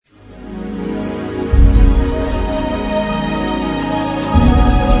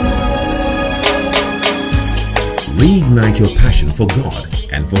ignite your passion for God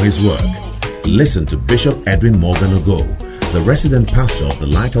and for His work. Listen to Bishop Edwin Morgan Ogo, the resident pastor of the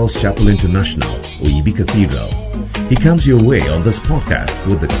Lighthouse Chapel International, Oyibi Cathedral. He comes your way on this podcast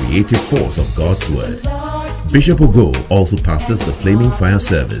with the creative force of God's Word. Bishop Ogo also pastors the Flaming Fire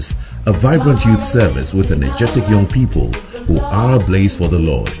Service, a vibrant youth service with energetic young people who are ablaze for the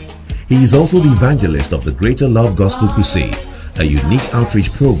Lord. He is also the evangelist of the Greater Love Gospel Crusade, a unique outreach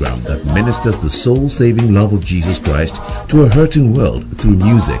program that ministers the soul-saving love of Jesus Christ to a hurting world through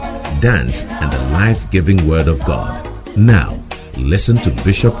music, dance, and the life-giving Word of God. Now, listen to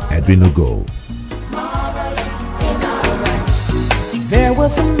Bishop Edwin Ogo. There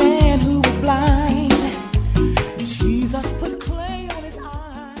was a man who was blind. Jesus put clay on his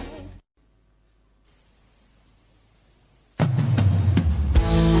eyes.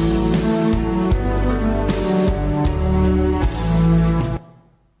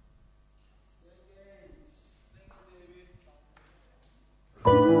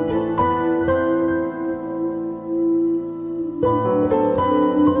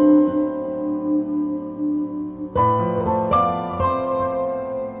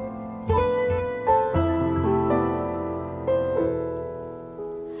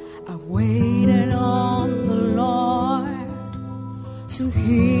 I've waited on the Lord to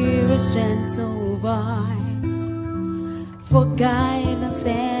hear His gentle voice, for guidance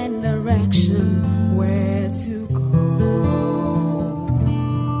and direction where to go.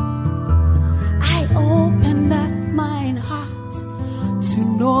 I opened up my heart to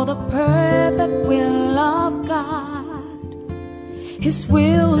know the perfect will of God. His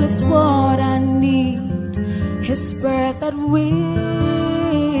will is what I need, His perfect will.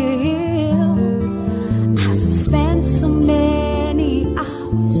 As I spent so many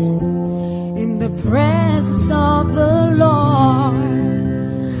hours in the presence of the Lord,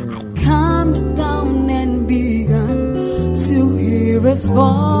 I calmed down and began to hear His voice.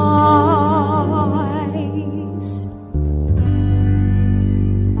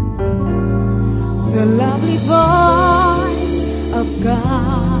 The lovely voice of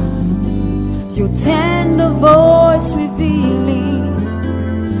God, your tender voice revealing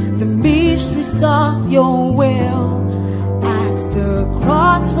the mysteries of your will at the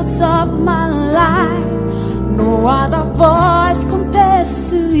crossroads of my life. No other voice compares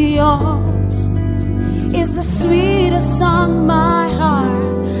to yours. Is the sweetest song my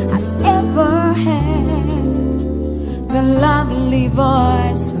heart has ever had. The lovely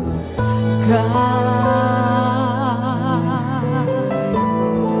voice of God.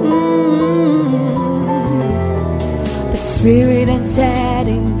 The Spirit entered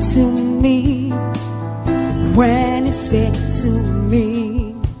into me when He spake to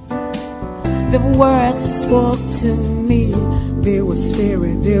me. The words He spoke to me, they were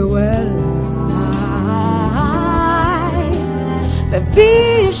spirit, they were life. The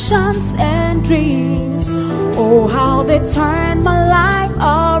visions and dreams, oh how they turned my life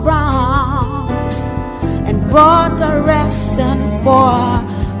around and brought direction for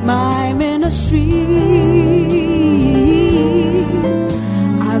my ministry.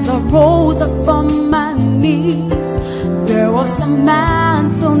 As I rose up from my knees, there was a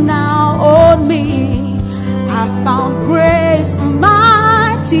mantle now on me. I found grace for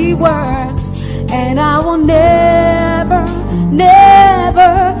mighty works, and I will never,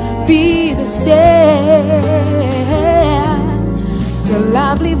 never be the same. The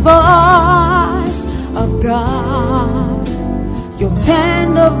lovely voice of God, your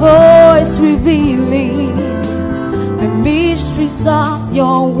tender voice revealing the mysteries of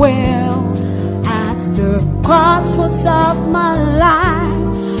your will at the crossroads of my life.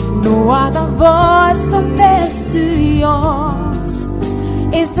 No other voice compares to yours.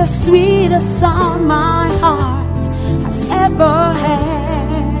 It's the sweetest song my heart has ever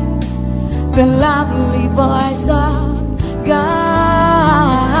had. The lovely voice of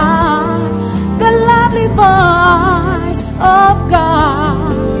God, the lovely voice of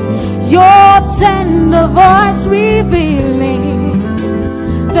God, your tender voice revealing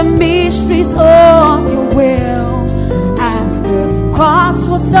the mysteries of your will at the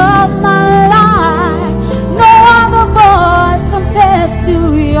crossroads of my life. No other voice compares to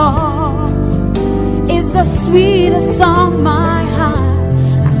yours. It's the sweetest song my heart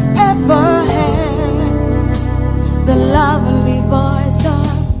has ever had. The lovely voice of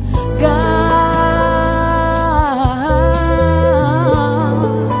God.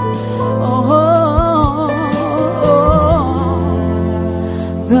 Oh,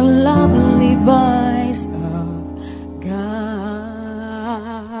 the lovely voice of God.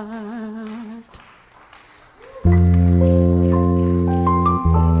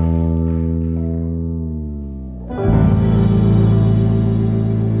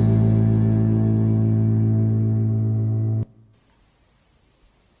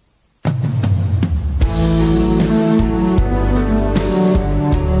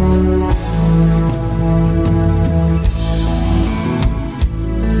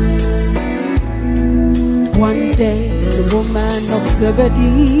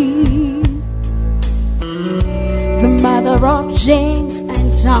 Zebedee, the mother of James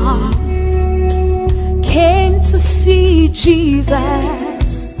and John, came to see Jesus.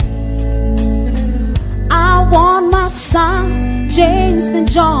 I want my sons, James and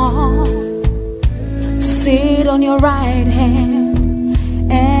John, to sit on your right hand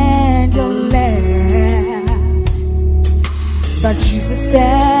and your left. But Jesus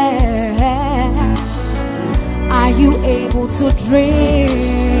said, are you able to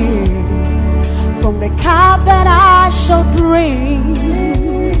drink from the cup that I shall drink?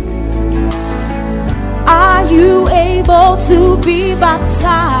 Are you able to be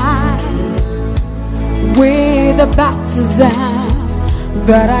baptized with the baptism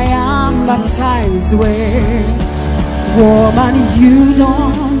that I am baptized with? Woman, you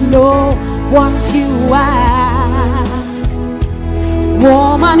don't know what you ask.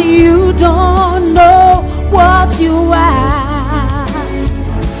 Woman, you don't know what you ask.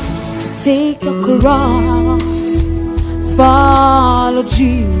 To take a cross, follow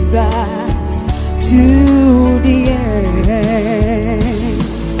Jesus to the end.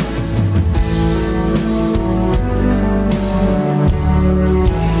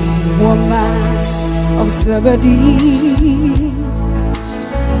 Woman of Zebedee,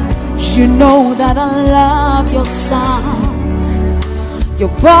 you know that I love your sons, your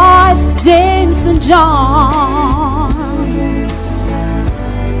boys, James and John.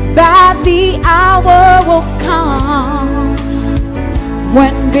 But the hour will come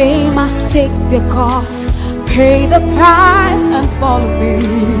when they must take their cross, pay the price and follow me.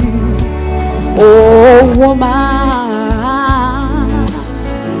 Oh woman,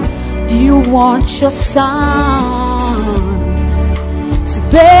 do you want your sons to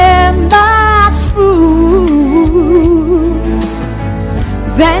bear much fruit?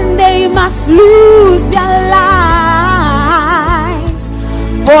 Then they must lose their lives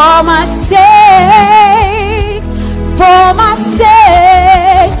for my sake, for my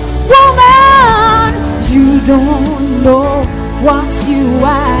sake. Woman, you don't know what you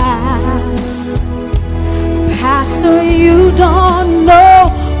ask. Pastor, you don't know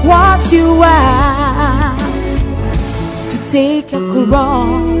what you ask. To take a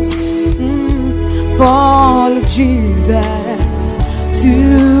cross, follow Jesus to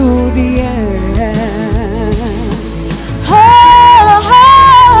the end.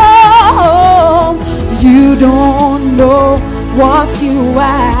 Oh, you don't know what you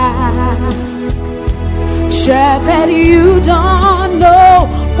ask. Shepherd, you don't know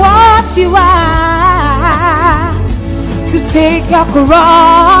what you ask. To take a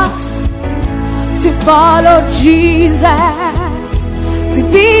cross, to follow Jesus, to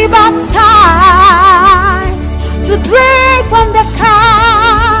be baptized, to drink from the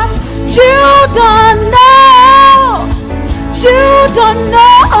cup. You don't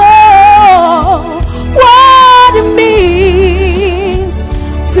know what it means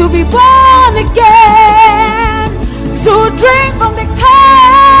to be born again, to drink from the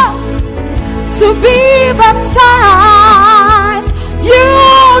cup, to be baptized. You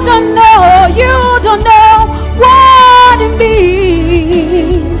don't know what it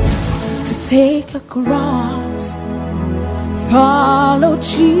means to take a cross, follow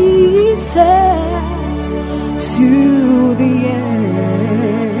Jesus to the end.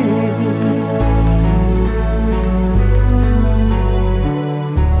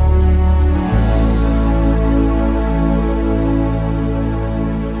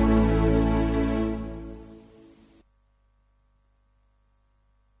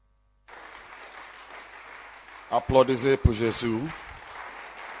 Applaudissez pour Jésus.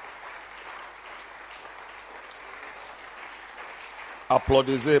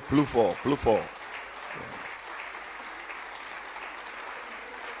 Applaudissez plus fort, plus fort.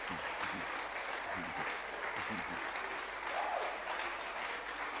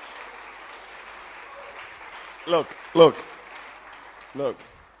 Look.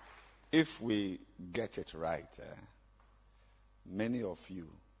 If we get it right, many of you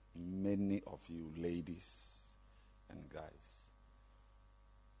ladies and guys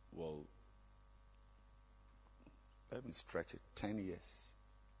will, let me stretch it, 10 years,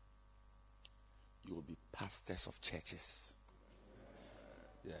 you will be pastors of churches.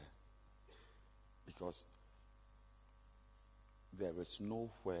 Yeah. Because there is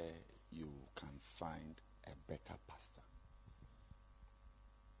nowhere you can find a better pastor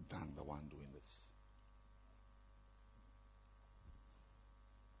than the one doing this.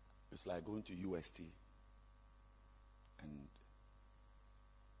 It's like going to UST and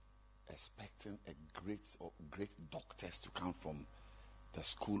expecting a great doctors to come from the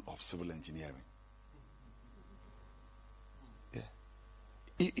School of Civil Engineering. Yeah.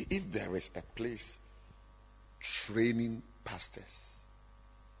 if there is a place training pastors,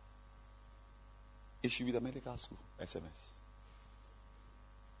 it should be the medical school, SMS.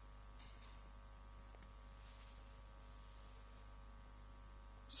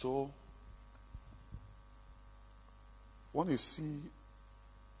 So, when you see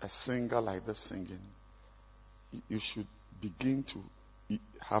a singer like this singing, you should begin to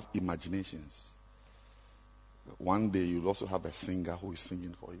have imaginations. One day you'll also have a singer who is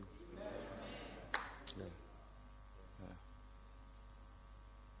singing for you. Yeah.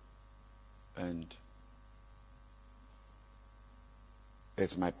 Yeah. And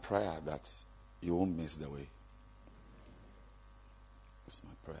it's my prayer that you won't miss the way. It's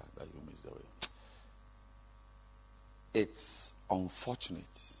my prayer that you won't miss the way. It's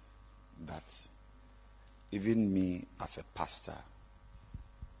unfortunate that even me as a pastor,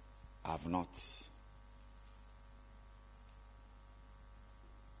 I've not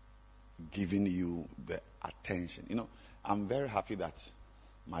given you the attention. You know, I'm very happy that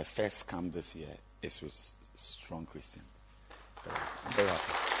my first camp this year is with Strong Christians. I'm very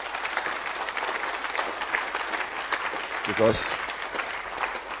happy. Because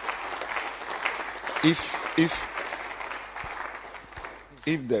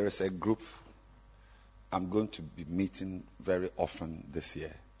if there is a group I'm going to be meeting very often this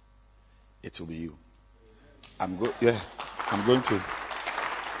year, it will be you. I'm going to.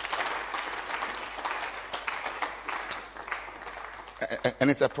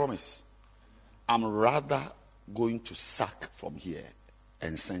 And it's a promise. I'm rather going to sack from here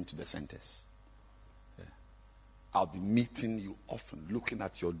and send to the centers. Yeah. I'll be meeting you often, looking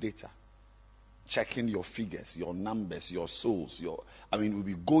at your data, checking your figures, your numbers, your souls. We'll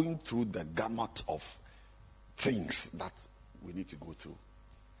be going through the gamut of things that we need to go through.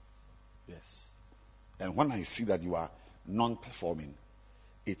 Yes. And when I see that you are non-performing,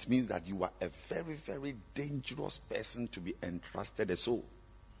 it means that you are a very, very dangerous person to be entrusted a soul.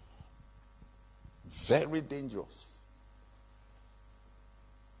 Very dangerous.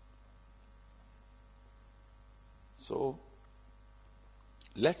 So,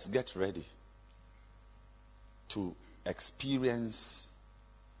 let's get ready to experience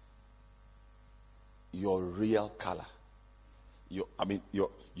your real color.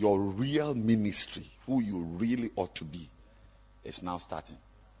 Your real ministry, who you really ought to be, is now starting.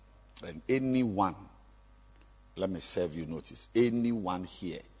 And anyone, let me serve you notice, anyone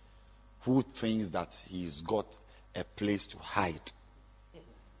here who thinks that he's got a place to hide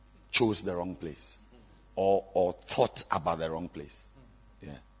chose the wrong place or thought about the wrong place.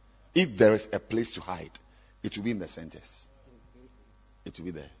 Yeah. If there is a place to hide, it will be in the centers. It will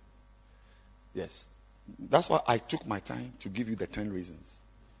be there. Yes. That's why I took my time to give you the 10 reasons.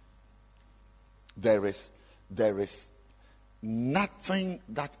 There is nothing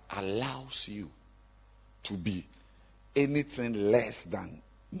that allows you to be anything less than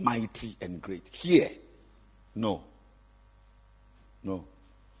mighty and great. Here, no.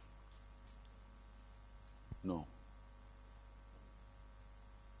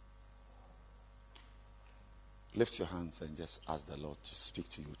 Lift your hands and just ask the Lord to speak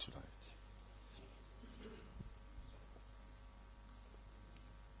to you tonight.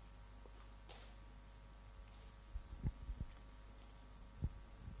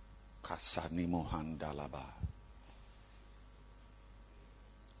 Kasanimo handalaba.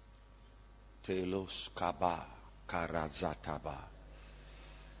 Telos kaba karazataba.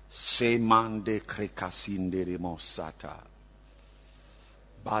 Semande krekasinde remosata.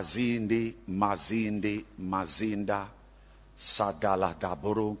 Bazindi mazinda sadala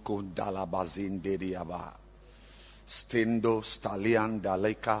daburunku dala bazinde diaba. Stendo stalian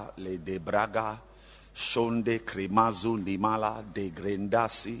daleka le de braga. Shonde krimazu nimala de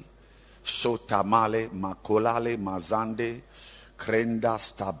grendasi. Sotamale makolale mazande krenda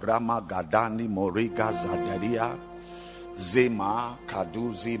stabrama gadani moriga zadaria zema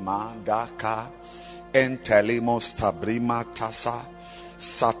kaduzi mandaka entelimos tabrima tasa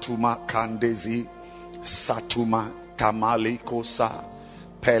satuma kandezi satuma tamali kosa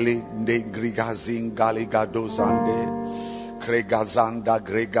peli de grigazin galigadozande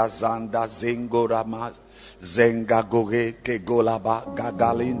gregazanda zengorama Zenga goge ke golaba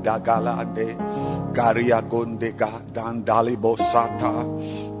gagalinda galade garia gondega dandali bosata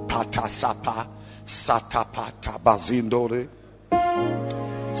patasapa satapata bazindore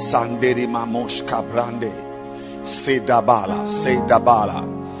sanderi mamosh kabrande sedabala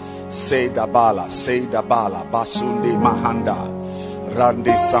basundi mahanda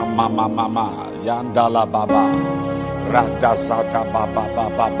randi sama mama yandala baba rada zata baba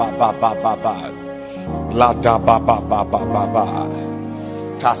Lada baba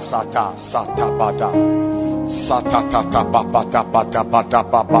Sata sata sata bada. Sata tata babata bata bata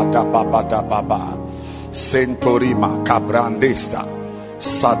babata babata baba. Sentorima cabrandesta.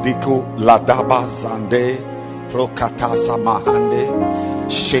 Sadiku ladaba zande. Prokatasa mahande.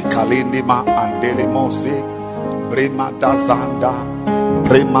 Shekalindima andele mose. Brema dazanda.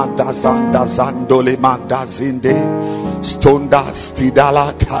 Brema dazanda zandole mandazinde. Stonda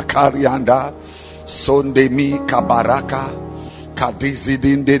stidala takarianda. Sonde mi kabaraka.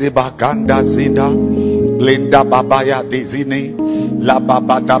 Kadizidinde de baganda zinda. Linda babaya dizine. La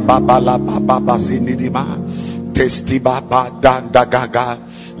babada baba la baba zinidima. Testi baba danda gaga.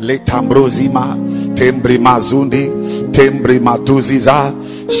 Le tambrozima. Tembri mazundi. Tembri matuziza.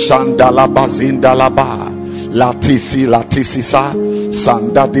 Shandala bazinda laba. Latisi latisisa.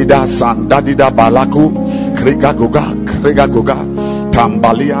 Sandadida balaku. Kriga goga.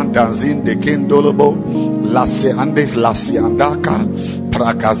 Tambalian danzin de kendolobo. Lasiandes lasiandaka.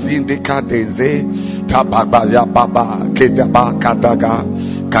 Prakazindika denze. Tababaya baba. Kedaba kadaga.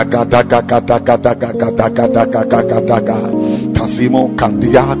 Kagadaga. Tasimo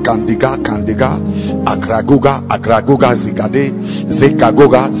kandiga. Agraguga zigade.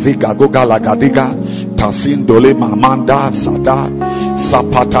 Zikagoga lagadiga. Tasindole mamanda sada.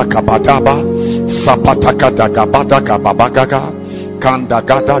 Sapata kabadaba. Sapata kadagabada kababagaga. Kanda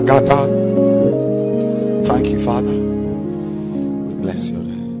gada. Thank you, Father. We bless your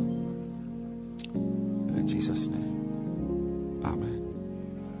name. In Jesus' name. Amen.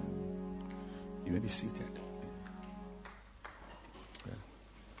 You may be seated. Yeah.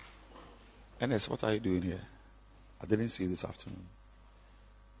 Enes, what are you doing here? I didn't see you this afternoon.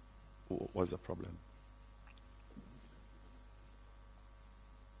 What's the problem?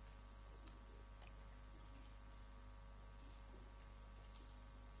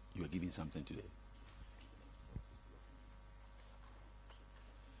 You are giving something today.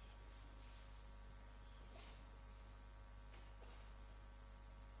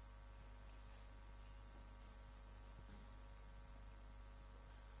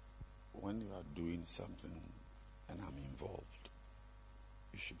 When you are doing something and I'm involved,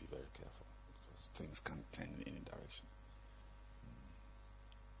 you should be very careful because things can turn in any direction.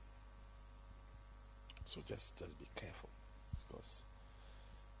 So just be careful because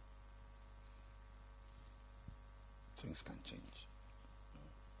things can change.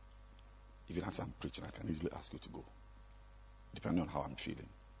 Even as I'm preaching, I can easily ask you to go, depending on how I'm feeling.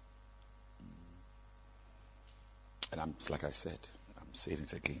 And like I said, I'm saying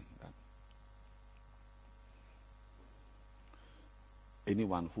it again, that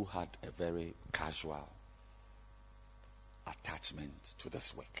anyone who had a very casual attachment to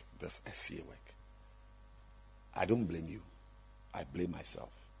this work, this SCA work, I don't blame you. I blame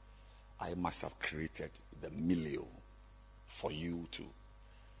myself. I must have created the milieu for you to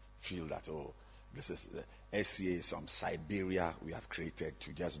feel that, oh, this is the SCA, some Siberia we have created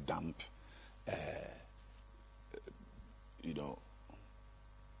to just dump,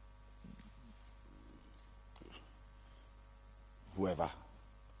 whoever,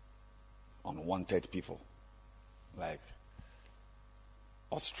 unwanted people, like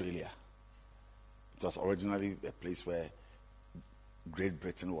Australia. It was originally a place where Great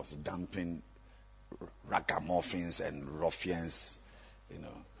Britain was dumping ragamuffins and ruffians,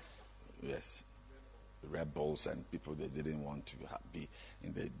 yes, rebels and people they didn't want to be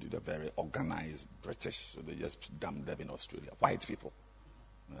in the very organized British, so they just dumped them in Australia. White people,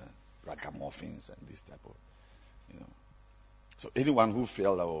 ragamuffins and this type of, So anyone who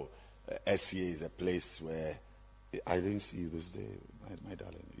felt, SCA is a place where I didn't see you this day, my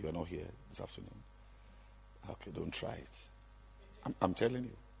darling. You are not here this afternoon. Okay, don't try it. I'm telling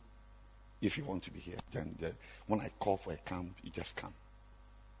you. If you want to be here, then when I call for a camp, you just come.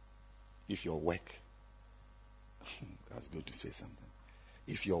 If your work, that's good to say something.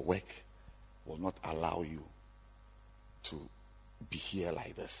 If your work will not allow you to be here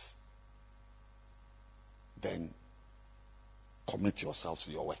like this, then commit yourself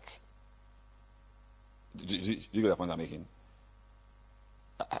to your work. Do you get the point I'm making?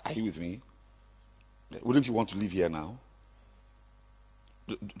 Are you with me? Wouldn't you want to live here now?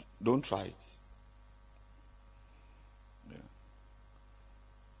 Don't try it. Yeah.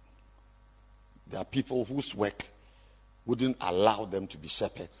 There are people whose work wouldn't allow them to be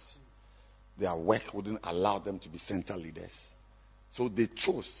shepherds. Their work wouldn't allow them to be center leaders. So they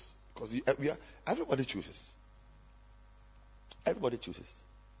chose. Because everybody chooses. Everybody chooses.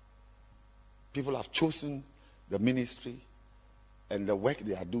 People have chosen the ministry, and the work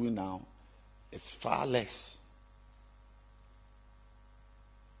they are doing now is far less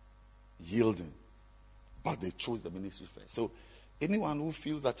yielding, but they chose the ministry first. So anyone who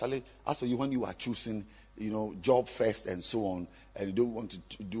feels actually, as for you when you are choosing, job first and so on, and you don't want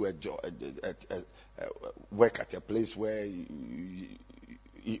to do a job, work at a place where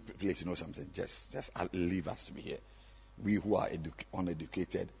please, something, just leave us to be here. We who are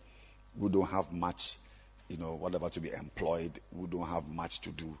uneducated, we don't have much, whatever to be employed, we don't have much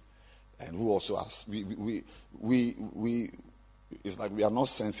to do, and who also has we it's like we are not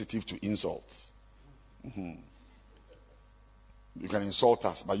sensitive to insults. Mm-hmm. You can insult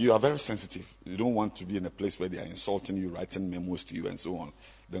us, but you are very sensitive. You don't want to be in a place where they are insulting you, writing memos to you, and so on.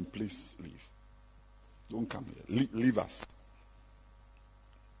 Then please leave. Don't come here. Leave us,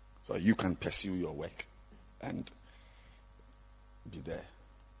 so you can pursue your work and be there.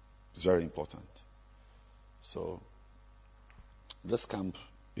 It's very important. So, this camp,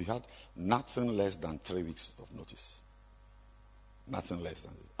 you had nothing less than 3 weeks of notice. Nothing less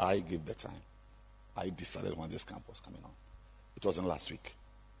than this. I gave the time. I decided when this camp was coming on. It wasn't last week.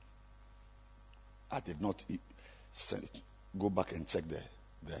 I did not go back and check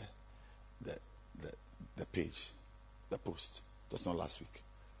the page, the post. It was not last week.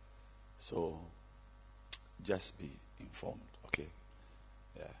 So, just be informed, okay?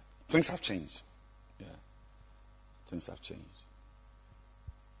 Yeah. Things have changed. Yeah. Things have changed.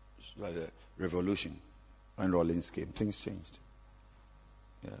 It's like the revolution. When Rollins came, things changed.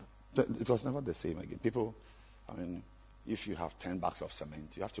 Yeah. It was never the same again. People, if you have 10 bags of cement,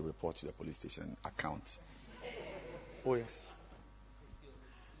 you have to report to the police station account. Oh, yes.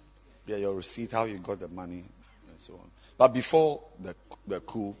 Yeah, your receipt, how you got the money, and so on. But before the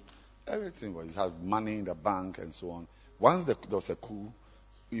coup, everything was, you had money in the bank and so on. Once there was a coup,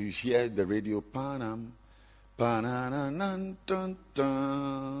 you hear the radio, Panam, Panananan, dun,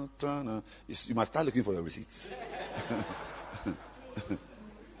 dun, dun. You must start looking for your receipts.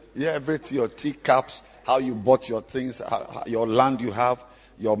 Yeah, everything, your teacups, how you bought your things, your land you have,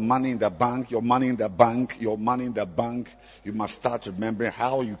 your money in the bank, your money in the bank, your money in the bank. You must start remembering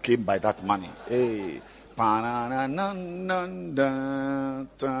how you came by that money. Hey,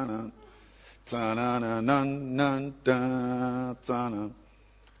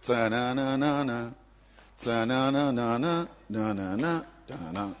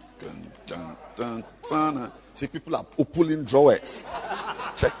 see, people are pulling drawers.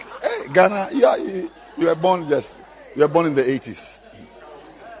 Check. Hey, Ghana, you were born in the 80s.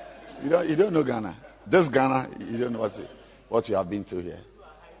 You don't know Ghana. This Ghana, you don't know what you have been through here.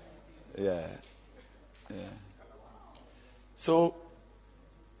 Yeah. So,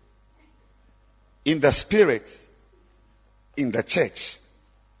 in the spirit, in the church,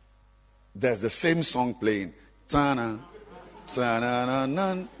 there's the same song playing.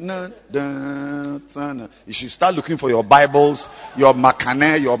 You should start looking for your Bibles, your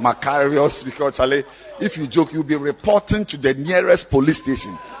Makane, your Macarius, because if you joke, you'll be reporting to the nearest police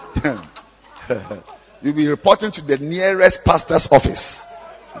station. You'll be reporting to the nearest pastor's office.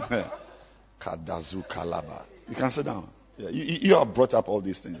 Kadazu Kalaba. You can sit down. Yeah, you have brought up all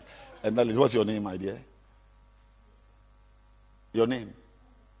these things. And then, what's your name, my dear? Your name?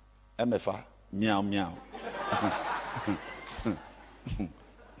 MFA? Meow meow.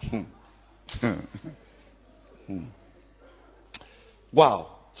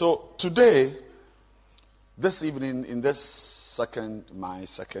 Wow. So today, this evening, in my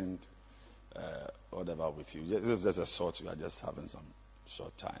second whatever with you, there's a short, we are just having some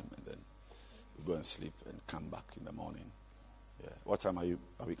short time, and then we go and sleep and come back in the morning. Yeah. What time are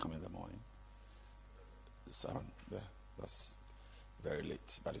we coming in the morning? 7. Yeah, that's very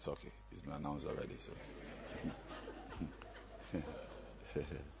late, but it's okay. It's been announced already, so.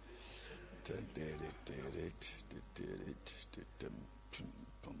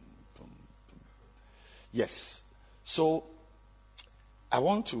 Yes. So I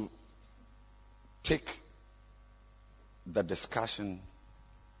want to take the discussion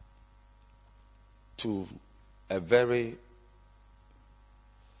to a very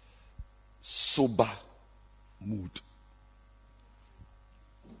sober mood.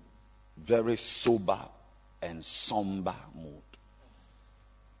 Very sober and somber mood.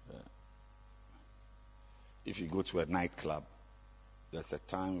 If you go to a nightclub, there's a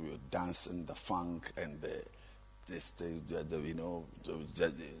time we're dancing the funk and the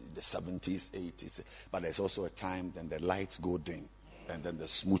 70s, 80s. But there's also a time then the lights go dim and then the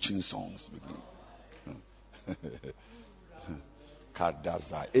smooching songs begin.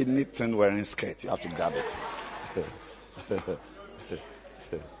 Kadaza. Anything wearing skirt, you have to grab it.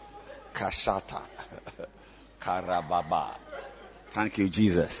 Kashata. Karababa. Thank you,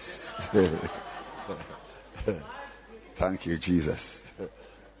 Jesus. Thank you, Jesus.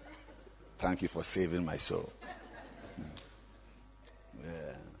 Thank you for saving my soul.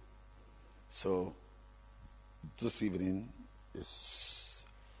 So this evening we're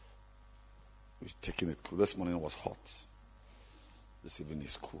taking it cool. This morning was hot. This evening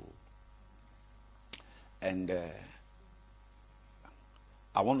is cool. And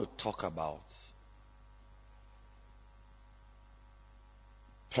I want to talk about,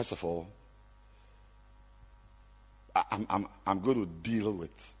 first of all, I'm going to deal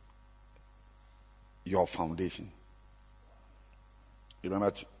with your foundation. You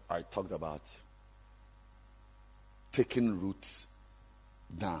remember I talked about taking root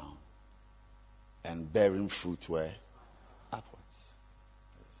down and bearing fruit where? Upwards.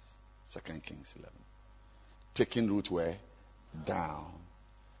 2 Kings 11. Taking root where? Down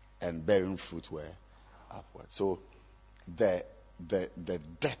and bearing fruit where? Upwards. So the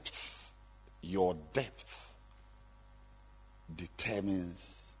depth, your depth determines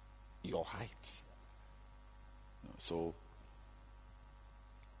your height. So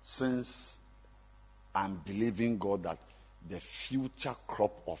since I'm believing God that the future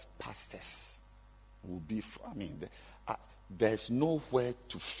crop of pastors will be, there's nowhere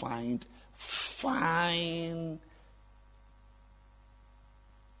to find fine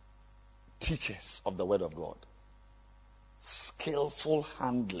teachers of the word of God, skillful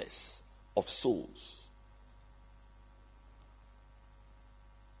handlers of souls.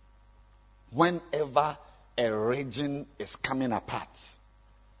 Whenever a region is coming apart,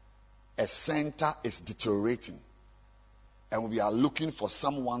 a center is deteriorating, and we are looking for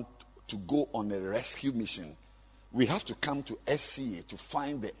someone to go on a rescue mission, we have to come to SCA to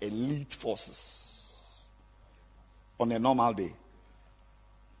find the elite forces on a normal day.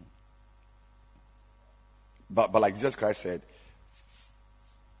 But like Jesus Christ said,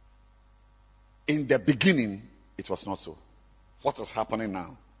 in the beginning, it was not so. What is happening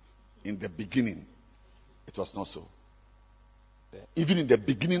now? In the beginning, it was not so. Even in the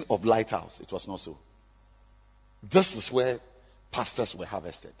beginning of Lighthouse, it was not so. This is where pastors were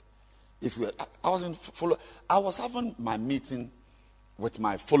harvested. I was having my meeting with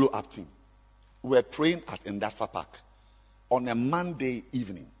my follow-up team. We were praying at Ndafa Park on a Monday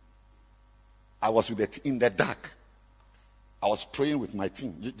evening. I was in the dark. I was praying with my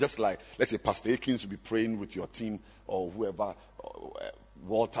team, just like, let's say, Pastor Akins will be praying with your team, or whoever,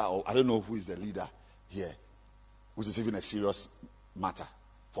 Walter, or I don't know who is the leader here, which is even a serious matter.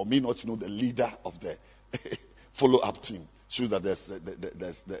 For me not to know the leader of the follow-up team shows that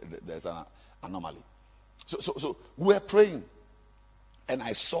there's an anomaly. So we were praying, and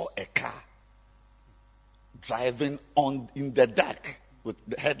I saw a car driving in the dark with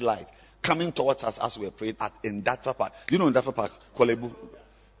the headlight coming towards us as we were praying at Ndafa Park. You know Ndafa Park, Kolebu?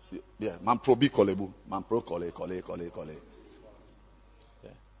 Yeah, Mamprobi Kolebu. Mampro Kole. Yeah.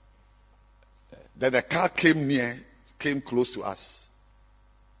 Then the car came close to us,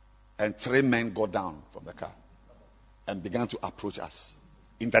 and 3 men got down from the car and began to approach us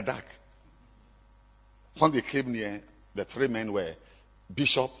in the dark. When they came near, the 3 men were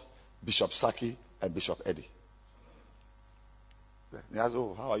Bishop Saki, and Bishop Eddie. They asked,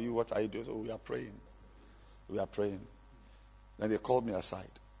 "Oh, how are you? What are you doing?" "Oh, we are praying. We are praying." Then they called me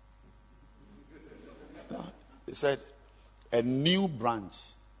aside. They said, "A new branch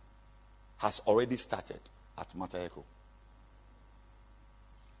has already started at Mataheko."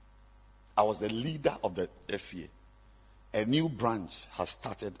 I was the leader of the SCA. A new branch has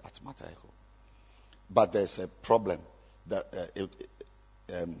started at Mataheko. But there's a problem that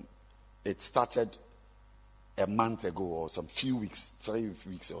it started a month ago, or some few weeks, 3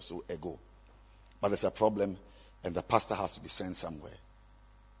 weeks or so ago. But there's a problem, and the pastor has to be sent somewhere.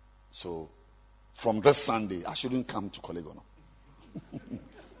 So from this Sunday, I shouldn't come to Kolegono.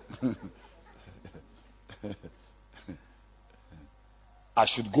 I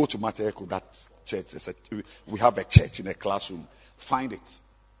should go to Mataheko, that church. We have a church in a classroom. Find it.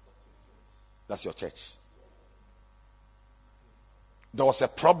 That's your church. There was a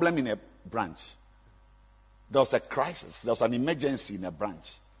problem in a branch. There was a crisis. There was an emergency in a branch.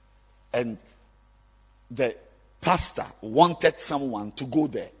 And the pastor wanted someone to go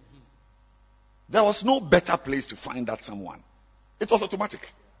there. There was no better place to find that someone. It was automatic.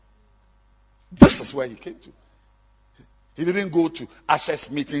 This is where he came to. He didn't go to Ashes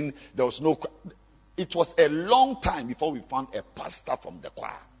meeting. There was no. It was a long time before we found a pastor from the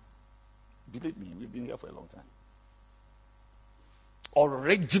choir. Believe me, we've been here for a long time.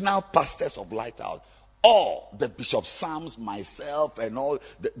 Original pastors of Lighthouse. All the Bishop Sams, myself, and all,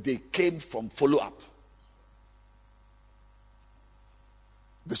 they came from follow-up.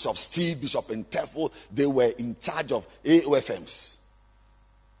 Bishop Steve, Bishop Ntefo, they were in charge of AOFMs.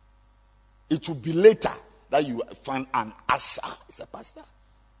 It will be later that you find an usher is a pastor.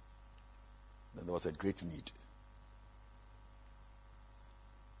 Then there was a great need.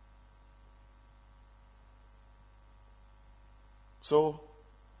 So,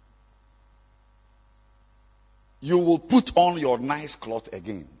 you will put on your nice cloth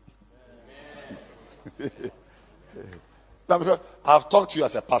again. Now, because I've talked to you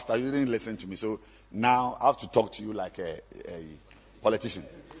as a pastor, you didn't listen to me. So now I have to talk to you like a politician.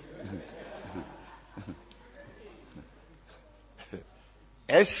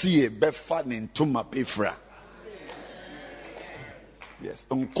 SCA befa nintuma pefra. Yes.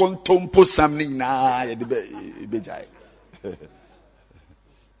 Unkontompo samni na yedibejai.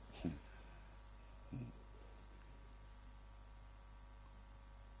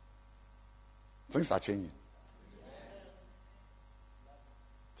 Things are changing.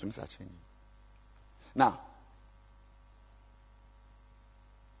 Things are changing. Now,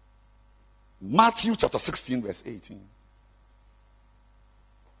 Matthew chapter 16, verse 18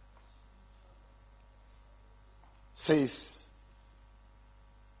 says,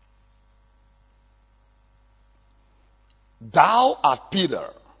 "Thou art Peter,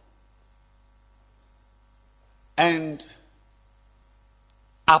 and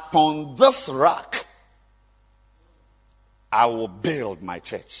upon this rock I will build my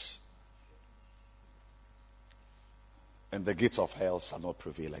church, and the gates of hell shall not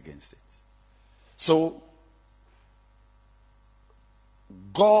prevail against it." So,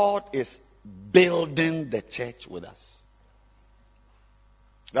 God is building the church with us.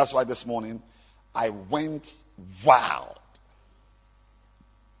 That's why this morning I went wild.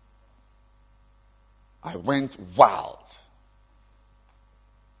 I went wild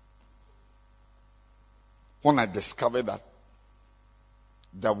when I discovered that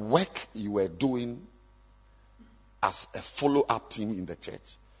the work you were doing as a follow-up team in the church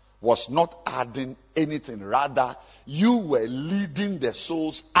was not adding anything. Rather, you were leading the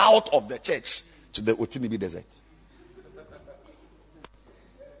souls out of the church to the Otinibi desert.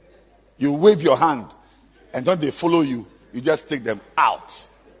 You wave your hand, and when they follow you, you just take them out.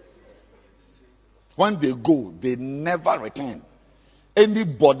 When they go, they never return.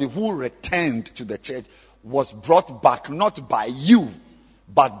 Anybody who returned to the church was brought back not by you,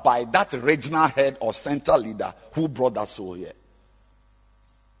 but by that regional head or center leader who brought that soul here.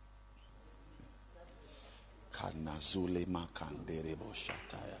 Kanazulema kanderebo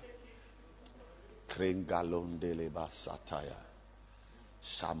shataya. Krengalondeleba sataya.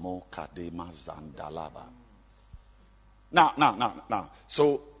 Samo kadema zandalaba. Now.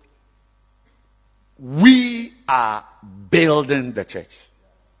 So, we are building the church.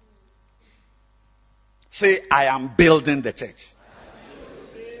 Say, I am building the church.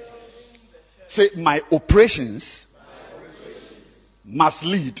 Say, my operations must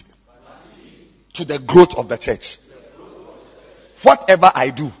lead to the growth of the church. Whatever I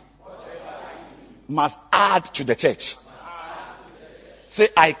do must add to the church. Say,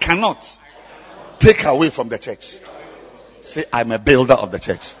 I cannot take away from the church. Say, I'm a builder of the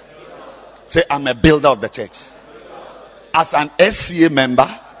church. Say, I'm a builder of the church. As an SCA member,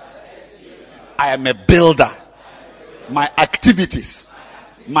 I am a builder. My activities,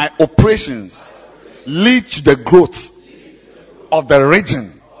 my operations lead to the growth of the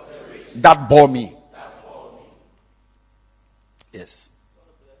region that bore me. Yes.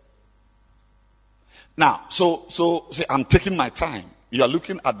 Now, so say, I'm taking my time. You are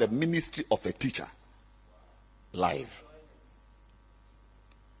looking at the ministry of a teacher live.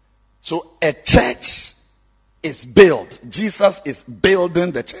 So a church is built. Jesus is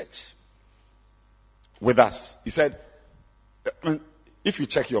building the church with us. He said, if you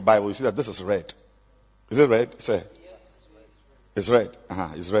check your Bible, you see that this is red. Is it red? Say, it's red.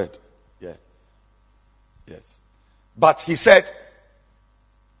 It's red. Yeah. Yes. But he said,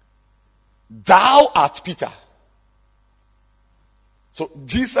 "Thou art Peter." So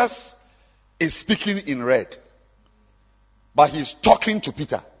Jesus is speaking in red, but he's talking to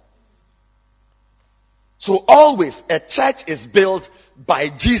Peter. So always a church is built by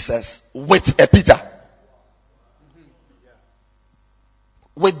Jesus with a Peter.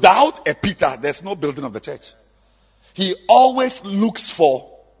 Without a Peter, there's no building of the church. He always looks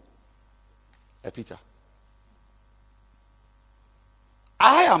for a Peter.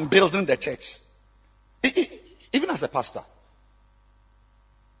 I am building the church. Even as a pastor.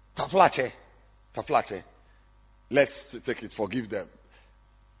 Taflache. Let's take it. Forgive them.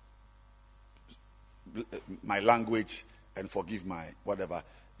 My language and forgive my whatever.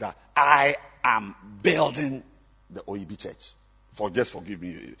 That I am building the OEB church. Just forgive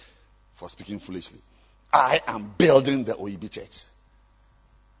me for speaking foolishly. I am building the OEB church.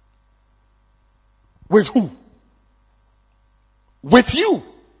 With who? With you.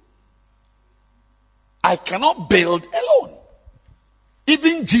 I cannot build alone.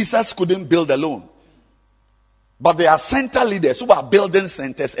 Even Jesus couldn't build alone. But there are center leaders who are building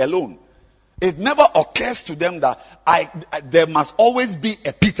centers alone. It never occurs to them that there must always be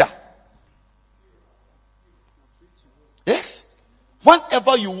a Peter. Yes.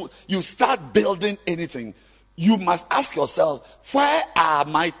 Whenever you start building anything, you must ask yourself, where are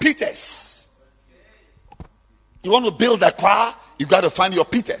my Peters? You want to build a car, you got to find your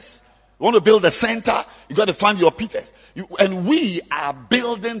Peters. You want to build a center, you got to find your Peters. And we are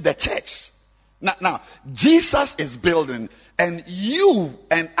building the church. Now, Jesus is building, and you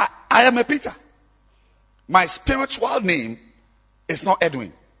and I am a Peter. My spiritual name is not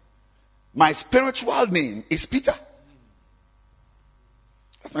Edwin. My spiritual name is Peter.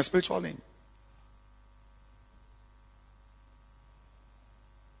 That's my spiritual name.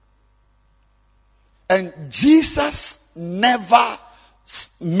 And Jesus never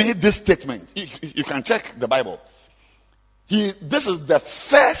made this statement. You can check the Bible. This is the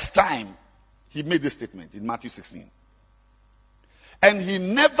first time he made this statement in Matthew 16. And he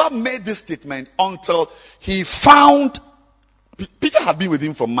never made this statement until he found, Peter had been with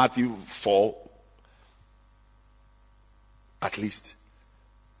him from Matthew 4, at least.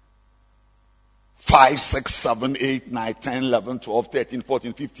 5, 6, 7, 8, 9, 10, 11, 12, 13,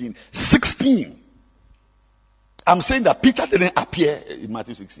 14, 15, 16. I'm saying that Peter didn't appear in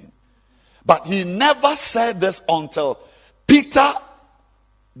Matthew 16. But he never said this until Peter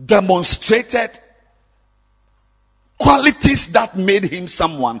demonstrated qualities that made him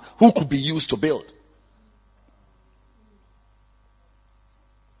someone who could be used to build.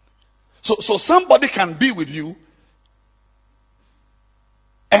 So somebody can be with you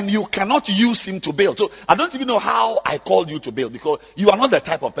and you cannot use him to build. So I don't even know how I called you to build, because you are not the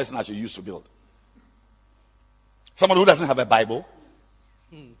type of person I should use to build. Somebody who doesn't have a Bible.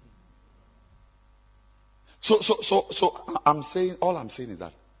 So I'm saying, all I'm saying is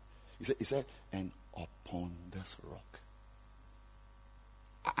that he said, and upon this rock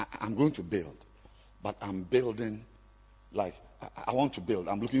I'm going to build, but I'm building like I want to build.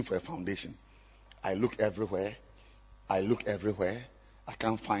 I'm looking for a foundation. I look everywhere. I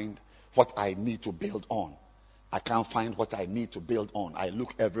can't find what I need to build on. I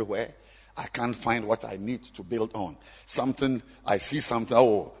look everywhere. I can't find what I need to build on. I see something.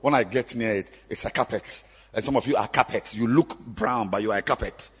 Oh, when I get near it, it's a carpet. And some of you are carpets. You look brown, but you are a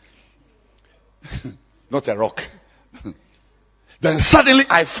carpet. Not a rock. Then suddenly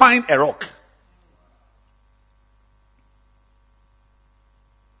I find a rock.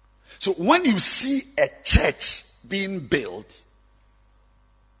 So when you see a church being built,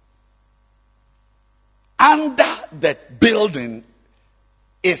 under that building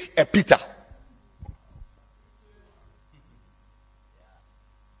is a Peter.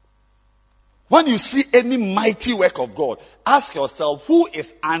 When you see any mighty work of God, ask yourself, who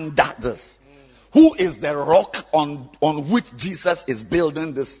is under this? Who is the rock on which Jesus is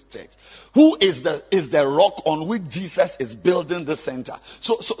building this church? Who is the rock on which Jesus is building the center?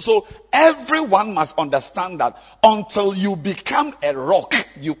 So everyone must understand that until you become a rock,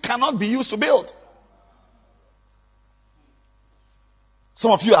 you cannot be used to build.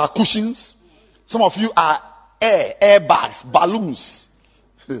 Some of you are cushions. Some of you are airbags, balloons.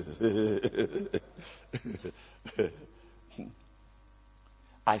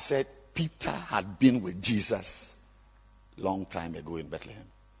 I said Peter had been with Jesus long time ago in Bethlehem.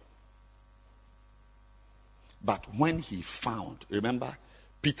 But when he found, remember,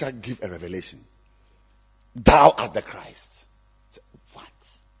 Peter gave a revelation. Thou art the Christ. I said, what?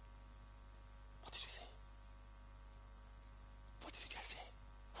 What did you say? What did you just say?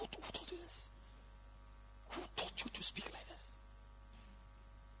 Who told you this? Who taught you to speak like this?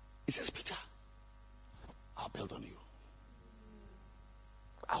 He says, Peter, I'll build on you.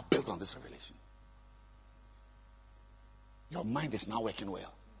 I'll build on this revelation. Your mind is now working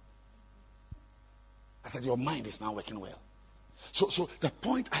well. I said, your mind is now working well. So the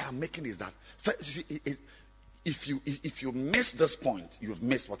point I am making is that if you miss this point, you've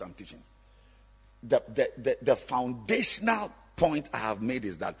missed what I'm teaching. The foundational point I have made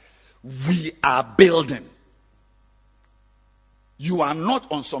is that we are building. You are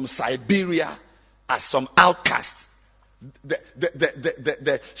not on some Siberia as some outcast.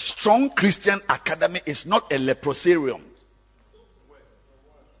 The strong Christian academy is not a leprosarium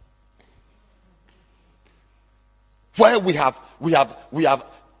where we have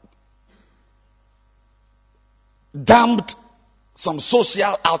damned some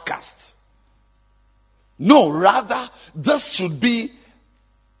social outcasts. No, rather this should be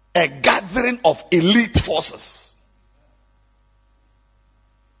a gathering of elite forces.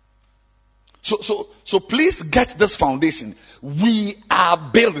 So please get this foundation. We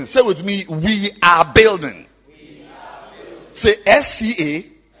are building. Say with me, we are building. Say SCA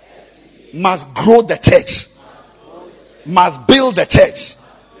must grow the church. Must build the church.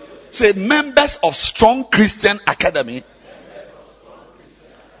 Say members of Strong Christian Academy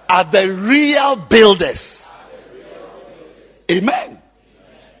are the real builders. Amen.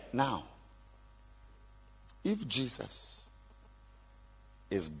 Now, if Jesus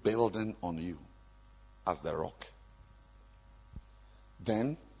is building on you as the rock,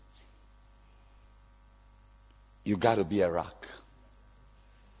 then you got to be a rock.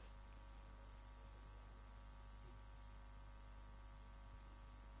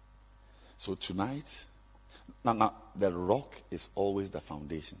 So tonight, now the rock is always the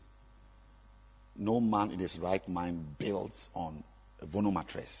foundation. No man in his right mind builds on a Vono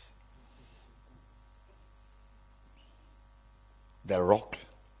mattress. The rock,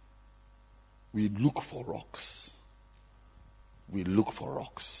 we look for rocks. We look for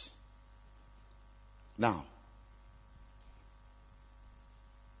rocks. Now,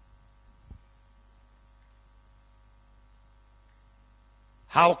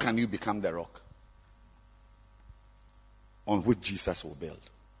 how can you become the rock on which Jesus will build?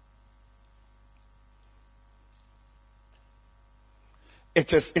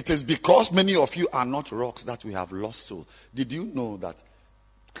 It is because many of you are not rocks that we have lost soul. Did you know that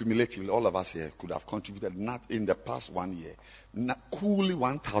cumulatively all of us here could have contributed, not in the past 1 year, coolly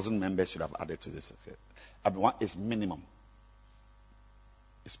 1,000 members should have added to this affair. It's minimum.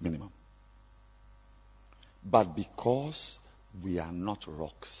 It's minimum. But because we are not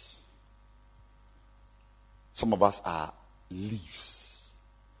rocks, some of us are leaves.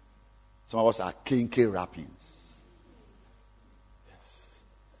 Some of us are kenke wrappings.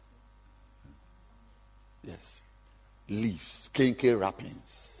 Yes. Leaves, kenke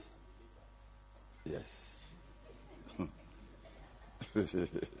wrappings. Yes.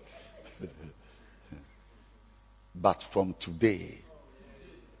 But from today,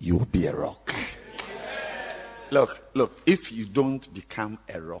 you will be a rock. Look, if you don't become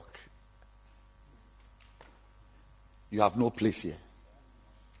a rock, you have no place here.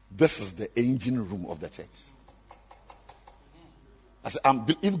 This is the engine room of the church. I said,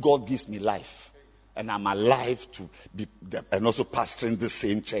 if God gives me life, and I'm alive to be and also pastoring the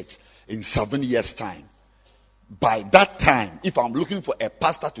same church in 7 years' time, by that time, if I'm looking for a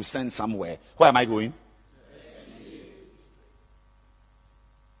pastor to send somewhere, where am I going?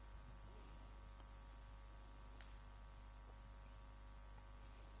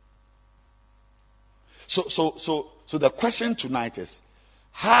 So the question tonight is,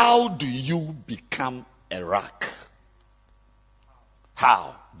 how do you become a rock?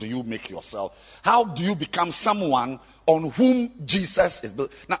 How do you make yourself? How do you become someone on whom Jesus is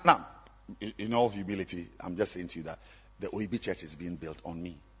built? Now, in all humility, I'm just saying to you that the OEB church is being built on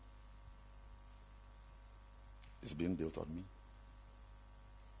me. It's being built on me.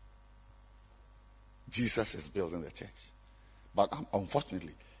 Jesus is building the church. But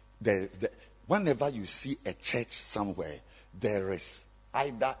unfortunately, whenever you see a church somewhere, there is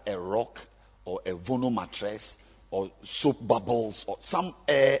either a rock or a Vono mattress or soap bubbles or some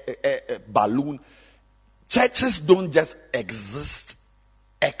balloon. Churches don't just exist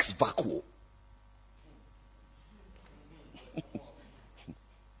ex vacuo.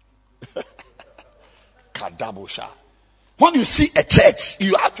 Kadabosha. When you see a church,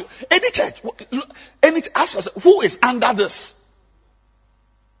 you have to ask yourself, who is under this?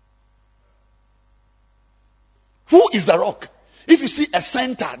 Who is the rock? If you see a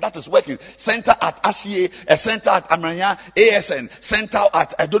center that is working, center at Ashie, a center at Amranya, ASN, center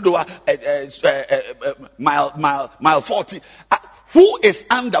at Dodoa, mile 40, who is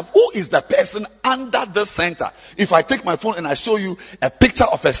the person under the center? If I take my phone and I show you a picture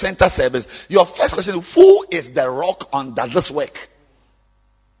of a center service, your first question is, who is the rock under this work?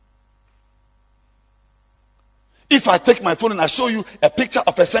 If I take my phone and I show you a picture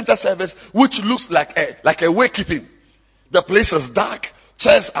of a center service which looks like a waykeeping, the place is dark,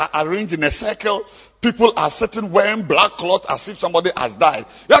 chairs are arranged in a circle, people are sitting wearing black cloth as if somebody has died.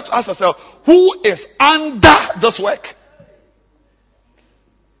 You have to ask yourself, who is under this work?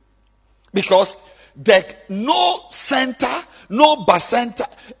 Because there's no center, no bacenta,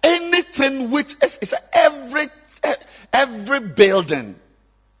 anything which is every building,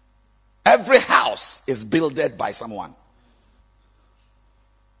 every house is builded by someone.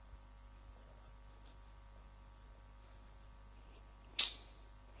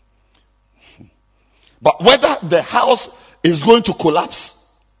 But whether the house is going to collapse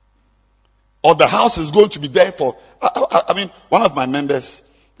or the house is going to be there for, I mean, one of my members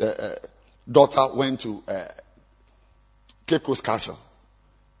daughter went to Cape Coast Castle.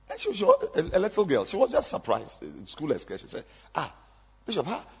 And she was a little girl. She was just surprised. In school excursion. She said, Bishop,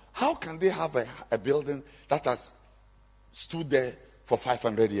 how can they have a building that has stood there for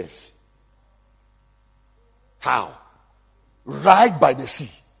 500 years? How? Right by the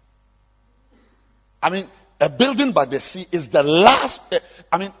sea. I mean, a building by the sea is the last,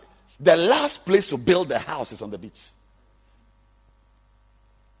 the last place to build a house is on the beach.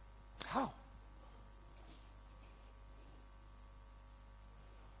 How?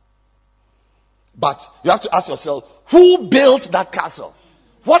 But you have to ask yourself, who built that castle?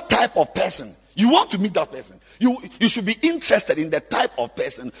 What type of person? You want to meet that person. You should be interested in the type of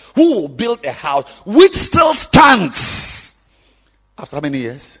person who will build a house which still stands. After how many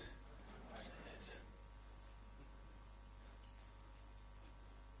years?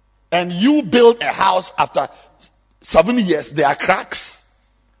 And you build a house after 7 years, there are cracks.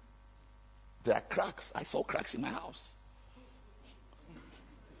 There are cracks. I saw cracks in my house.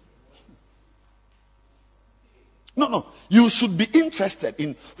 No. You should be interested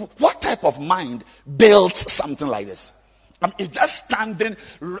in what type of mind builds something like this. It's just standing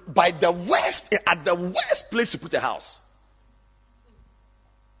by the worst, at the worst place to put a house.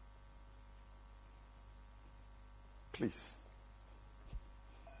 Please.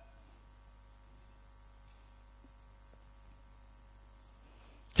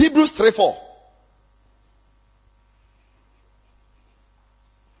 Hebrews 3:4.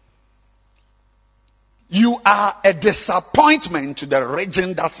 You are a disappointment to the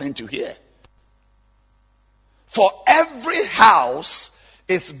region that sent you here. For every house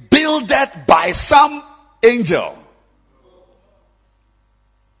is builded by some angel.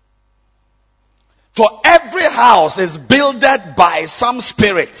 For every house is builded by some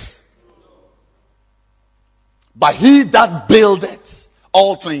spirit. But he that buildeth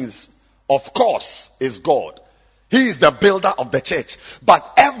all things, of course, is God. He is the builder of the church. But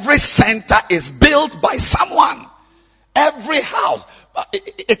every center is built by someone. Every house.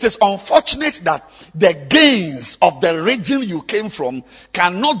 It is unfortunate that the gains of the region you came from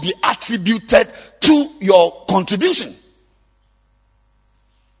cannot be attributed to your contribution.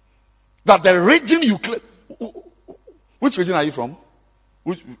 That the region you claim. Which region are you from?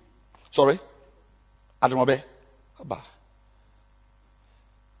 Sorry? Ademobe? Abba.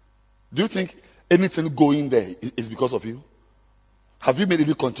 Do you think anything going there is because of you? Have you made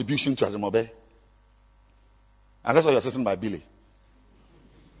any contribution to Ademobe? And that's why you're sitting by Billy.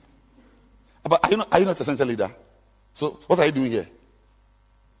 But are you not a center leader? So what are you doing here?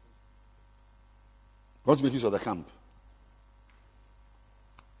 You want to make use of the camp?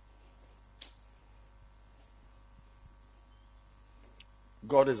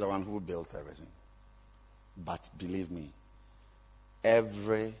 God is the one who builds everything. But believe me,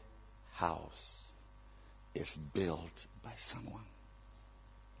 every house is built by someone.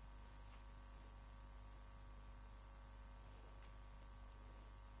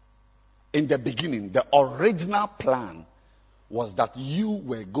 In the beginning, the original plan was that you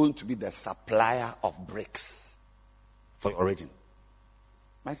were going to be the supplier of bricks for your region.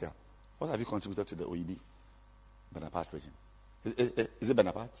 Michael, what have you contributed to the OEB Bonaparte region? Is it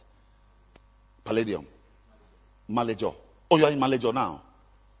Bonaparte? Palladium? Malejo? Oh, you are in Malejo now?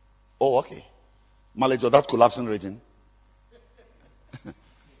 Oh, okay. Malejo, that collapsing region.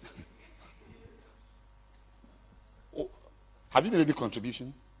 Oh, have you made any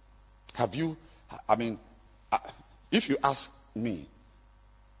contribution? Have you, if you ask me,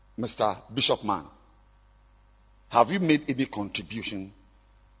 Mr. Bishop Man, have you made any contribution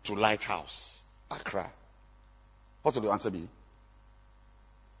to Lighthouse Accra? What will the answer be?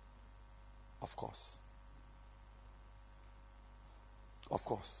 Of course. Of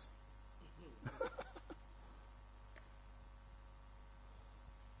course.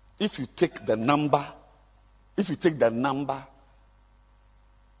 If you take the number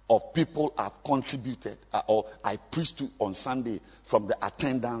of people I've contributed or I preached to on Sunday from the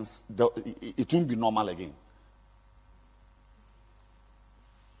attendance, it won't be normal again.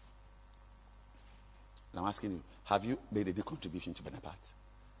 And I'm asking you, have you made a big contribution to Bonaparte?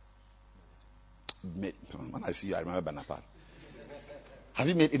 When I see you, I remember Bonaparte. Have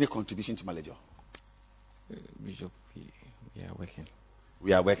you made any contribution to Malejo? Bishop, we are working.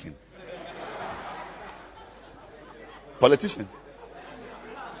 We are working. Politician.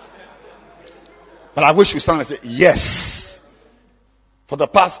 But I wish you stand and say, yes. For the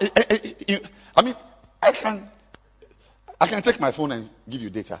past, I can take my phone and give you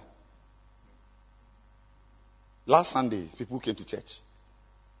data. Last Sunday, people came to church.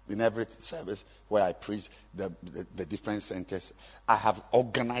 in every service where I preach the different centers, I have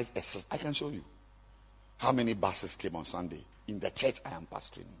organized a system. I can show you how many buses came on Sunday in the church I am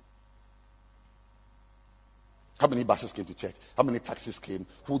pastoring. How many buses came to church? How many taxis came?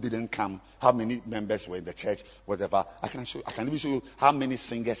 Who didn't come? How many members were in the church? Whatever. I can even show you how many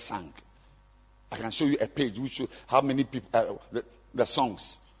singers sang. I can show you a page which show how many people, the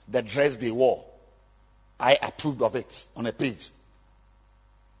songs, the dress they wore. I approved of it on a page.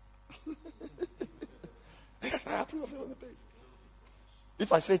 Yes, I approve of it on the page.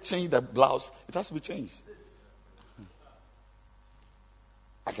 If I say change the blouse, it has to be changed.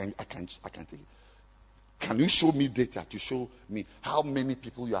 I can take it. Can you show me data to show me how many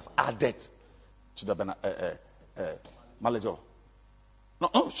people you have added to the manager?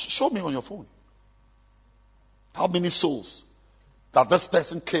 No, show me on your phone. How many souls that this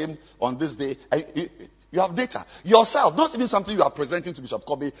person came on this day? You have data yourself, not even something you are presenting to Bishop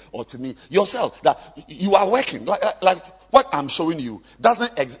Kobe or to me. Yourself, that you are working like what I'm showing you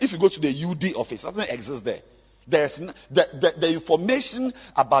doesn't exist. If you go to the UD office, it doesn't exist there. There's the information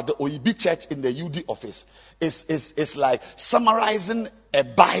about the OEB church in the UD office is like summarizing a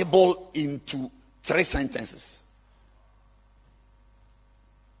Bible into 3 sentences.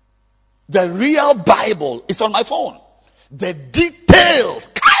 The real Bible is on my phone. The details,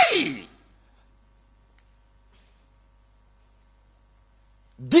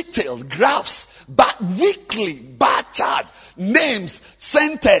 details, graphs, weekly bar chart, names,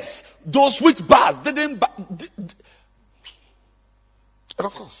 centers, those which bars didn't. And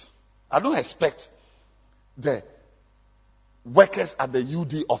of course, I don't expect the workers at the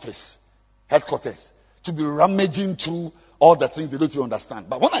UD office, headquarters, to be rummaging through all the things they don't even understand.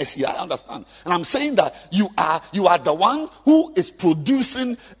 But when I see, I understand. And I'm saying that you are the one who is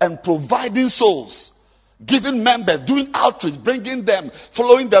producing and providing souls, giving members, doing outreach, bringing them,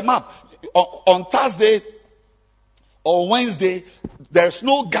 following them up. On Thursday or Wednesday, there's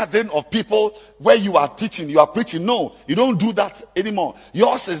no gathering of people where you are teaching, you are preaching. No, you don't do that anymore.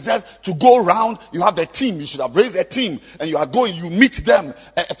 Yours is just to go around. You have a team. You should have raised a team, and you are going. You meet them.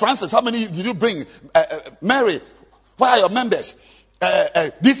 Francis, how many did you bring? Mary, where are your members?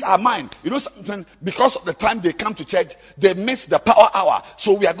 These are mine. You know something? Because of the time they come to church, they miss the power hour.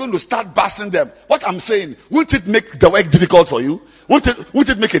 So we are going to start busing them. What I'm saying, won't it make the work difficult for you? Won't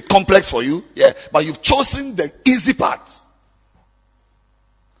it make it complex for you? Yeah. But you've chosen the easy part.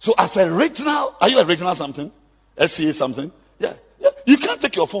 So as a regional, are you a regional something? SCA something? Yeah. You can't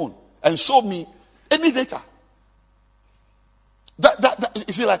take your phone and show me any data.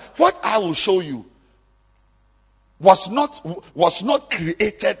 You see, like what I will show you was not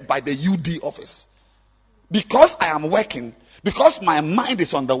created by the UD office. Because I am working, because my mind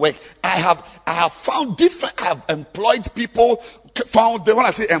is on the work, I have found different, I have employed people, when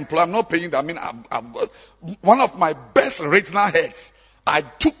I say employ, I'm not paying them. I mean, I've got one of my best regional heads. I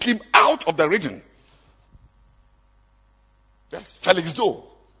took him out of the region. Yes, Felix Doe,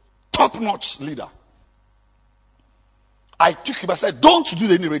 top-notch leader. I took him, I said, don't do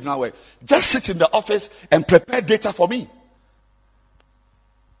any regional work. Just sit in the office and prepare data for me.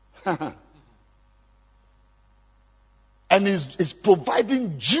 And he's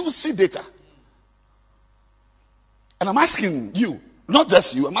providing juicy data. And I'm asking you, not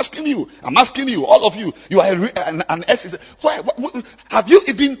just you, I'm asking you, all of you. You are an SEC. Have you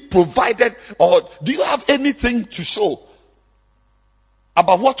even provided, or do you have anything to show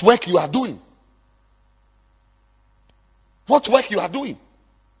about what work you are doing? What work you are doing?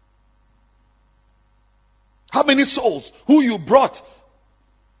 How many souls? Who you brought?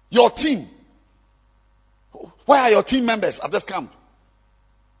 Your team. Where are your team members at this camp?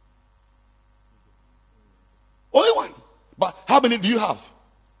 Only one. But how many do you have?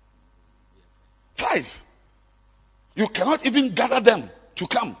 5. You cannot even gather them to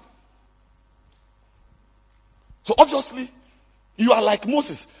come. So obviously, you are like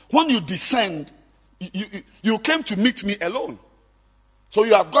Moses. When you descend, you came to meet me alone. So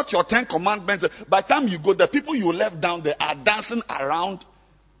you have got your 10 commandments. By the time you go, the people you left down there are dancing around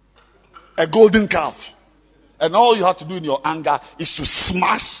a golden calf. And all you have to do in your anger is to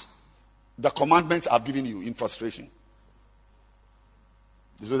smash the commandments I've given you in frustration.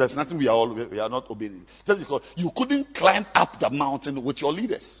 So there's nothing we are not obeying. Just because you couldn't climb up the mountain with your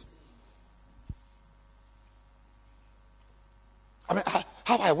leaders. I mean,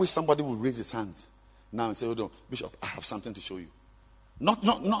 how I wish somebody would raise his hands now and say, "Oh no, Bishop, I have something to show you." Not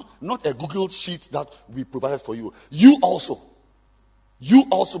a Google sheet that we provided for you. You also,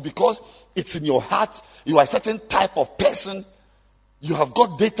 because it's in your heart. You are a certain type of person. You have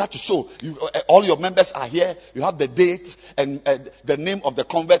got data to show. All your members are here. You have the date and the name of the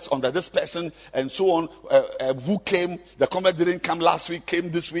converts under this person and so on. Who came? The convert didn't come last week,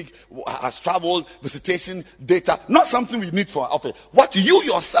 came this week, has traveled, visitation data. Not something we need for our office. What you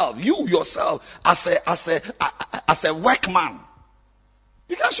yourself, as a workman,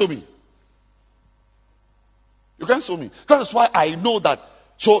 you can't show me. You can't show me. That is why I know that.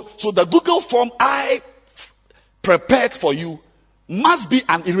 So the Google form I prepared for you must be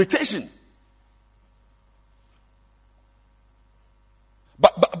an irritation.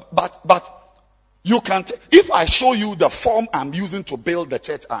 But you can't. If I show you the form I'm using to build the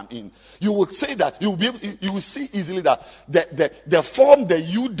church I'm in, you would say that you will see easily that the form the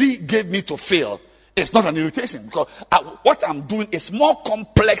UD gave me to fill is not an irritation, because what I'm doing is more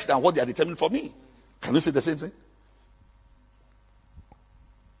complex than what they are determined for me. Can you say the same thing?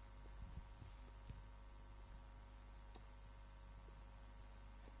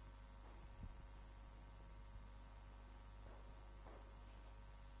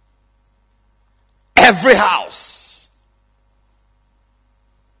 Every house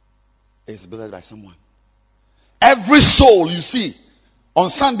is built by someone. Every soul you see on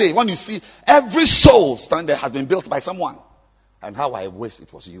Sunday, when you see every soul standing there, has been built by someone. And how I wish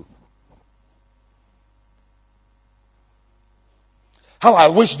it was you. How I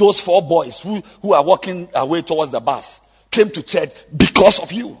wish those 4 boys who are walking away towards the bus came to church because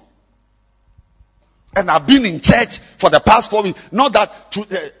of you. And I've been in church for the past 4 weeks. Not that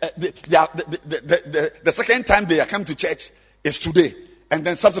the second time they come to church is today. And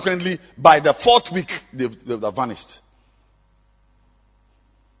then subsequently, by the 4th week, they've vanished.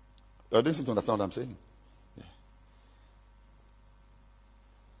 You don't seem to understand what I'm saying. Yeah.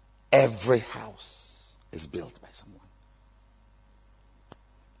 Every house is built by someone.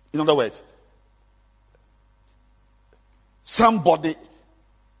 In other words, somebody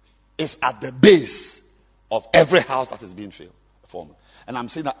is at the base of every house that is being formed. And I'm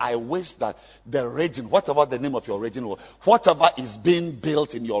saying that I wish that the region, whatever the name of your region was, whatever is being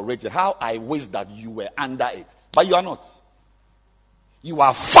built in your region, how I wish that you were under it. But you are not. You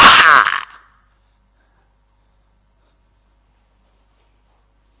are far.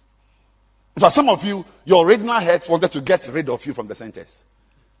 For some of you, your regional heads wanted to get rid of you from the centers.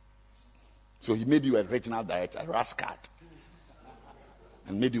 So he made you a regional director, a rascal.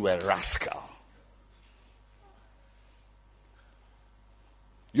 And made you a rascal.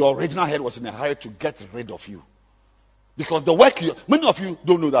 Your original head was in a hurry to get rid of you. Because the work many of you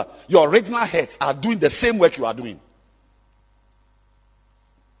don't know that your original heads are doing the same work you are doing.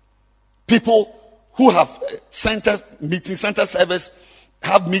 People who have center service,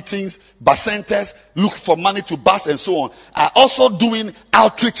 have meetings, bus centers, look for money to bus and so on, are also doing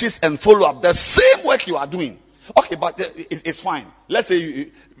outreaches and follow-up. The same work you are doing. Okay, but it's fine. Let's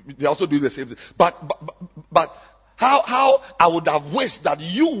say they also do the same thing. But how I would have wished that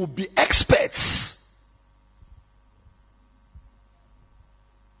you would be experts.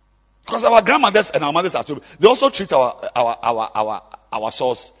 Because our grandmothers and our mothers are too, they also treat our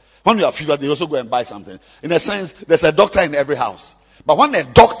source. When we have fever, they also go and buy something. In a sense, there's a doctor in every house. But when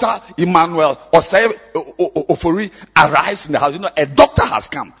a doctor, Emmanuel or say Ofori arrives in the house, a doctor has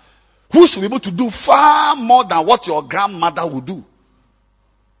come who should be able to do far more than what your grandmother would do.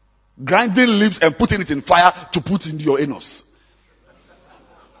 Grinding leaves and putting it in fire to put into your anus.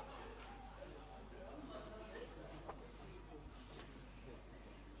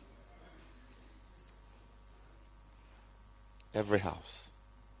 Every house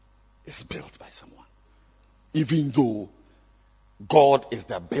is built by someone. Even though God is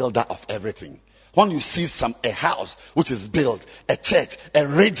the builder of everything. When you see a house which is built, a church, a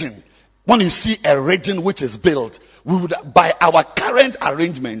region, when you see a region which is built, by our current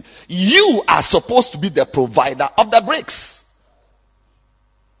arrangement, you are supposed to be the provider of the bricks.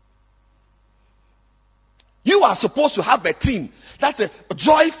 You are supposed to have a team that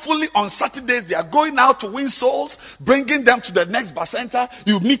joyfully on Saturdays they are going out to win souls, bringing them to the next bar center.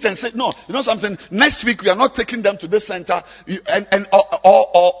 You meet and say, no, you know something, next week we are not taking them to this center,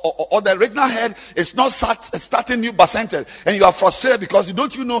 or the regional head is not starting new bar centers, and you are frustrated because you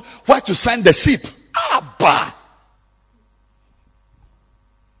don't know where to send the sheep. Abba!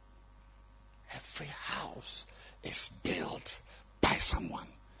 Every house is built by someone.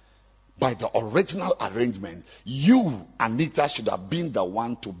 By the original arrangement, you, Anita, should have been the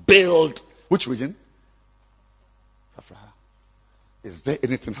one to build. Which region? Fafraha. Is there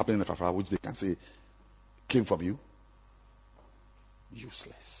anything happening in Fafraha which they can say came from you?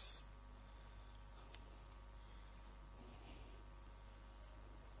 Useless.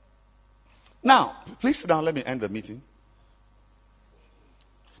 Now, please sit down. Let me end the meeting.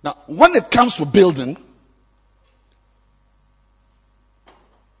 Now, when it comes to building,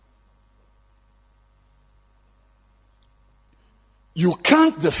 you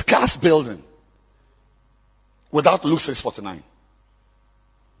can't discuss building without Luke 6:49.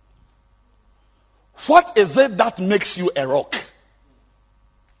 What is it that makes you a rock?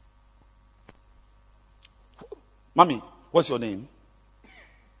 Mommy, what's your name?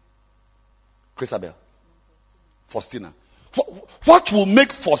 Chrisabel. Faustina. What will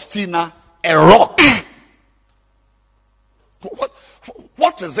make Faustina a rock?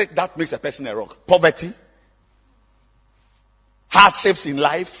 What is it that makes a person a rock? Poverty? Hardships in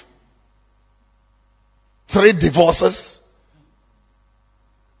life? 3 divorces?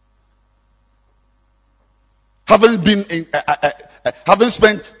 Having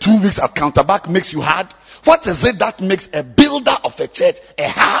spent 2 weeks at Counterback makes you hard? What is it that makes a builder of a church a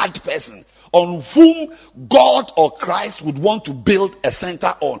hard person, on whom God or Christ would want to build a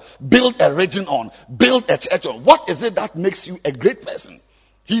center on, build a region on, build a church on? What is it that makes you a great person?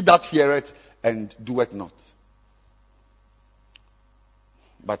 He that heareth and doeth not.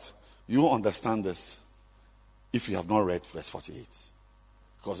 But you won't understand this if you have not read verse 48.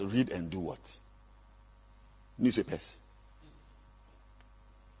 Because read and do what? Newspapers.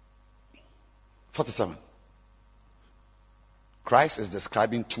 47. Christ is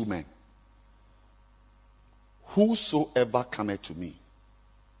describing 2 men. Whosoever cometh to me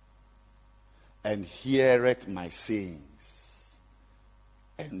and heareth my sayings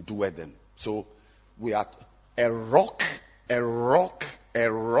and doeth them. So we are a rock.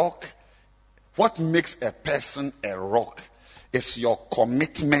 What makes a person a rock is your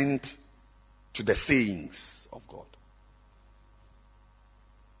commitment to the sayings of God,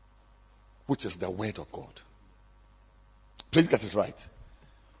 which is the word of God. Please get it right.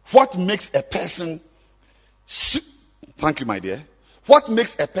 What makes a person thank you, my dear. What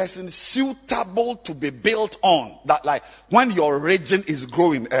makes a person suitable to be built on? That, like, when your region is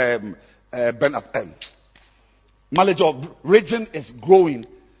growing, mileage of region is growing,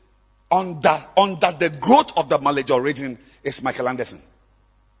 under the growth of the mileage of region is Michael Anderson.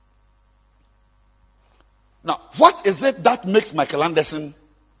 Now, what is it that makes Michael Anderson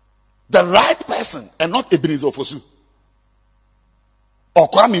the right person and not Ebenezer Ofosu or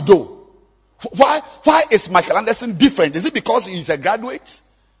Kwame Doe? Why is Michael Anderson different? Is it because he's a graduate?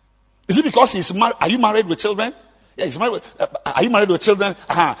 Is it because he's married? Are you married with children? Yeah, he's married. Are you married with children?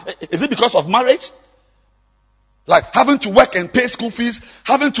 Is it because of marriage? Like having to work and pay school fees,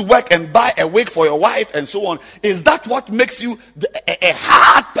 having to work and buy a wig for your wife and so on. Is that what makes you a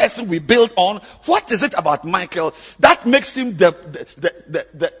hard person we build on? What is it about Michael that makes him the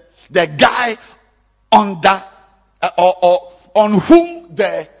guy under or on whom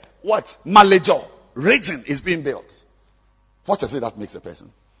the Malajo region is being built? What is it that makes a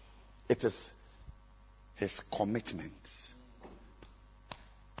person? It is his commitment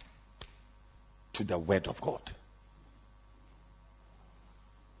to the word of God.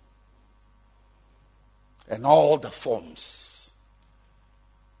 And all the forms,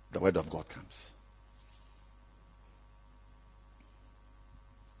 the word of God comes.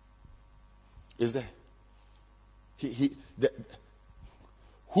 Is there?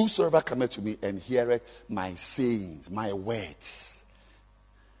 Whosoever cometh to me and heareth my sayings, my words.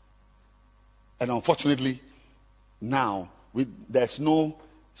 And unfortunately, now there's no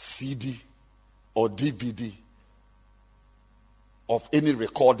CD or DVD of any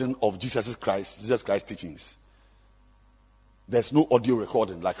recording of Jesus Christ teachings. There's no audio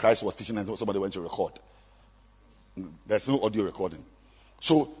recording like Christ was teaching and somebody went to record. There's no audio recording.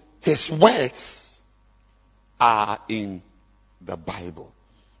 So his words are in the Bible.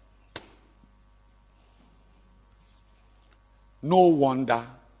 No wonder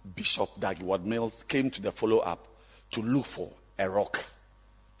Bishop Dag Heward-Mills came to the follow-up to look for a rock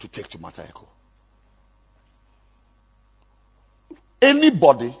to take to Mataheko.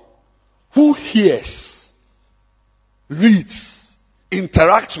 Anybody who hears, reads,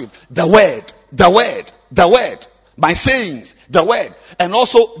 interacts with the word, my sayings, the word, and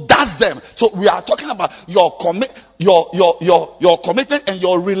also does them. So we are talking about your commitment and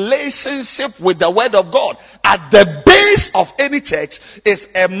your relationship with the word of God. At the base of any church is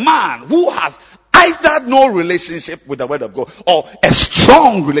a man who has either no relationship with the word of God or a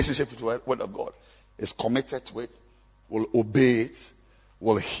strong relationship with the word of God. Is committed to it, will obey it,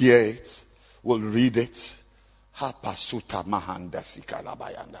 will hear it, will read it. At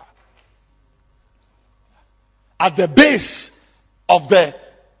the base of the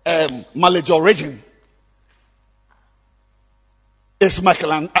Malajo region is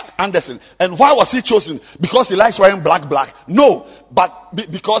Michael Anderson. And why was he chosen? Because he likes wearing black. No, but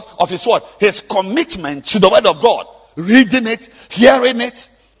because of his what? His commitment to the word of God. Reading it, hearing it,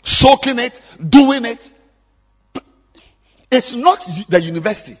 soaking it, doing it. It's not the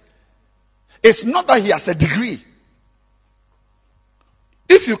university. It's not that he has a degree.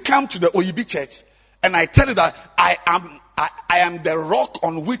 If you come to the OEB church and I tell you that I am the rock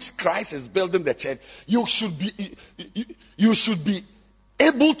on which Christ is building the church, you should be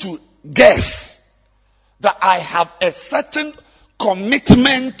able to guess that I have a certain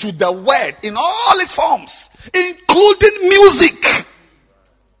commitment to the word in all its forms, including music.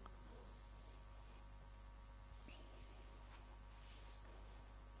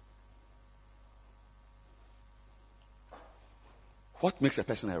 What makes a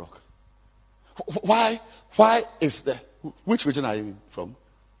person a rock? Why is the... Which region are you from?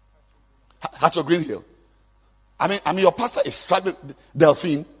 Hatcho Green Hill. I mean, your pastor is struggling.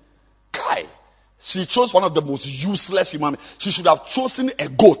 Delphine. Kai. She chose one of the most useless human beings. She should have chosen a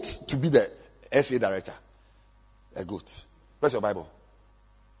goat to be the SA director. A goat. Where's your Bible?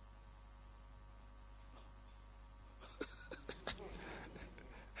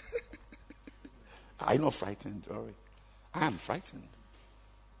 Are you not frightened, Rory? I am frightened.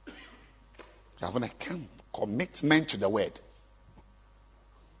 You're having a camp. Commitment to the word.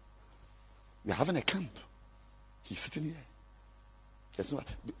 You're having a camp. He's sitting here. There's no,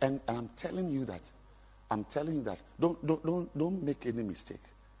 and I'm telling you that. Don't make any mistake.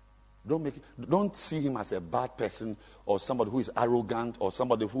 Don't see him as a bad person or somebody who is arrogant or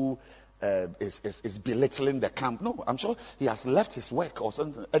somebody who is belittling the camp. No, I'm sure he has left his work or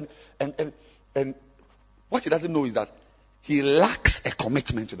something. And what he doesn't know is that he lacks a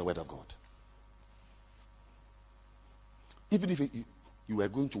commitment to the word of God. Even if you were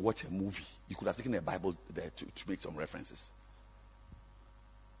going to watch a movie, you could have taken a Bible there to make some references.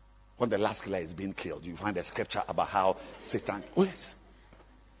 When the last killer is being killed, you find a scripture about how Satan... Oh yes.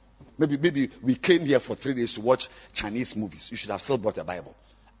 Maybe we came here for 3 days to watch Chinese movies. You should have still brought a Bible.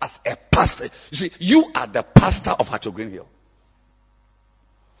 As a pastor, you see, you are the pastor of Hatcho Green Hill.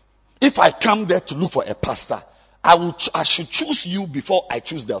 If I come there to look for a pastor, I should choose you before I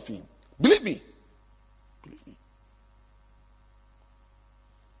choose Delphine. Believe me.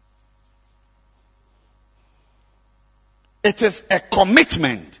 It is a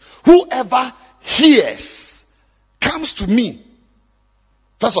commitment. Whoever hears comes to me.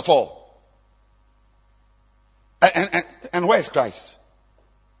 First of all. And where is Christ?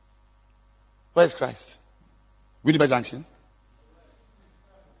 Where is Christ? Winnipeg Junction?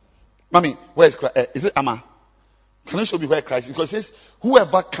 Mommy, where is Christ? Is it Amma? Can you show me where Christ is? Because it says,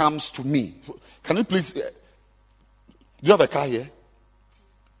 whoever comes to me. Can you please... do you have a car here?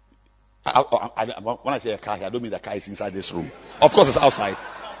 When I say a car here, I don't mean the car is inside this room. Of course, it's outside.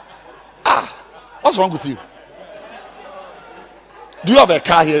 What's wrong with you? Do you have a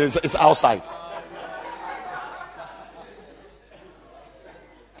car here? It's outside.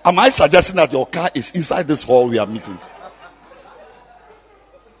 Am I suggesting that your car is inside this hall we are meeting?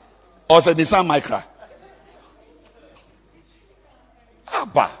 Or it's a Nissan Micra?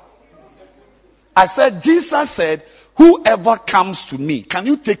 Abba. I said, Jesus said, whoever comes to me, can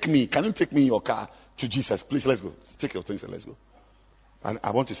you take me in your car to Jesus? Please, let's go. Take your things and let's go. And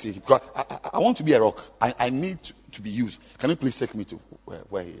I want to see him. Because I want to be a rock. I need to be used. Can you please take me to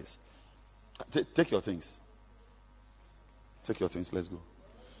where he is? Take your things. Take your things. Let's go.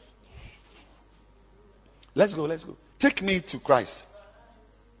 Let's go. Take me to Christ.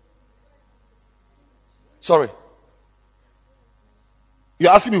 Sorry.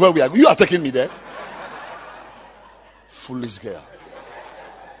 You're asking me where we are. You are taking me there. Foolish girl.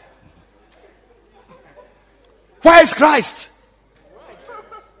 Where is Christ?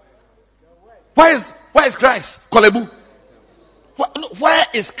 Where is Christ? Kolebu. Where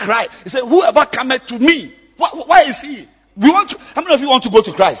is Christ? He said, whoever cometh to me. Where is he? How many of you want to go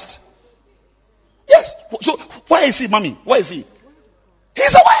to Christ? Yes. So where is he, mommy? Where is he?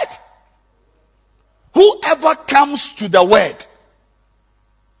 He's the word. Whoever comes to the word.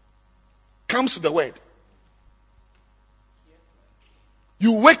 Comes to the word.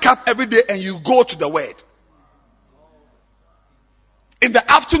 You wake up every day and you go to the word. In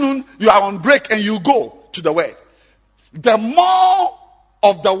the afternoon, you are on break and you go to the word. The more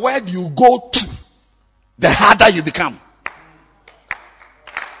of the word you go to, the harder you become.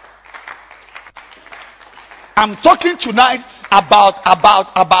 I'm talking tonight about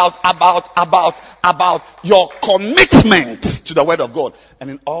your commitment to the word of God.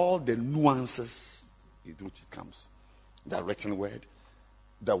 And in all the nuances with which it comes. The written word,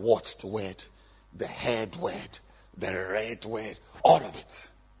 the watched word, the heard word, the read word, all of it.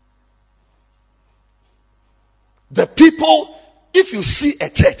 The people, if you see a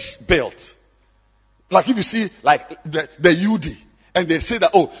church built, like if you see like the UD, and they say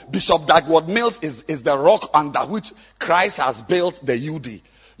that, oh, Bishop Dagwood Mills is the rock under which Christ has built the UD.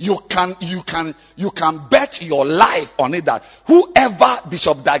 You can bet your life on it that whoever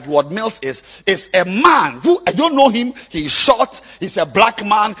Bishop Dagwood Mills is a man who, I don't know him, he's short, he's a black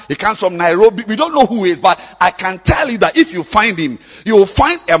man, he comes from Nairobi, we don't know who he is, but I can tell you that if you find him, you will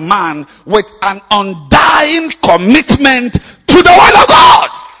find a man with an undying commitment to the word of God.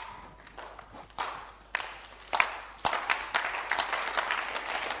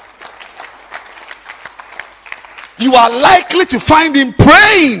 You are likely to find him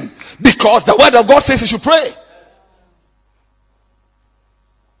praying because the word of God says he should pray.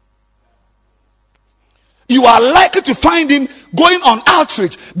 You are likely to find him going on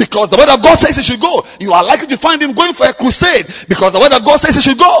outreach because the word of God says he should go. You are likely to find him going for a crusade because the word of God says he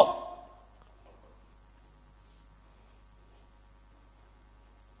should go.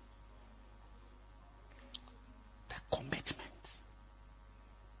 The commitment.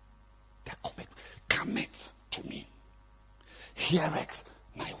 Commit to me. Heareth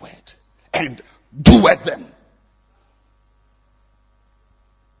my word and doeth them.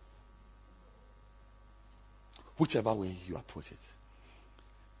 Whichever way you approach it.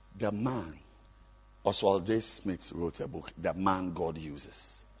 The man, Oswald J. Smith wrote a book, The Man God Uses.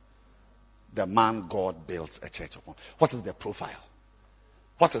 The man God built a church upon. What is the profile?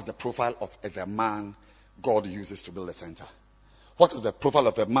 What is the profile of the man God uses to build a center? What is the profile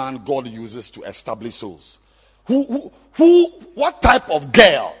of a man God uses to establish souls? What type of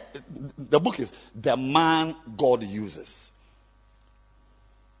girl? The book is The Man God Uses.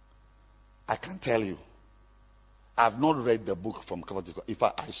 I can tell you, I've not read the book from cover to cover. In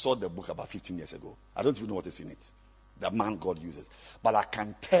fact, I saw the book about 15 years ago. I don't even know what is in it. The Man God Uses. But I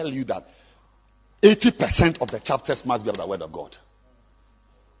can tell you that 80% of the chapters must be of the word of God.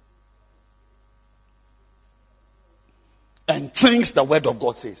 And things the word of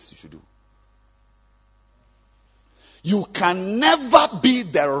God says you should do. You can never be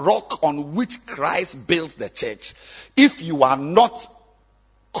the rock on which Christ built the church if you are not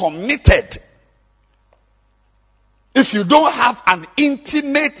committed. If you don't have an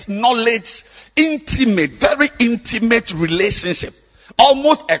intimate knowledge, very intimate relationship,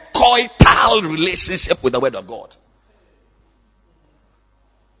 almost a coital relationship with the word of God.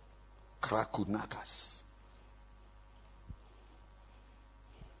 Krakunakas.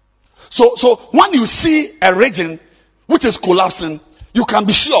 So when you see a region which is collapsing, you can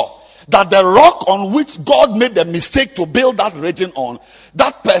be sure that the rock on which God made the mistake to build that region on,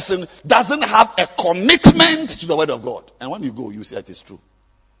 that person doesn't have a commitment to the word of God. And when you go, you see that it's true.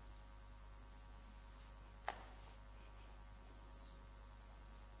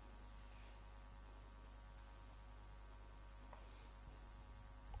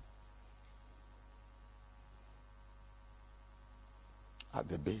 At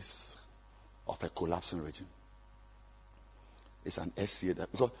the base of a collapsing region is an SCA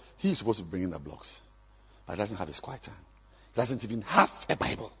that, because he is supposed to bring in the blocks, but doesn't have his quiet time. Doesn't even have a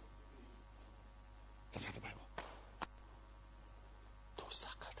Bible. Doesn't have a Bible.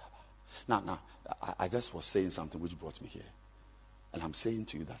 Now, I just was saying something which brought me here. And I'm saying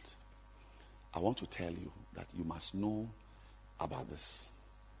to you that I want to tell you that you must know about this.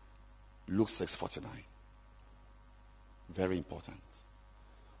 Luke 6:49. Very important.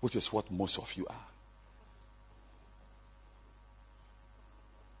 Which is what most of you are.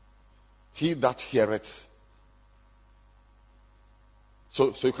 He that heareth.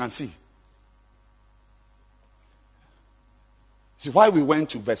 So you can see. See, why we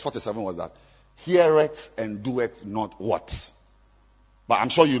went to verse 47 was that heareth and doeth not what? But I'm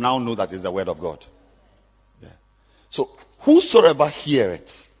sure you now know that is the word of God. Yeah. So whosoever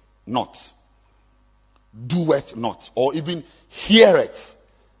heareth not, doeth not, or even heareth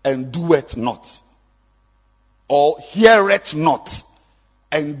and doeth not, or heareth not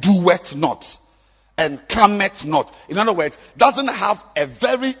and doeth not, and cometh not. In other words, doesn't have a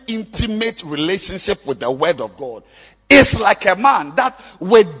very intimate relationship with the word of God. It's like a man that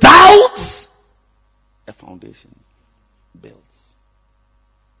without a foundation builds.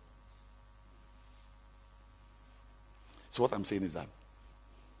 So what I'm saying is that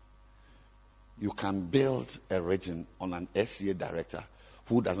you can build a region on an SCA director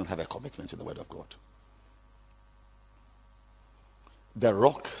who doesn't have a commitment to the word of God. The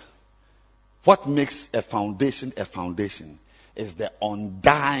rock, what makes a foundation is the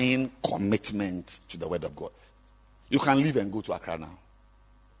undying commitment to the word of God. You can leave and go to Accra now.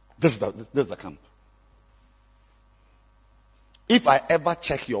 This is the camp. If I ever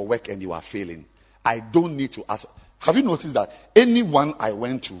check your work and you are failing, I don't need to ask. Have you noticed that anyone I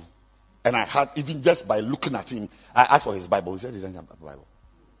went to and I had, even just by looking at him, I asked for his Bible. He said he didn't have a Bible.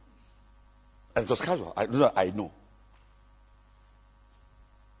 And it was casual. I know.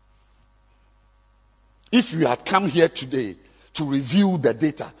 If you had come here today to review the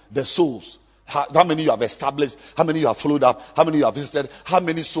data, the souls, how many you have established, how many you have followed up, how many you have visited, how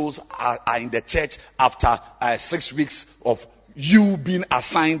many souls are in the church after 6 weeks of you being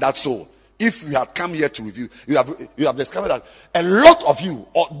assigned that soul. If you had come here to review, you have discovered that a lot of you,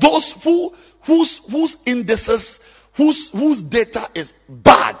 or those whose indices, whose data is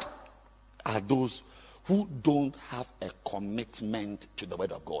bad, are those who don't have a commitment to the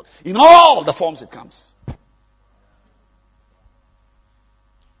word of God in all the forms it comes.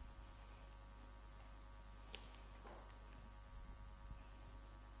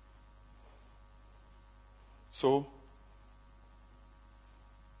 So,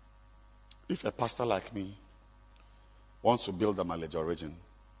 if a pastor like me wants to build a mileage origin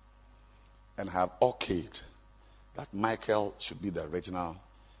and have okayed that Michael should be the original,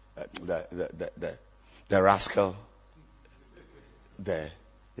 the rascal, then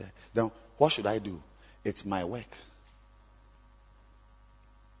what should I do? It's my work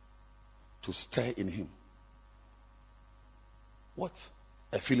to stir in him. What?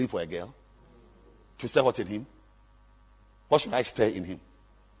 A feeling for a girl? To stir what in him? What should I stir in him?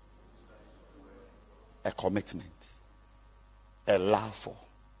 A commitment, a love for.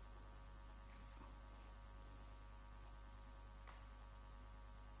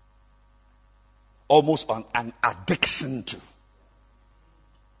 Almost an addiction to.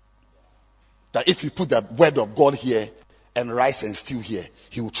 That if you put the word of God here and rice and stew here,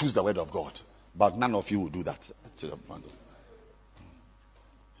 he will choose the word of God. But none of you will do that.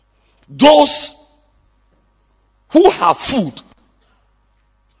 Those who have food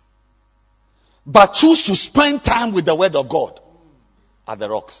but choose to spend time with the word of God are the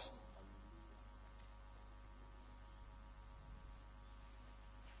rocks.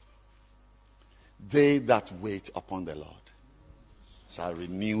 They that wait upon the Lord shall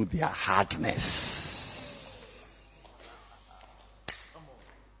renew their hardness.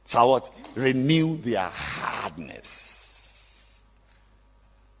 Shall what? Renew their hardness.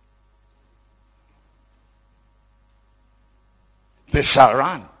 They shall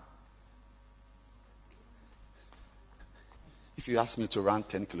run. If you ask me to run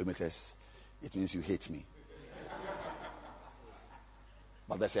 10 kilometers, it means you hate me.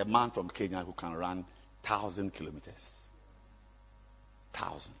 But there's a man from Kenya who can run 1,000 kilometers.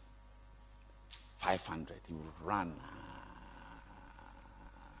 1,000. 500. He will run.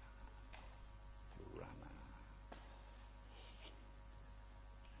 He will run.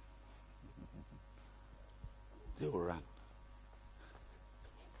 They will run.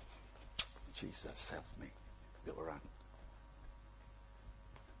 Jesus help me. They will run.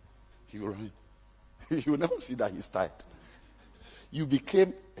 He will run. You will never see that he's tired. You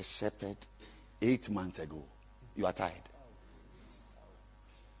became a shepherd 8 months ago. You are tired.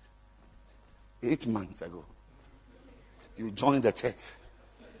 8 months ago. You joined the church.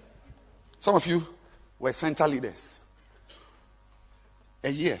 Some of you were center leaders.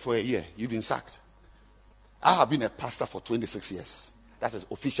 For a year, you've been sacked. I have been a pastor for 26 years. That's an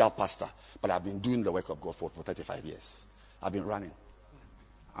official pastor. But I've been doing the work of God for 35 years. I've been running.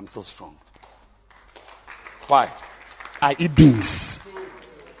 I'm so strong. Why? I eat beans.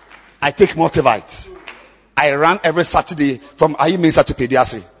 I take multivites. I run every Saturday from Ayimesa to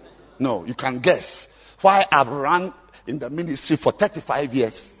Pediasi. No, you can guess why I've run in the ministry for 35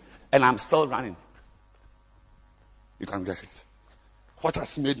 years and I'm still running. You can guess it. What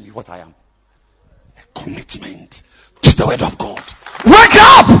has made me what I am? A commitment to the word of God. Wake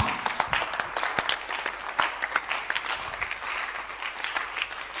up!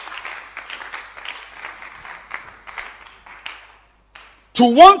 To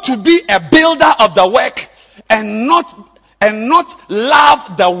want to be a builder of the work and not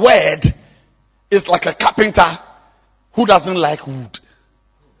love the word is like a carpenter who doesn't like wood.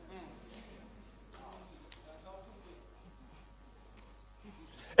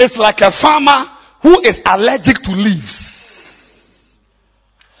 It's like a farmer who is allergic to leaves.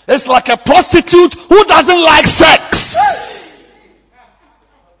 It's like a prostitute who doesn't like sex.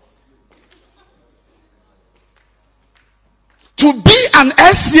 To be an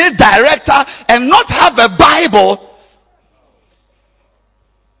SCA director and not have a Bible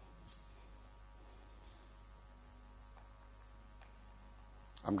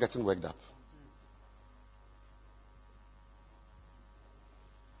I'm getting worked up.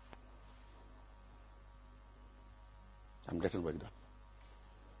 I'm getting worked up.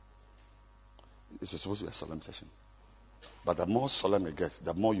 It's supposed to be a solemn session. But the more solemn it gets,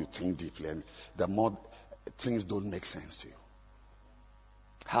 the more you think deeply, and the more things don't make sense to you.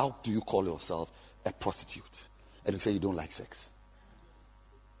 How do you call yourself a prostitute and you say you don't like sex?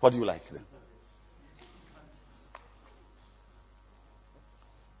 What do you like then?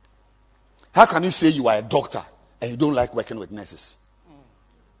 How can you say you are a doctor and you don't like working with nurses?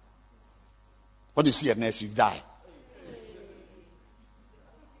 What do you see a nurse, you die?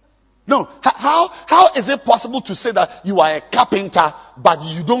 No, how is it possible to say that you are a carpenter but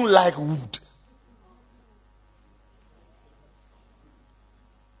you don't like wood?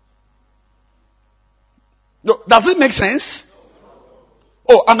 No, does it make sense?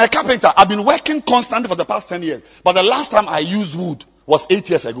 Oh, I'm a carpenter. I've been working constantly for the past 10 years. But the last time I used wood was 8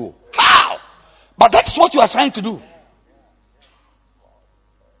 years ago. How? But that's what you are trying to do.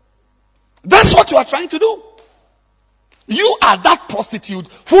 That's what you are trying to do. You are that prostitute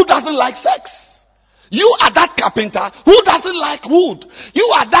who doesn't like sex. You are that carpenter who doesn't like wood.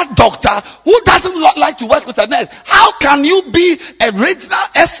 You are that doctor who doesn't like to work with a nurse. How can you be a regional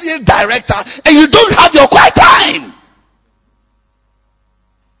SCA director and you don't have your quiet time?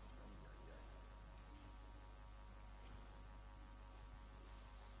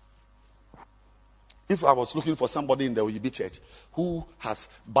 If I was looking for somebody in the OEB church who has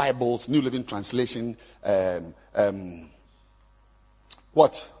Bibles, New Living Translation,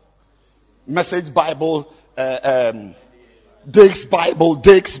 Message Bible, Dake's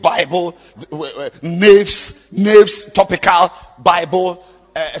Bible, Nave's Topical Bible,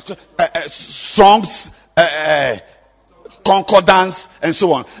 Strong's Concordance, and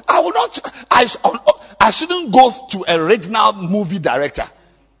so on. I shouldn't go to a regional movie director.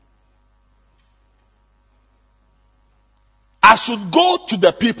 I should go to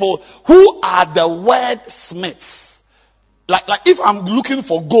the people who are the wordsmiths. Like if I'm looking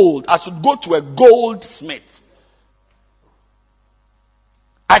for gold, I should go to a goldsmith.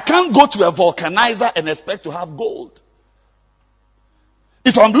 I can't go to a vulcanizer and expect to have gold.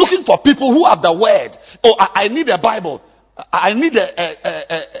 If I'm looking for people who have the word, I need a Bible, I need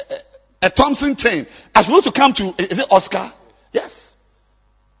a Thompson chain, I should go to come to, is it Oscar? Yes.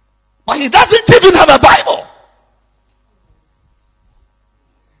 But he doesn't even have a Bible.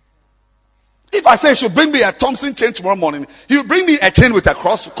 If I say he should bring me a Thompson chain tomorrow morning, he will bring me a chain with a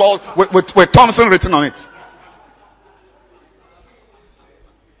cross called with Thompson written on it.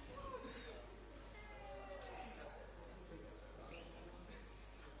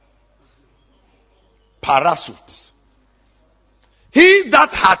 Parachute. He that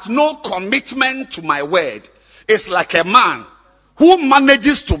hath no commitment to my word is like a man who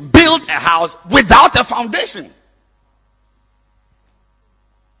manages to build a house without a foundation.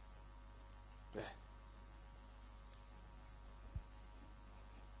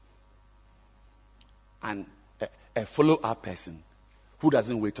 And a follow-up person who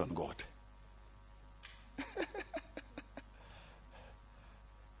doesn't wait on God.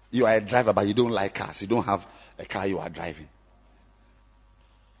 You are a driver, but you don't like cars. You don't have a car you are driving.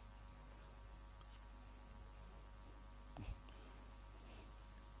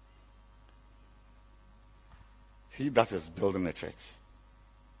 He that is building a church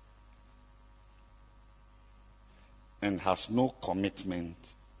and has no commitment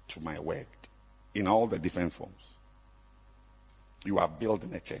to my word in all the different forms. You are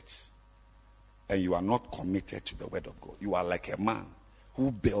building a church and you are not committed to the word of God. You are like a man who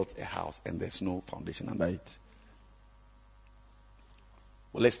built a house and there's no foundation under it.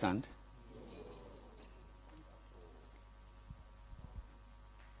 Will let's stand.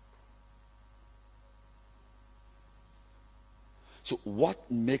 So what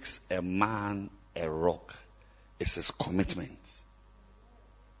makes a man a rock is his commitment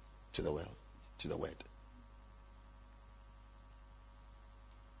to the world, to the word.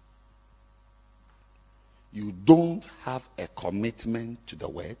 You don't have a commitment to the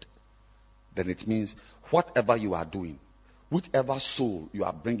word, then it means whatever you are doing, whichever soul you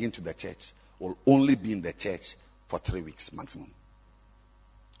are bringing to the church, will only be in the church for 3 weeks maximum.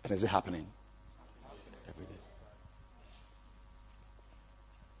 And is it happening? Every day.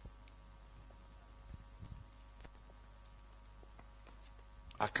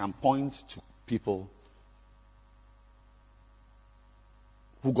 I can point to people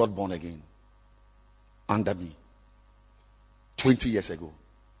who got born again under me 20 years ago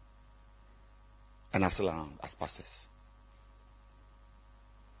and are still around as pastors.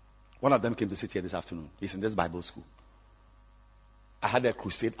 One of them came to sit here this afternoon. He's in this Bible school. I had a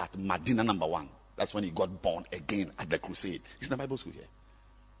crusade at Medina number 1. That's when he got born again at the crusade. He's in the Bible school here.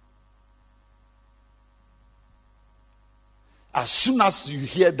 As soon as you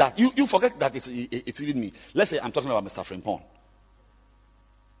hear that, you forget that it's even me. Let's say I'm talking about Mr. Frimpong.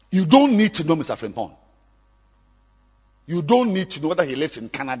 You don't need to know Mr. Frimpong. You don't need to know whether he lives in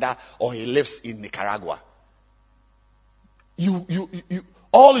Canada or he lives in Nicaragua.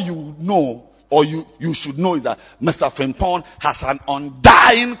 All you know, or you should know, is that Mr. Frimpong has an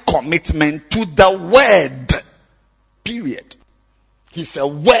undying commitment to the word. Period. He's a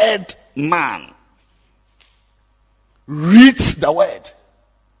word man. Reads the word.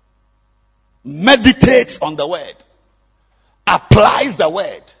 Meditates on the word. Applies the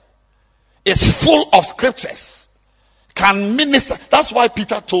word. Is full of scriptures. Can minister. That's why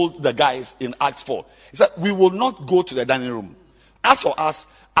Peter told the guys in Acts 4. He said, we will not go to the dining room. As for us,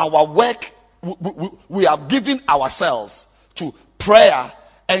 our work, we have given ourselves to prayer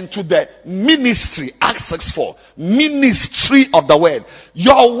and to the ministry. Acts 6:4. Ministry of the word.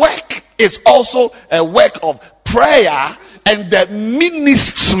 Your work is also a work of prayer and the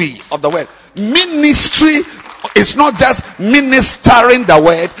ministry of the word. Ministry is not just ministering the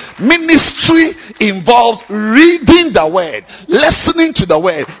word. Ministry involves reading the word, listening to the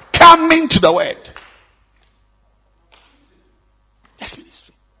word, coming to the word. That's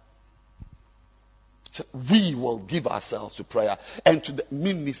ministry. So we will give ourselves to prayer and to the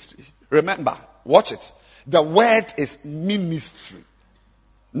ministry. Remember, watch it. The word is ministry,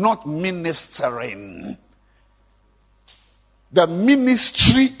 not ministering. The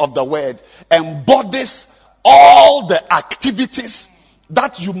ministry of the word embodies all the activities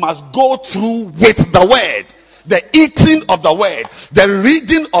that you must go through with the word. The eating of the word, the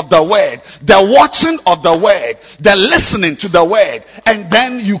reading of the word, the watching of the word, the listening to the word, and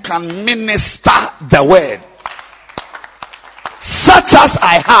then you can minister the word. Such as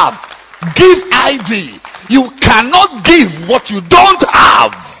I have, give I thee. You cannot give what you don't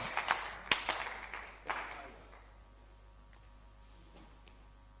have.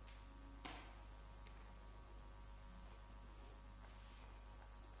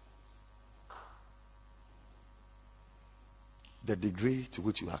 The degree to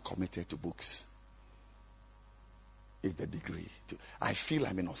which you are committed to books is the degree to. I feel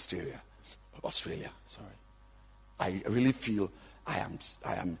I'm in Australia. Sorry. I really feel I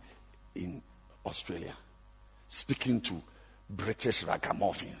am in Australia, speaking to British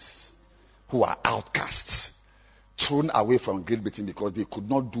ragamuffins who are outcasts, thrown away from Great Britain because they could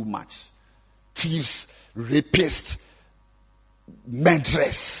not do much. Thieves, rapists,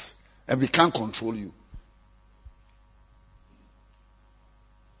 murderers, and we can't control you.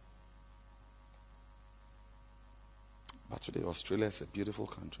 But today, Australia is a beautiful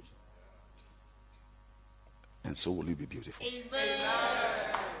country. And so will you be beautiful. Amen.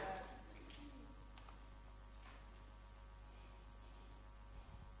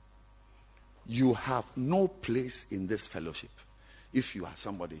 You have no place in this fellowship if you are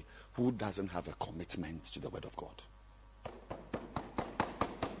somebody who doesn't have a commitment to the Word of God.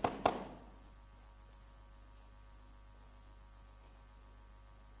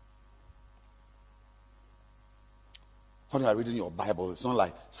 When you are reading your Bible, it's not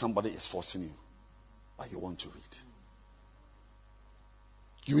like somebody is forcing you, but you want to read.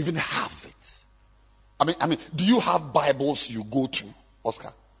 You even have it. I mean, do you have Bibles you go to,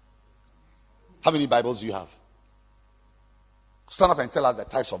 Oscar? How many Bibles do you have? Stand up and tell us the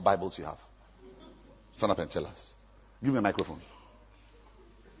types of Bibles you have. Stand up and tell us. Give me a microphone.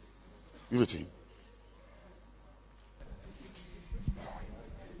 Give it to him.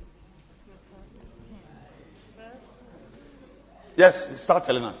 Yes, start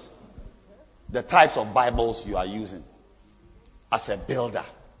telling us the types of Bibles you are using as a builder.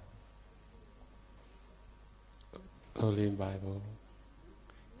 Holy Bible,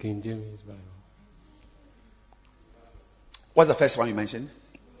 King James Bible. What's the first one you mentioned?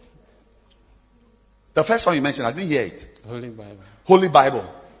 The first one you mentioned, I didn't hear it. Holy Bible. Holy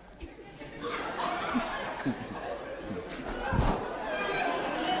Bible.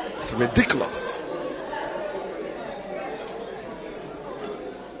 It's ridiculous.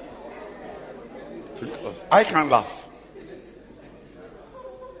 I can't laugh.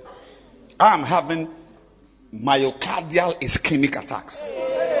 I am having myocardial ischemic attacks.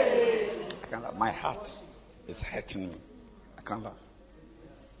 I can't laugh. My heart is hurting me. I can't laugh.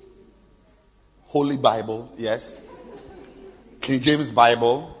 Holy Bible, yes. King James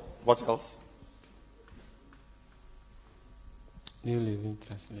Bible. What else? New Living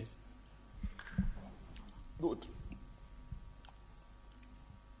Translation. Good.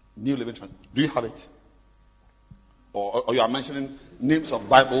 New Living Translation. Do you have it? Or you are mentioning names of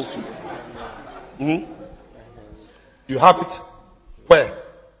Bibles? You have it? Where?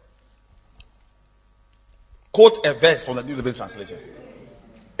 Quote a verse from the New Living Translation.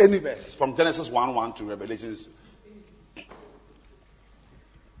 Any verse from Genesis 1:1 to Revelations.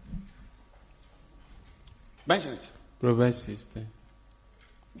 Mention it. Proverbs 16.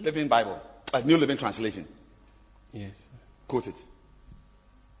 Living Bible. New Living Translation. Yes. Quote it.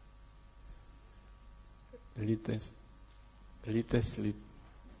 A little sleep,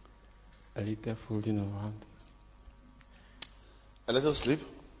 a little folding of hand, A little sleep.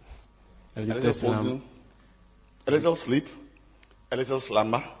 a A little little slumber. folding. A little sleep. A little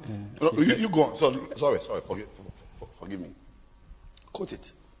slumber. No, little- you go on. Sorry. Forgive me. Quote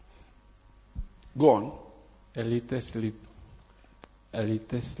it. Go on. A little sleep, a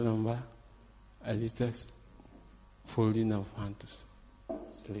little slumber, a little folding of hand to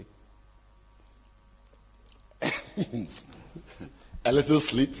sleep. A little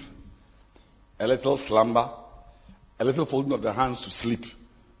sleep, a little slumber, a little folding of the hands to sleep.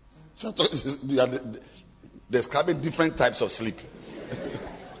 So you are describing different types of sleep.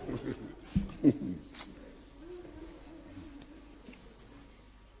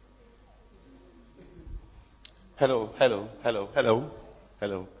 Hello.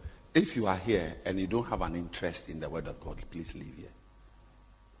 If you are here and you don't have an interest in the Word of God, please leave here.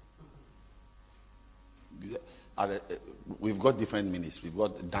 We've got different ministries. We've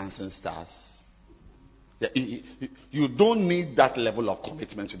got dancing stars. You don't need that level of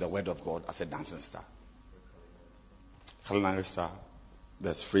commitment to the Word of God as a dancing star. Culinary star.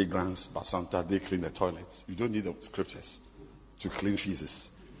 There's fragrance, Basanta. They clean the toilets. You don't need the scriptures to clean feces.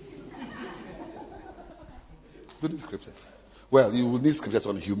 You don't need scriptures. Well, you will need scriptures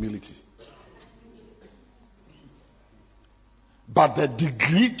on humility. But the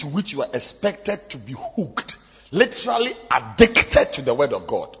degree to which you are expected to be hooked, literally addicted to the Word of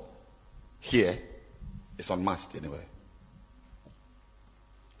God, here is unmasked anyway.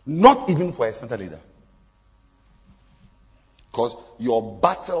 Not even for a center leader. Because your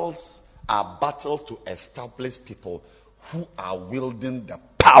battles are battles to establish people who are wielding the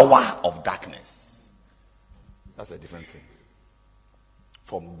power of darkness. That's a different thing.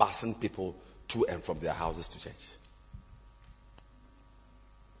 From busing people to and from their houses to church.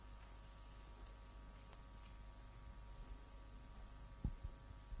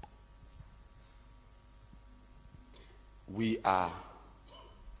 We are,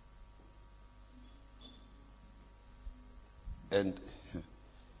 and do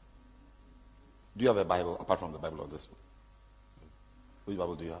you have a Bible apart from the Bible on this one? Which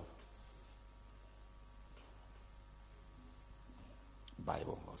Bible do you have?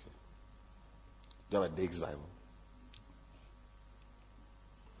 Bible, okay. Do you have a Diggs Bible?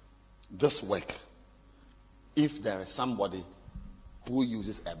 This work, if there is somebody who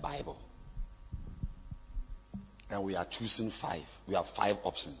uses a Bible, and we are choosing 5, we have 5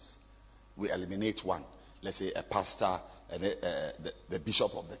 options. We eliminate one. Let's say a pastor, the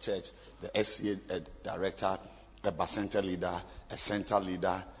bishop of the church, the SCA director, a Bacenta leader, a center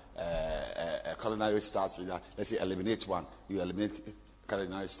leader, a culinary stars leader. Let's say eliminate one. You eliminate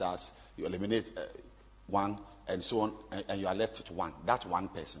culinary stars. You eliminate one, and so on, and you are left with one. That one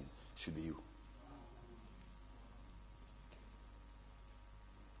person should be you.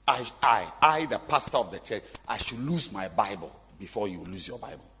 I, the pastor of the church, I should lose my Bible before you lose your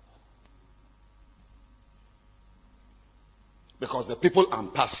Bible. Because the people I'm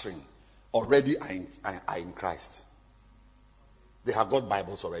pastoring already are in Christ. They have got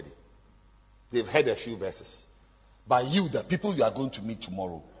Bibles already. They've heard a few verses. But you, the people you are going to meet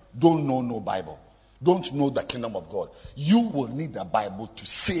tomorrow, don't know no Bible. Don't know the kingdom of God. You will need the Bible to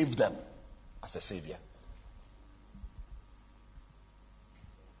save them as a savior.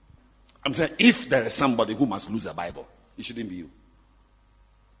 I'm saying if there is somebody who must lose a Bible, it shouldn't be you.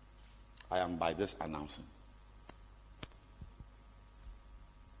 I am by this announcing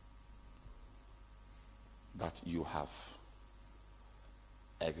that you have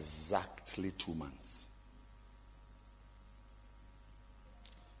exactly 2 months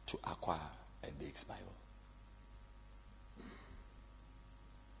to acquire a Diggs Bible.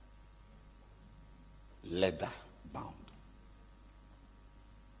 Leather bound.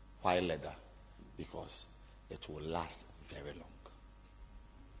 Why leather? Because it will last very long.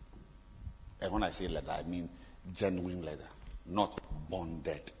 And when I say leather, I mean genuine leather, not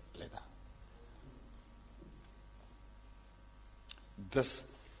bonded leather. This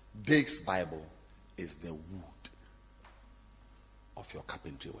Diggs Bible is the wood of your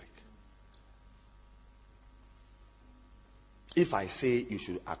carpentry work. If I say you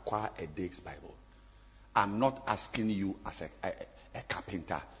should acquire a Diggs Bible, I'm not asking you as a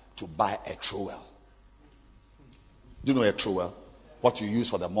carpenter to buy a trowel. Do you know a trowel? what you use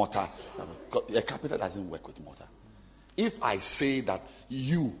for the mortar. A carpenter doesn't work with mortar. If I say that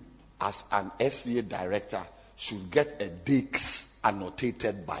you, as an SCA director, should get a Dix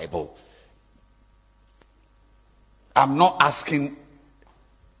annotated Bible, I'm not asking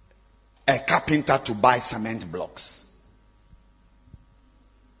a carpenter to buy cement blocks.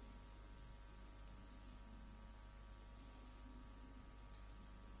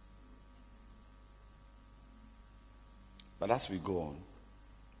 But as we go on,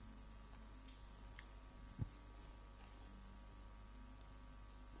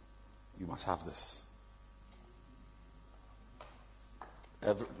 you must have this.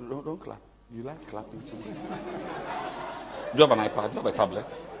 Don't clap. You like clapping too much. Do you have an iPad? Do you have a tablet?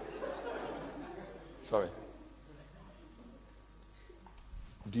 Sorry.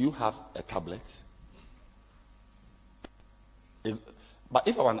 Do you have a tablet? But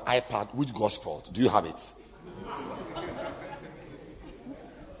if I have an iPad, which gospel? Do you have it?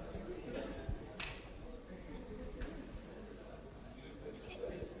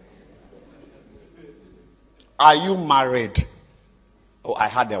 Are you married? Oh, I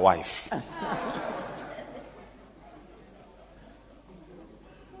had a wife.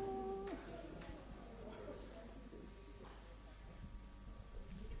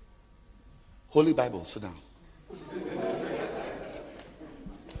 Holy Bible, sit down.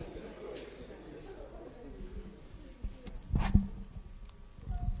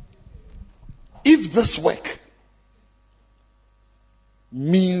 If this work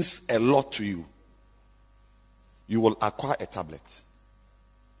means a lot to you, you will acquire a tablet.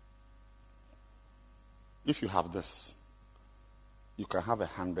 If you have this, you can have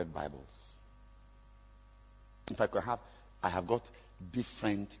 100 Bibles. In fact, I have got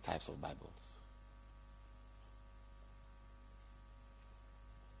different types of Bibles.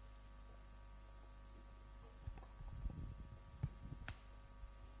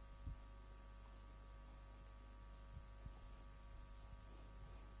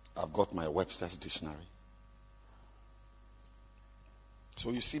 I've got my Webster's dictionary. So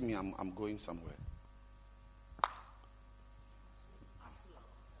you see me, I'm going somewhere.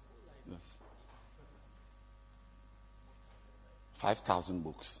 Yes. 5,000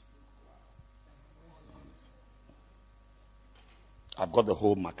 books. I've got the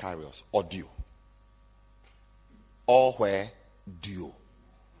whole Macarius audio. All where duo.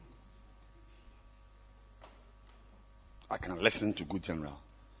 I can listen to Good General.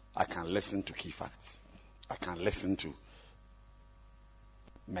 I can listen to Key Facts. I can listen to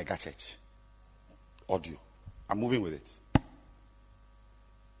Mega Church audio. I'm moving with it.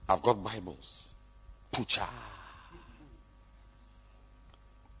 I've got Bibles. Pucha.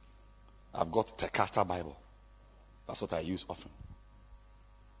 I've got Tekata Bible. That's what I use often.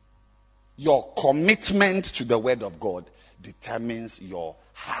 Your commitment to the Word of God determines your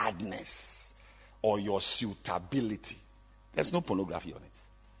hardness or your suitability. There's no pornography on it.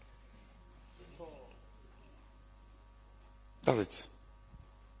 That's it.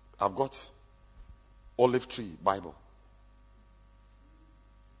 I've got Olive Tree Bible.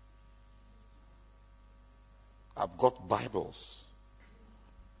 I've got Bibles.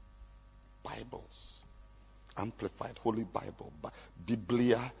 Amplified, Holy Bible.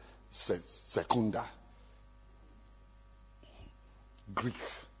 Biblia Secunda. Greek.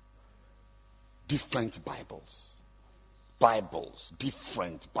 Different Bibles.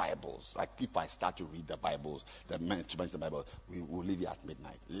 Different Bibles. Like if I start to read the Bibles, the Bible, we will leave it at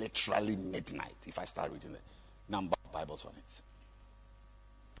midnight. Literally midnight. If I start reading the number of Bibles on it.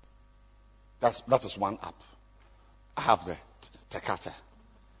 That is one app. I have the Tekata.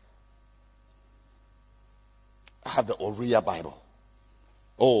 I have the Oriya Bible.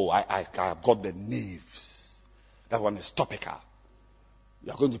 Oh, I have got the Naves. That one is topical.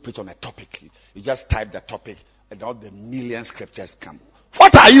 You are going to preach on a topic. You just type the topic and all the million scriptures come.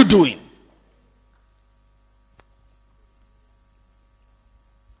 What are you doing?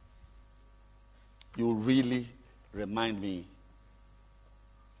 You really remind me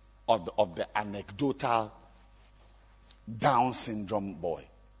of the anecdotal Down syndrome boy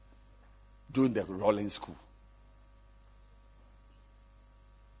during the rolling school.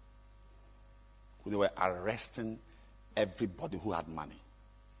 They were arresting everybody who had money,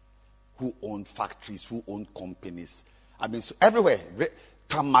 who owned factories, who owned companies. I mean, so everywhere.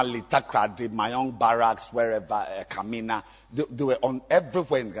 Tamale, Takrade, Mayong Barracks, wherever, Kamina. They were on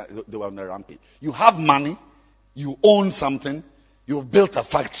everywhere. They were on a rampage. You have money, you own something, you've built a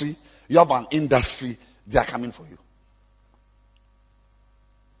factory, you have an industry, they are coming for you.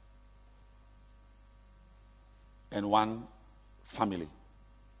 And one family,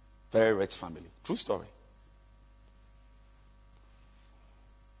 very rich family, true story.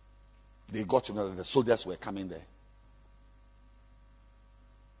 they got to know that the soldiers were coming there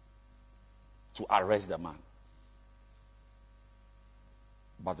to arrest the man.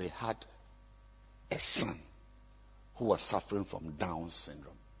 But they had a son who was suffering from Down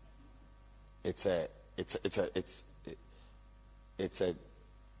syndrome. It's a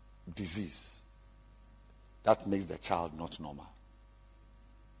disease that makes the child not normal.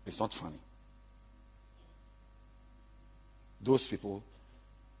 It's not funny. Those people,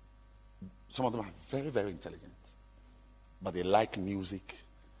 some of them are very, very intelligent, but they like music.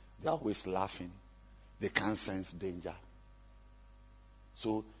 They're always laughing. They can't sense danger.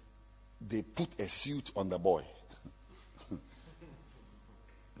 So they put a suit on the boy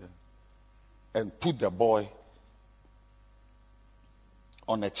and put the boy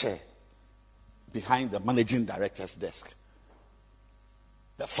on a chair behind the managing director's desk,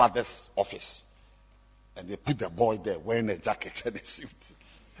 the father's office. And they put the boy there wearing a jacket and a suit.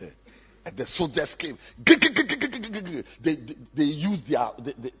 And the soldiers came. They used their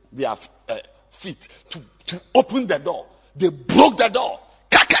feet to open the door. They broke the door.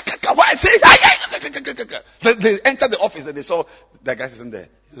 Why say? They entered the office and they saw the guy sitting there.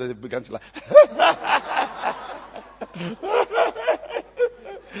 So they began to laugh.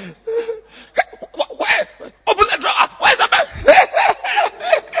 Where? Open the door. Where's the man?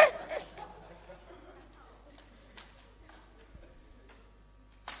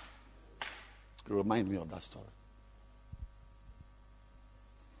 Remind me of that story.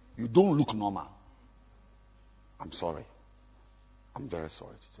 You don't look normal. I'm sorry. I'm very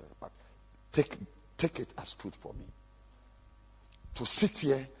sorry to tell you, but take it as truth for me. To sit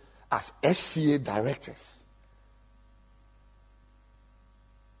here as SCA directors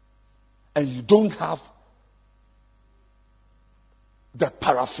and you don't have the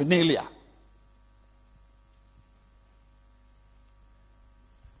paraphernalia.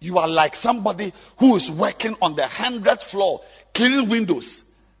 You are like somebody who is working on the 100th floor, cleaning windows,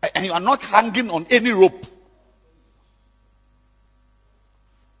 and you are not hanging on any rope.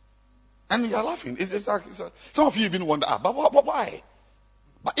 And you are laughing. Some of you even wonder, but why?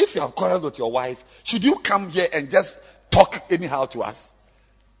 But if you have quarreled with your wife, should you come here and just talk anyhow to us?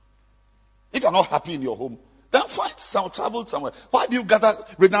 If you are not happy in your home, then find some travel somewhere. Why do you gather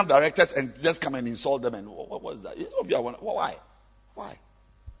regional directors and just come and insult them? And what is that? Some of you are wondering, why? Why?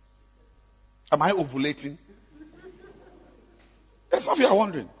 Am I ovulating? Yes, some of you are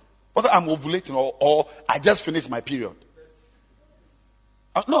wondering whether I'm ovulating or I just finished my period.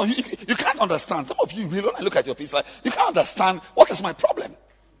 No, you can't understand. Some of you really, when I look at your face, like you can't understand what is my problem.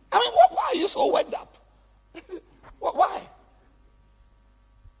 I mean, why are you so worked up? Why?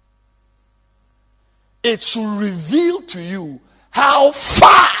 It should reveal to you how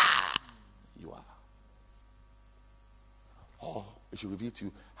far you are. Or it should reveal to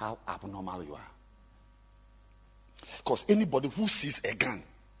you how abnormal you are. Because anybody who sees a gun,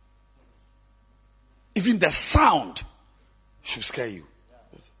 even the sound should scare you.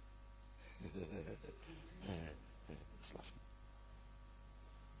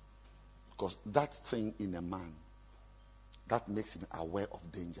 Because that thing in a man that makes him aware of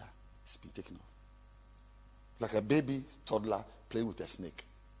danger is being taken off. Like a baby toddler playing with a snake.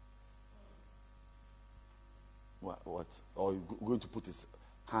 What? Or going to put his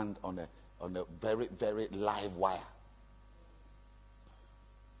hand on a very, very live wire.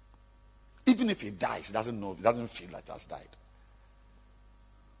 Even if he dies, he doesn't know, he doesn't feel like he has died.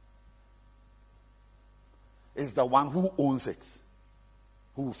 It's the one who owns it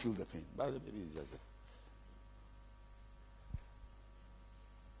who will feel the pain. But maybe it's just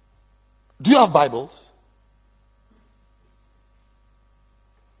Do you have Bibles?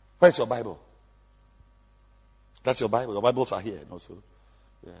 Where's your Bible? That's your Bible. Your Bibles are here also.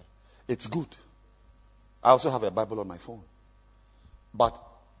 Yeah. It's good. I also have a Bible on my phone. But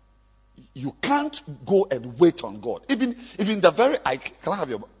you can't go and wait on God. Even the very... Can I have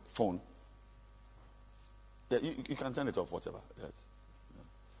your phone? Yeah, you can turn it off, whatever. Yes.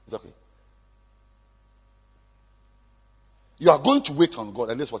 It's okay. You are going to wait on God,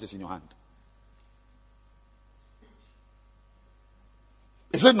 and this is what is in your hand.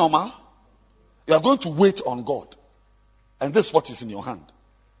 Is it normal? You are going to wait on God, and this is what is in your hand.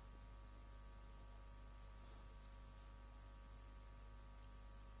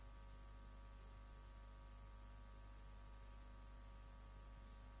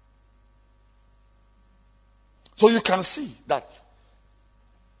 So you can see that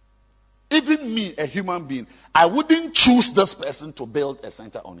even me, a human being, I wouldn't choose this person to build a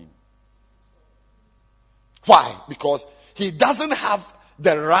center on him. Why? Because he doesn't have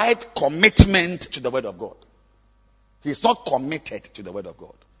the right commitment to the word of God. He is not committed to the word of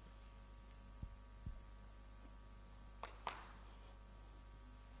God.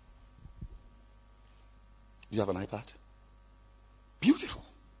 Do you have an iPad? Beautiful.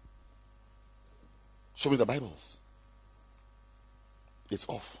 Show me the Bibles. It's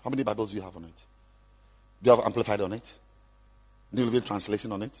off. How many Bibles do you have on it? Do you have Amplified on it? New Living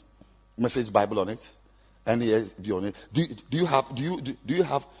Translation on it? Message Bible on it? NESB on it? Do you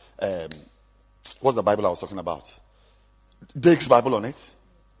have what's the Bible I was talking about? Dake's Bible on it?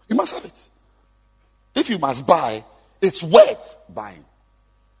 You must have it. If you must buy, it's worth buying.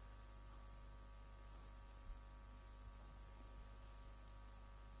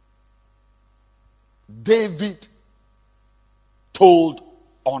 David told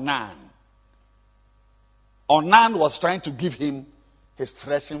Onan. Onan was trying to give him his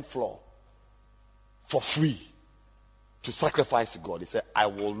threshing floor for free to sacrifice to God. He said, I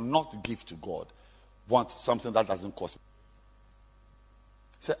will not give to God. Want something that doesn't cost me.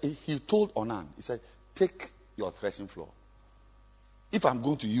 So he told Onan, he said, take your threshing floor. If I'm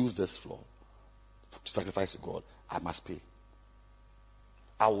going to use this floor to sacrifice to God, I must pay.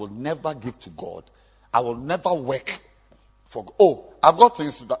 I will never give to God. I will never work for God. Oh, I've got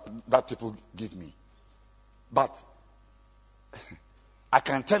things that people give me. But I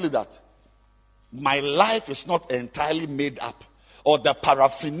can tell you that my life is not entirely made up, or the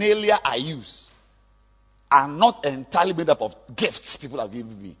paraphernalia I use are not entirely made up of gifts people have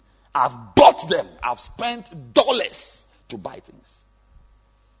given me. I've bought them. I've spent dollars to buy things.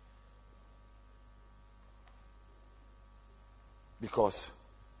 Because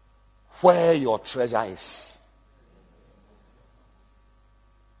where your treasure is,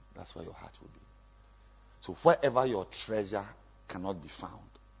 that's where your heart will be. So wherever your treasure cannot be found,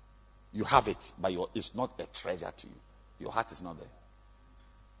 you have it, but it's not a treasure to you. Your heart is not there.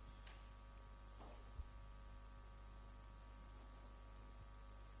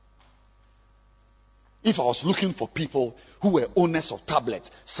 If I was looking for people who were owners of tablets,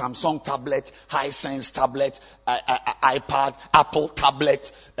 Samsung tablet, Hisense tablet, iPad, Apple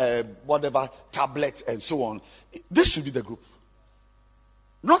tablet, whatever tablet, and so on, this should be the group.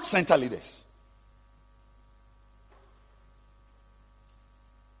 Not center leaders.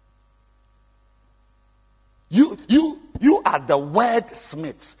 You are the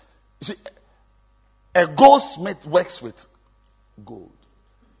wordsmiths. You see, a goldsmith works with gold.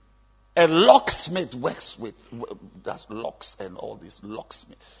 A locksmith works with that's locks and all these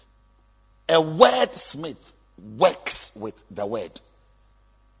locksmith. A wordsmith works with the word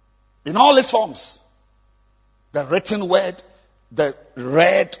in all its forms. The written word, the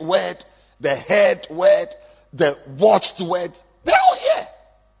read word, the heard word, the watched word. They're all here.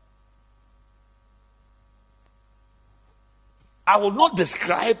 I will not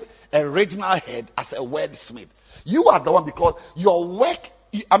describe a regional head as a wordsmith. You are the one, because your work,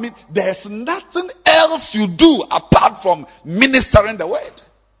 I mean, there's nothing else you do apart from ministering the word.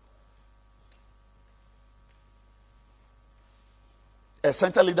 A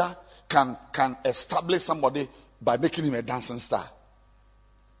center leader can establish somebody by making him a dancing star.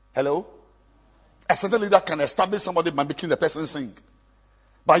 Hello? A center leader can establish somebody by making the person sing.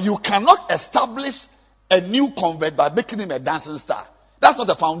 But you cannot establish a new convert by making him a dancing star. That's not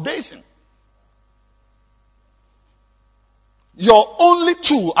the foundation. Your only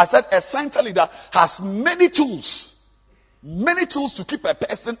tool, I said, a center leader has many tools to keep a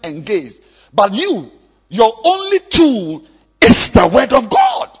person engaged. But your only tool is the word of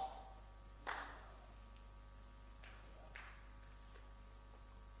God.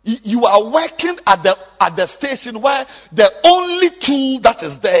 You are working at the station where the only tool that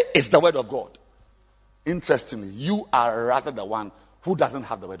is there is the word of God. Interestingly, you are rather the one who doesn't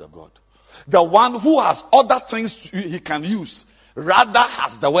have the word of God. The one who has other things he can use rather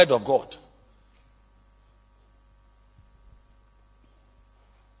has the word of God.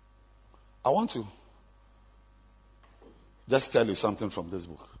 I want to just tell you something from this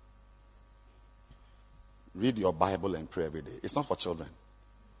book. Read your Bible and pray every day. It's not for children.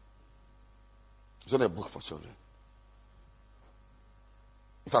 It's not a book for children.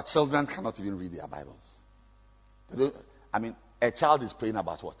 In fact, children cannot even read their Bibles. A child is praying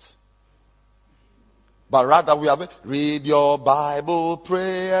about what? But rather we have read your Bible,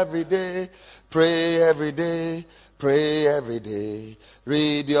 pray every day, pray every day, pray every day.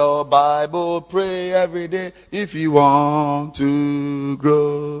 Read your Bible, pray every day if you want to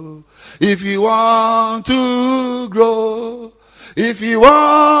grow. If you want to grow. If you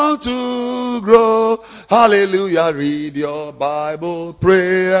want to grow, hallelujah, read your Bible,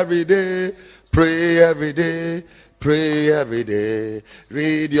 pray every day, pray every day, pray every day.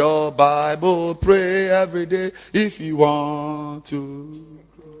 Read your Bible, pray every day, if you want to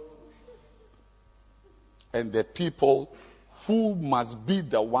grow. And the people who must be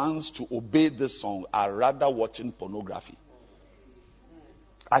the ones to obey this song are rather watching pornography.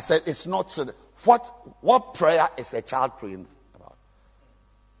 I said it's not so. What prayer is a child praying about?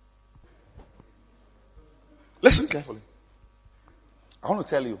 Listen carefully. I want to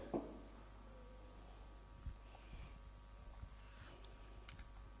tell you.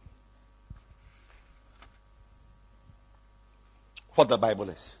 What the Bible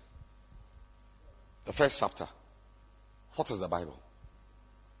is. The first chapter. What is the Bible?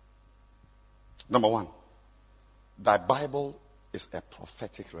 Number one, thy Bible is a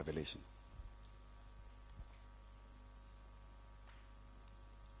prophetic revelation.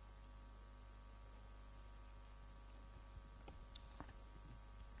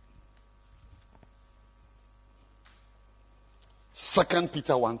 Second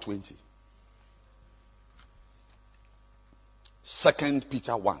Peter 1:20. 2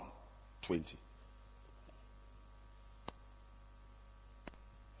 Peter 1:20.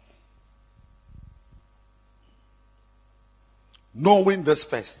 Knowing this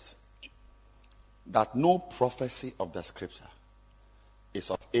first, that no prophecy of the scripture is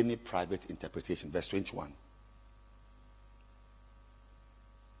of any private interpretation. Verse 21.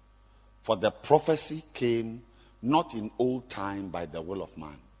 For the prophecy came not in old time by the will of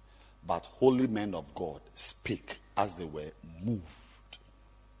man, but holy men of God speak as they were moved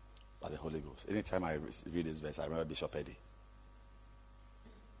by the Holy Ghost. Anytime I read this verse, I remember Bishop Eddie.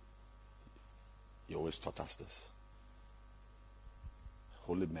 He always taught us this.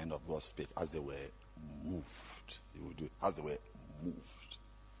 Holy men of God speak as they were moved. He would do it as they were moved.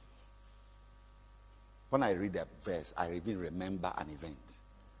 When I read that verse, I even remember an event.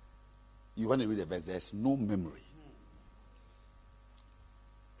 You want to read the verse, there's no memory.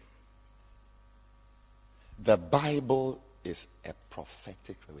 The Bible is a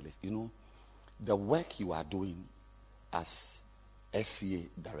prophetic revelation. You know, the work you are doing as SCA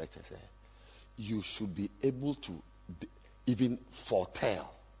director, you should be able to even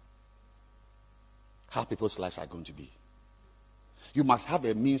foretell how people's lives are going to be. You must have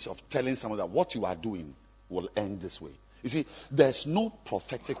a means of telling someone that what you are doing will end this way. You see, there's no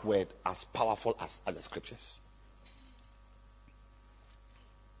prophetic word as powerful as the scriptures.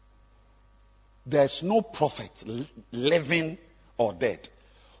 There's no prophet, living or dead,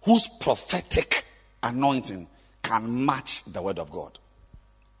 whose prophetic anointing can match the word of God.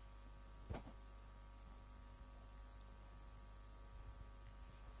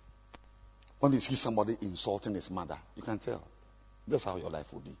 When you see somebody insulting his mother, you can tell. That's how your life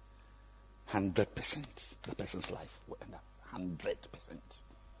will be. 100%. The person's life will end up 100%.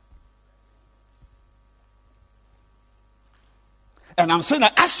 And I'm saying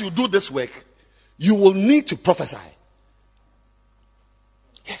that as you do this work, you will need to prophesy.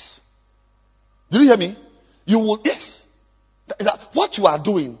 Yes. Did you hear me? You will, yes. What you are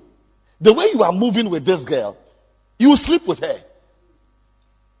doing, the way you are moving with this girl, you will sleep with her.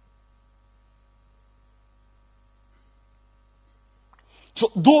 So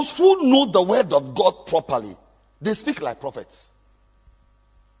those who know the word of God properly, they speak like prophets.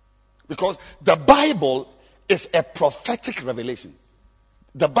 Because the Bible is a prophetic revelation.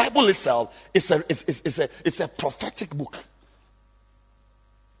 The Bible itself is a prophetic book.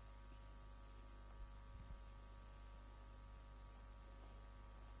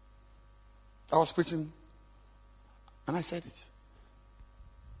 I was preaching and I said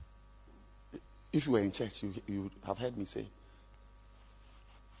it. If you were in church, you would have heard me say,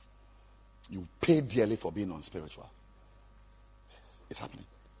 you pay dearly for being unspiritual. Yes, it's happening.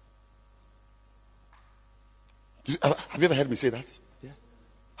 Have you ever heard me say that? Yeah.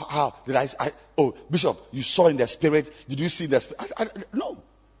 How did I? Oh, Bishop, you saw in the spirit. Did you see the spirit? No.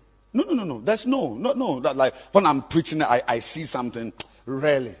 There's no. That, like when I'm preaching, I see something.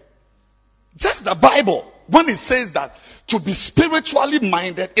 Rarely. Just the Bible. When it says that to be spiritually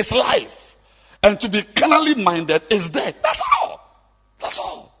minded is life, and to be carnally minded is death. That's all. That's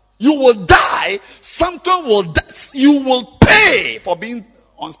all. You will die. Something will die. You will pay for being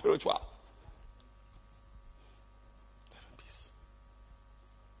unspiritual.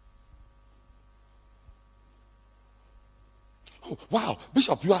 Oh, wow,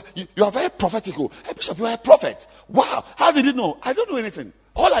 Bishop, you are very prophetic. Hey, Bishop, you are a prophet. Wow, how did you know? I don't know anything.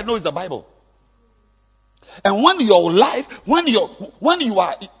 All I know is the Bible. And when your life, when you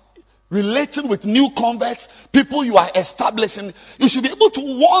are relating with new converts, people you are establishing, you should be able to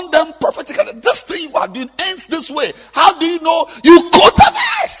warn them prophetically. This thing you are doing ends this way. How do you know? You quote the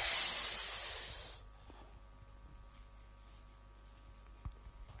verse.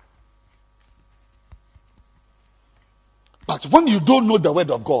 But when you don't know the word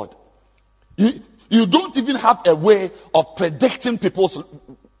of God, You don't even have a way of predicting people's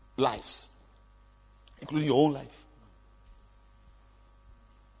lives, including your own life.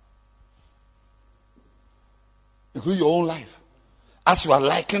 Including your own life. As you are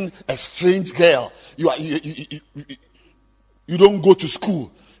liking a strange girl, you don't go to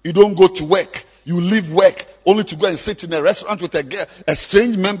school, you don't go to work, you leave work only to go and sit in a restaurant with a girl, a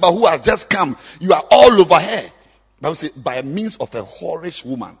strange member who has just come. You are all over her. Bible says, by means of a whorish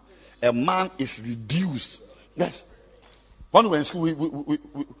woman, a man is reduced. Yes. When we were in school,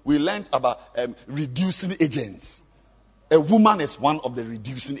 we learned about reducing agents. A woman is one of the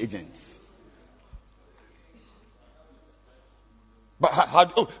reducing agents.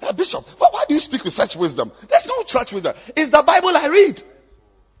 But Bishop, why do you speak with such wisdom? There's no such wisdom. It's the Bible I read.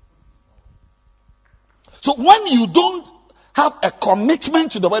 So when you don't have a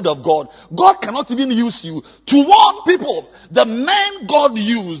commitment to the word of God, God cannot even use you to warn people. The men God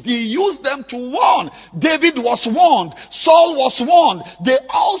used, he used them to warn. David was warned. Saul was warned. They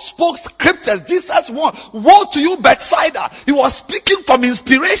all spoke scriptures. Jesus warned. Woe to you, Bethsaida. He was speaking from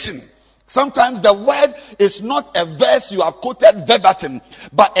inspiration. Sometimes the word is not a verse you have quoted verbatim,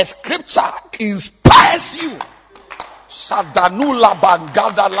 but a scripture inspires you. Shadanula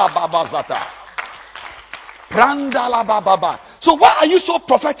bangada la babazata. Pranda la bababa. So why are you so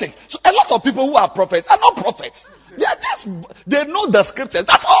prophetic? So a lot of people who are prophets are not prophets. They know the scriptures.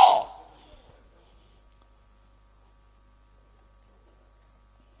 That's all.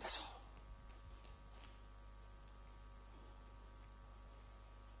 That's all.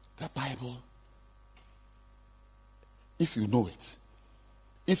 The Bible, if you know it,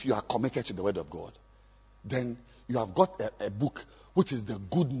 if you are committed to the word of God, then you have got a book which is the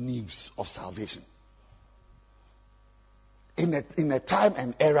good news of salvation. In a time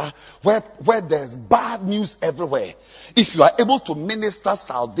and era where there's bad news everywhere, if you are able to minister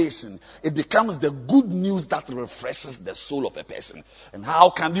salvation, it becomes the good news that refreshes the soul of a person. And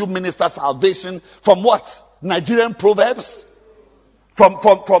how can you minister salvation? From what? Nigerian proverbs?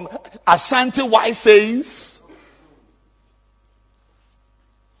 From Ashanti wise sayings?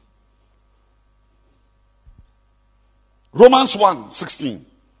 Romans 1:16.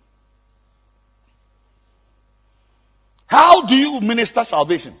 How do you minister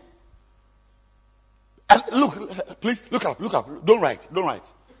salvation? And look, please, look up. Don't write.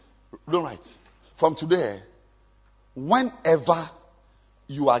 From today, whenever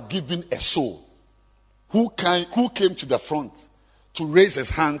you are given a soul who came to the front to raise his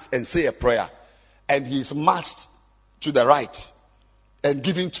hands and say a prayer, and he is marched to the right and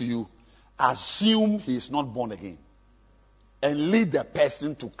given to you, assume he is not born again and lead the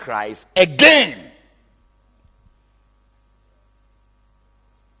person to Christ again.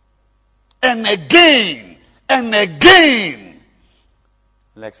 And again, and again.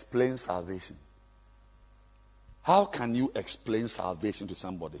 And explain salvation. How can you explain salvation to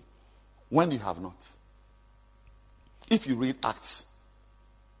somebody when you have not? If you read Acts,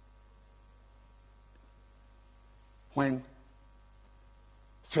 when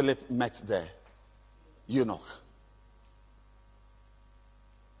Philip met the eunuch,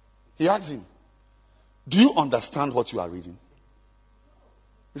 he asked him, do you understand what you are reading?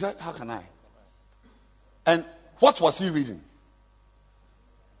 He said, how can I? And what was he reading?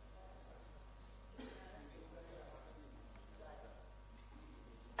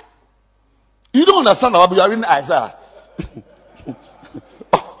 You don't understand how you are reading Isaiah.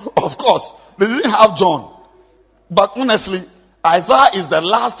 Of course, they didn't have John. But honestly, Isaiah is the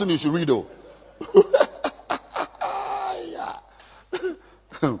last thing you should read, though.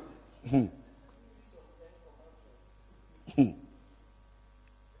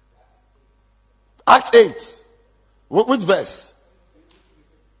 Acts 8. Which verse?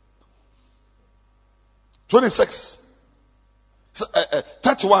 26.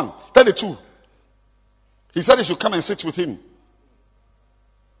 31. 32. He said he should come and sit with him.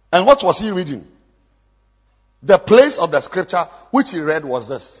 And what was he reading? The place of the scripture which he read was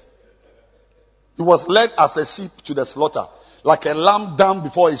this. He was led as a sheep to the slaughter, like a lamb dumb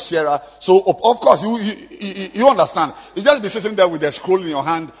before his shearer. So of course you understand. You just be sitting there with a scroll in your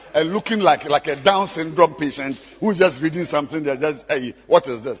hand and looking like a Down syndrome patient who is just reading something that just, hey, what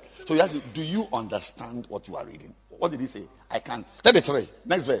is this? So you ask, do you understand what you are reading? What did he say? I can't. 33.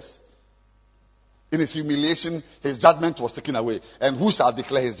 Next verse. In his humiliation, his judgment was taken away. And who shall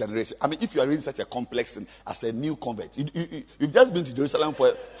declare his generation? I mean, if you are reading such a complex thing as a new convert, you've just been to Jerusalem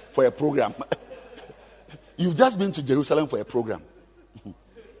for a program. You've just been to Jerusalem for a program.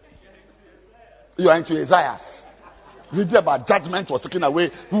 You are into Isaiah. Reading about judgment was taken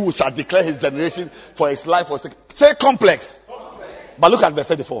away. Who shall declare his generation, for his life was taken. Say complex. But look at verse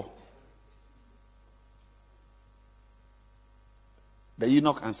 34. The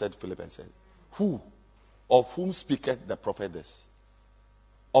eunuch answered Philip and said, Who? Of whom speaketh the prophet this?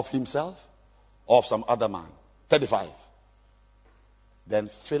 Of himself or of some other man? 35. Then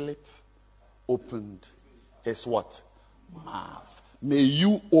Philip opened his what? Mouth. May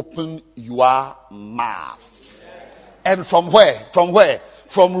you open your mouth. And from where? From where?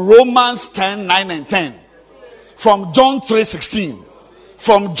 From Romans 10, 9 and 10. From John 3, 16.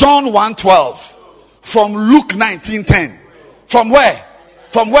 From John 1:12. From Luke 19, 10. From where?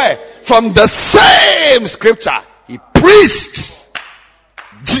 From where? From the same scripture. He preached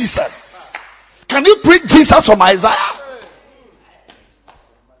Jesus. Can you preach Jesus from Isaiah?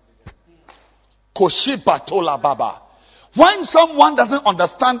 Koshiba tola baba. When someone doesn't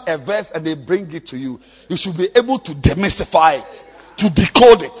understand a verse and they bring it to you, you should be able to demystify it, to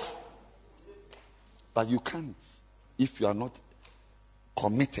decode it. But you can't if you are not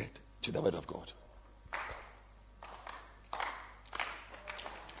committed to the word of God.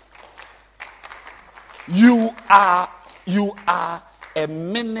 You are a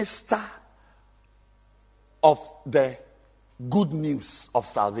minister of the good news of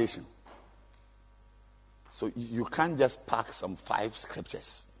salvation. So you can't just pack some 5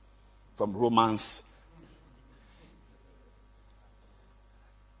 scriptures from Romans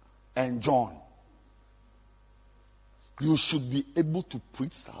and John. You should be able to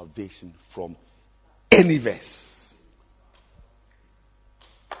preach salvation from any verse.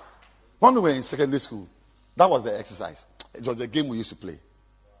 When we were in secondary school, that was the exercise. It was the game we used to play.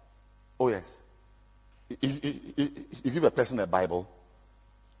 Oh yes. You give a person a Bible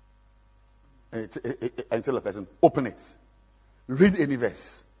and tell a person, open it. Read any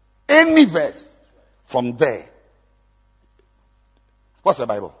verse. Any verse from there. What's the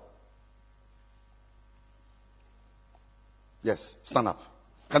Bible? Yes, stand up.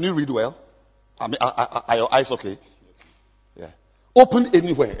 Can you read well? I mean, are your eyes okay? Yeah. Open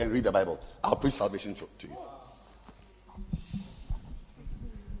anywhere and read the Bible. I'll preach salvation to you.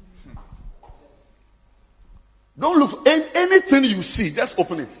 Don't look for anything you see. Just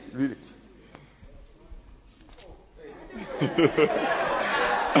open it. Read it.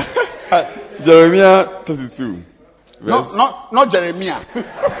 Jeremiah 32. Not Jeremiah.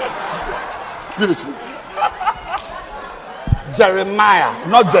 Give it to me. Jeremiah,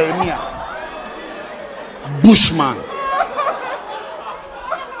 not Jeremiah. Bushman.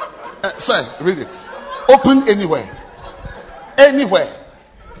 Sir, read it. Open anywhere. Anywhere.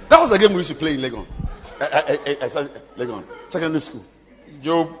 That was the game we used to play in Legon. Legon. Secondary school.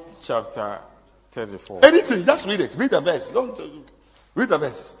 Job chapter 34. Anything, just read it. Read the verse. Don't read the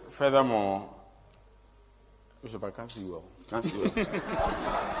verse. Furthermore, Bishop, I can't see you well. Can't see well.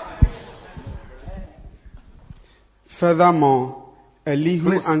 Furthermore,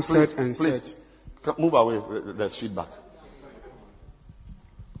 Elihu answered and said, Move away. There's feedback.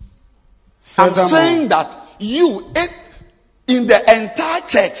 I'm saying that you, in the entire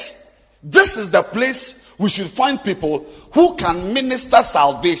church, this is the place we should find people who can minister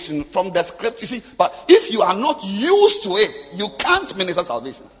salvation from the script. You see, but if you are not used to it, you can't minister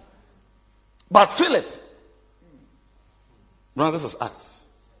salvation. But Philip, brother, this was Acts.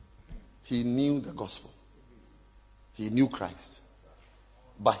 He knew the gospel. He knew Christ.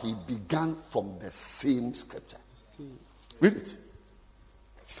 But he began from the same scripture. Read it.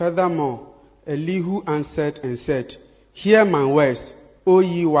 Furthermore, Elihu answered and said, Hear my words, O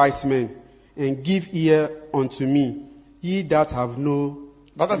ye wise men, and give ear unto me, ye that have no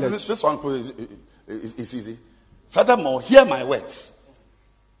knowledge. This one is easy. Furthermore, hear my words.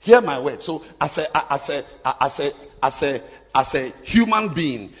 Hear my words. So as a human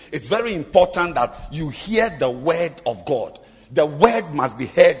being, it's very important that you hear the word of God. The word must be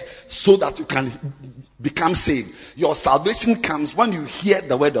heard so that you can become saved. Your salvation comes when you hear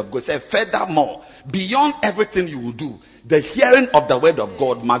the word of God. Say, furthermore, beyond everything you will do, the hearing of the word of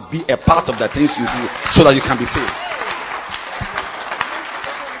God must be a part of the things you do so that you can be saved.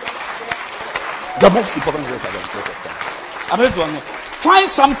 The most important things are going to find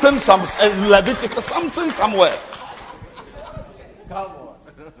something, some Leviticus, something somewhere. Come on.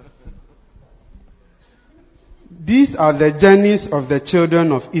 These are the journeys of the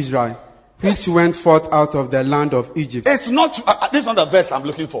children of Israel, which went forth out of the land of Egypt. It's not this is not the verse I'm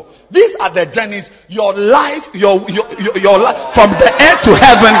looking for. These are the journeys. Your life, your life from the earth to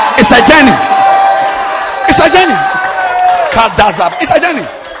heaven is a journey. It's a journey. It's a journey.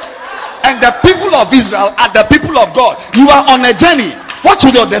 And the people of Israel are the people of God. You are on a journey. What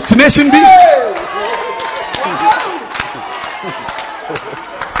will your destination be?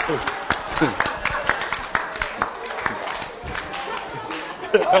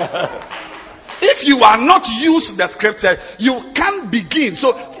 If if you are not used to the scripture, you can't begin.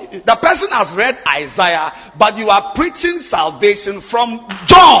 So the person has read Isaiah, but you are preaching salvation from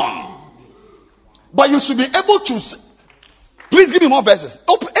John. But you should be able to. Please give me more verses.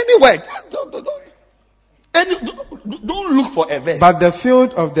 Open anywhere. Don't look for a verse. But the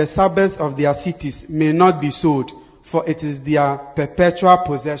field of the suburbs of their cities may not be sold, for it is their perpetual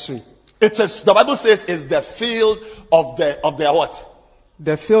possession. It is, the Bible says, is the field of their what?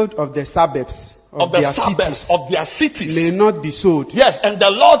 The field of the suburbs of their suburbs of their cities may not be sold. Yes, and the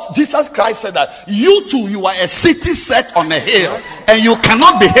Lord Jesus Christ said that you too, you are a city set on a hill, and you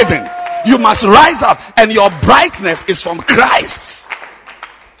cannot be hidden. You must rise up, and your brightness is from Christ.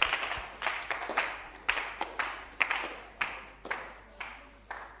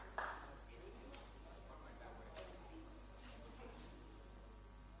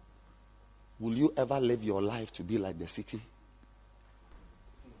 Will you ever live your life to be like the city?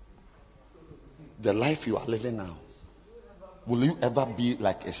 The life you are living now. Will you ever be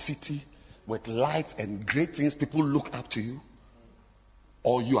like a city with lights and great things, people look up to you?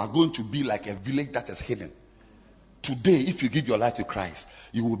 Or you are going to be like a village that is hidden? Today, if you give your life to Christ,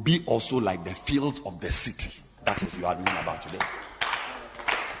 you will be also like the fields of the city. That is what you are reading about today.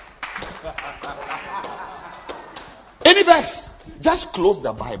 Any verse, just close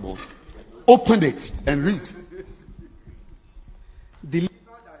the Bible, open it and read.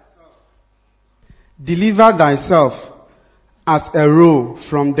 Deliver thyself as a roe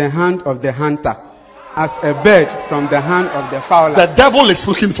from the hand of the hunter, as a bird from the hand of the fowler. The devil is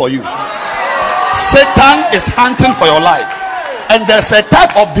looking for you. Satan is hunting for your life. And there's a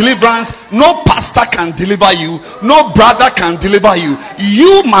type of deliverance no pastor can deliver you, no brother can deliver you.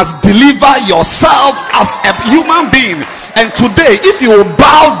 You must deliver yourself as a human being. And today, if you will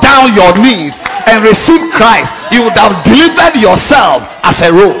bow down your knees and receive Christ, you would have delivered yourself as a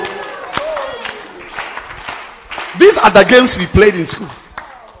roe. These are the games we played in school.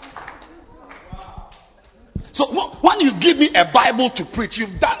 So when you give me a Bible to preach, you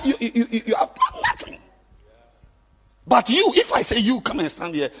have done nothing. But you, if I say you come and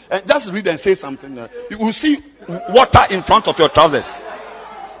stand here and just read and say something, you will see water in front of your trousers.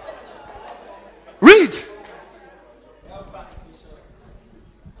 Read.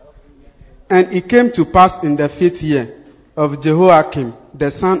 And it came to pass in the 5th year of Jehoiakim,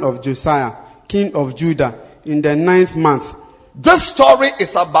 the son of Josiah, king of Judah, in the 9th month. This story is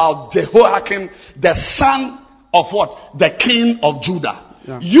about Jehoiakim, the son of what? The king of Judah.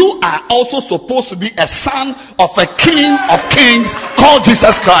 Yeah. You are also supposed to be a son of a king of kings called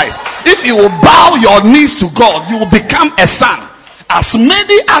Jesus Christ. If you will bow your knees to God, you will become a son. As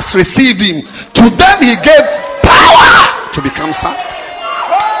many as receive him, to them he gave power to become sons.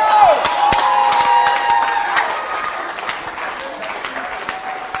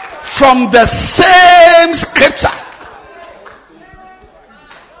 From the same scripture.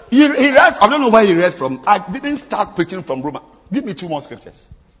 He read, I don't know where he read from. I didn't start preaching from Romans. Give me 2 more scriptures.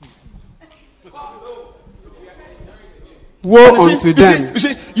 Woe unto them. You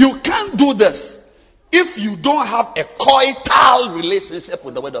see, you can't do this if you don't have a coital relationship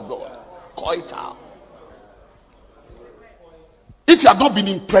with the word of God. Coital. If you have not been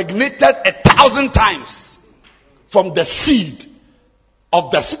impregnated 1,000 times from the seed of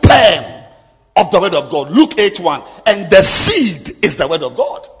the sperm of the word of God. Luke 8:1. And the seed is the word of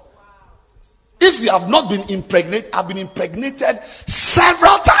God. If you have not been impregnated, I've been impregnated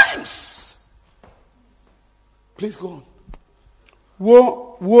several times. Please go on.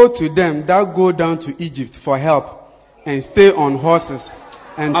 Woe to them that go down to Egypt for help and stay on horses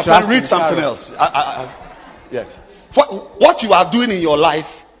and I can read something else. Yes. What you are doing in your life,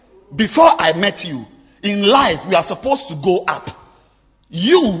 before I met you, in life we are supposed to go up.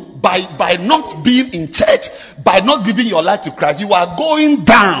 You, by not being in church, by not giving your life to Christ, you are going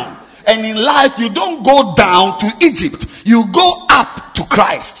down. And in life, you don't go down to Egypt. You go up to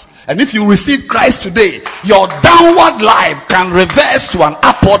Christ. And if you receive Christ today, your downward life can reverse to an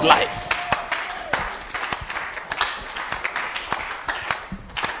upward life.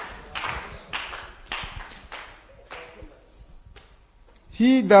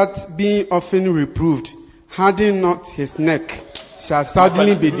 He that being often reproved, harden not his neck, shall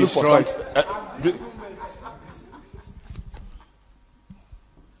suddenly be destroyed.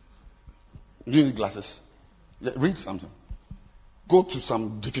 You need glasses. Read something. Go to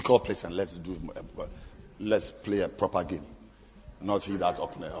some difficult place and let's play a proper game. Not he that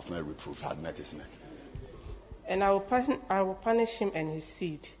often reproved had met his neck. And I will punish him and his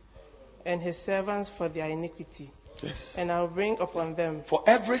seed and his servants for their iniquity. Yes. And I will bring upon them. For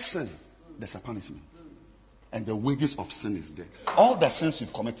every sin, there's a punishment. And the wages of sin is death. All the sins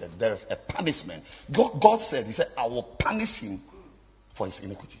you've committed, there is a punishment. God said, He said, I will punish him for his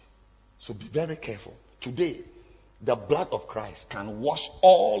iniquity. So be very careful. Today, the blood of Christ can wash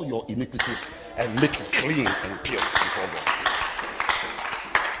all your iniquities and make you clean and pure before God.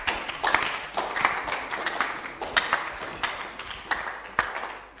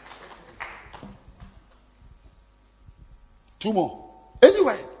 Two more.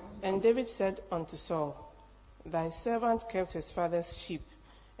 Anyway. And David said unto Saul, Thy servant kept his father's sheep,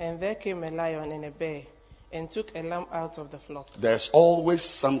 and there came a lion and a bear, and took a lamb out of the flock. There's always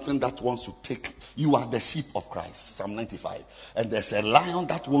something that wants to take. You are the sheep of Christ, Psalm 95. And there's a lion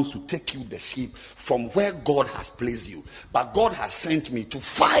that wants to take you, the sheep, from where God has placed you. But God has sent me to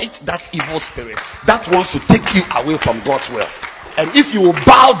fight that evil spirit that wants to take you away from God's will. And if you will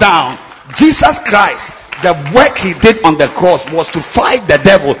bow down, Jesus Christ, the work he did on the cross was to fight the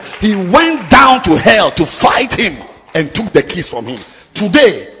devil. He went down to hell to fight him and took the keys from him.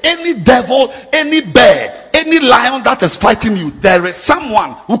 Today, any devil, any bear, any lion that is fighting you, there is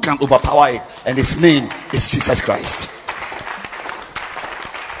someone who can overpower it, and his name is Jesus Christ.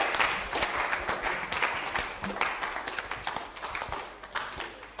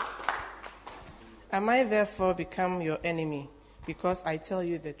 Am I therefore become your enemy because I tell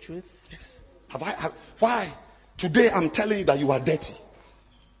you the truth? Yes. Why? Today I'm telling you that you are dirty.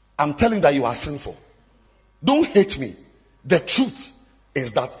 I'm telling you that you are sinful. Don't hate me. The truth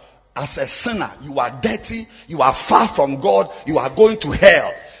is that as a sinner, you are dirty, you are far from God, you are going to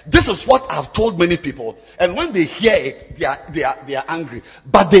hell. This is what I've told many people. And when they hear it, they are angry.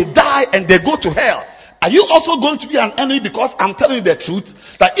 But they die and they go to hell. Are you also going to be an enemy because I'm telling you the truth?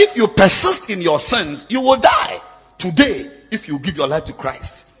 That if you persist in your sins, you will die. Today, if you give your life to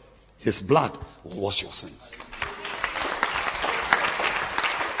Christ, his blood will wash your sins.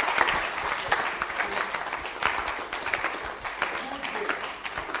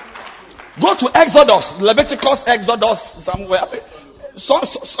 Go to Exodus, Leviticus, Exodus, somewhere.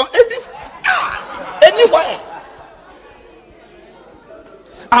 Anywhere.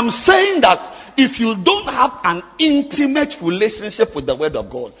 I'm saying that if you don't have an intimate relationship with the Word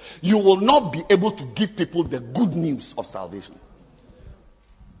of God, you will not be able to give people the good news of salvation.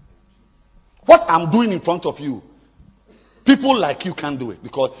 What I'm doing in front of you, people like you can't do it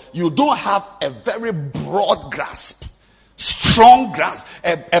because you don't have a very broad grasp, strong grasp,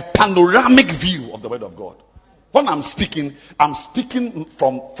 a panoramic view of the Word of God. When I'm speaking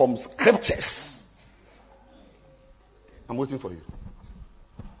from scriptures. I'm waiting for you.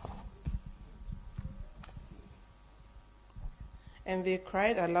 And they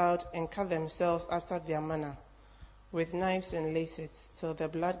cried aloud and cut themselves after their manner, with knives and laces, till the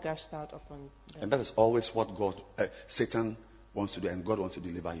blood gushed out upon them. And that is always what Satan wants to do, and God wants to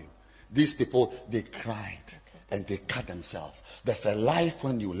deliver you. These people, they cried and they cut themselves. There's a life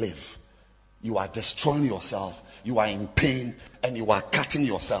when you live. You are destroying yourself. You are in pain and you are cutting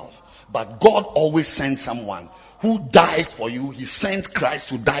yourself. But God always sends someone who dies for you. He sent Christ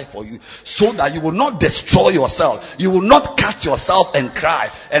to die for you so that you will not destroy yourself. You will not cut yourself and cry,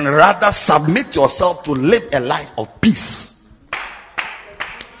 and rather submit yourself to live a life of peace.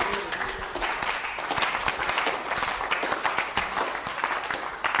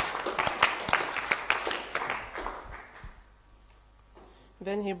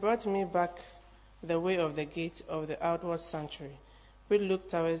 Then he brought me back the way of the gate of the outward sanctuary, which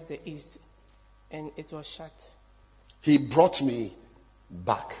looked towards the east, and it was shut. He brought me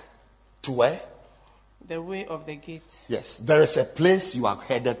back to where? The way of the gate. Yes, there is a place you are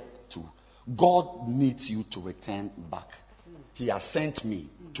headed to. God needs you to return back. He has sent me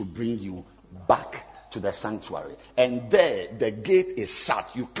to bring you back to the sanctuary. And there, the gate is shut.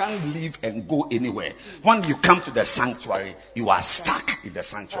 You can't leave and go anywhere. When you come to the sanctuary, you are stuck in the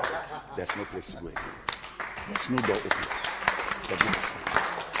sanctuary. There's no place to go again. There's no door open. The gate is shut.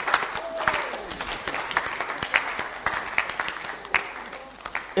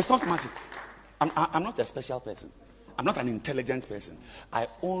 It's not magic. I'm not a special person. I'm not an intelligent person. I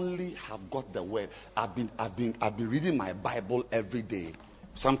only have got the word. I've been reading my Bible every day.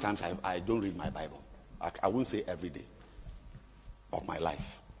 Sometimes I don't read my Bible. I won't say every day of my life,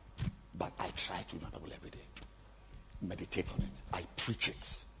 but I try to read my Bible every day. Meditate on it. I preach it.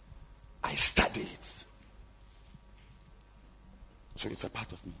 I study it. So it's a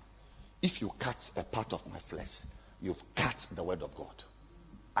part of me. If you cut a part of my flesh, you've cut the word of God.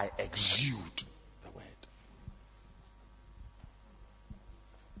 I exude the word.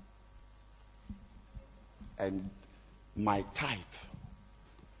 And my type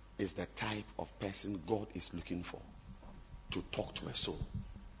is the type of person God is looking for to talk to a soul.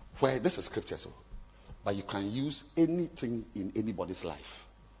 Where this is scripture, so But you can use anything in anybody's life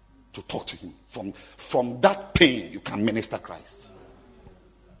to talk to him. From that pain, you can minister Christ.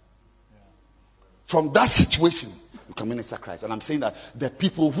 From that situation, you can minister Christ. And I'm saying that the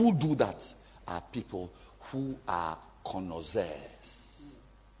people who do that are people who are connoisseurs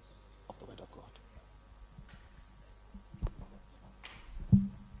of the word of God.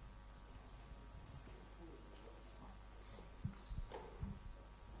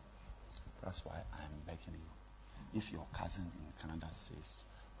 That's why I'm begging you. If your cousin in Canada says,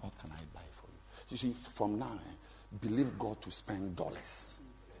 what can I buy for you? You see, from now, believe God to spend dollars.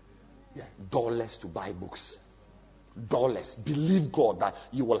 Yeah, dollars to buy books. Dollars. Believe God that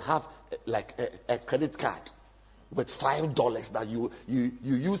you will have like a credit card with $5 that you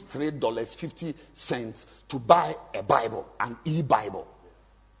use $3.50 to buy a Bible, an e-Bible.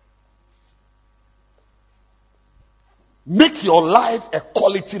 Make your life a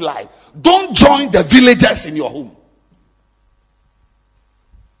quality life. Don't join the villagers in your home.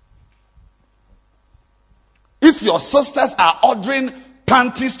 If your sisters are ordering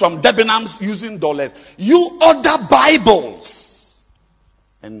panties from Debenhams using dollars, you order Bibles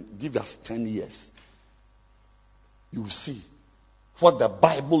and give us 10 years. You will see what the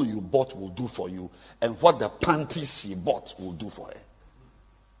Bible you bought will do for you and what the panties she bought will do for her.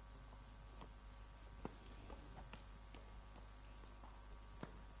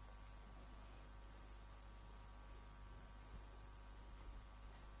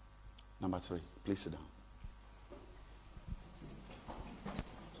 Number 3, please sit down.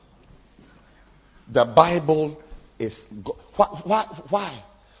 The Bible is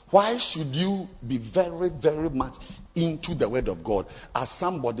why should you be very, very much into the word of God as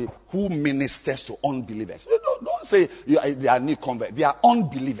somebody who ministers to unbelievers? Don't say they are new converts. They are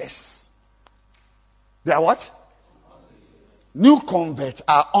unbelievers. They are what? New converts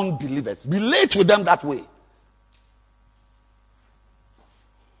are unbelievers. Relate with them that way.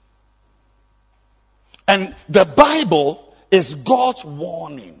 And the Bible is God's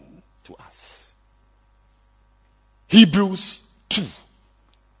warning to us. Hebrews 2,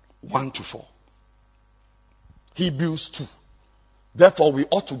 1-4. Hebrews 2. Therefore, we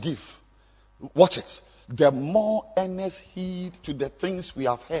ought to give. Watch it. The more earnest heed to the things we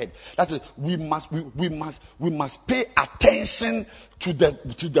have heard. That is, we must pay attention to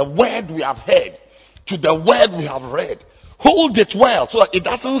the word we have heard, to the word we have read. Hold it well so that it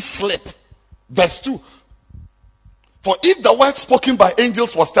doesn't slip. Verse 2. For if the word spoken by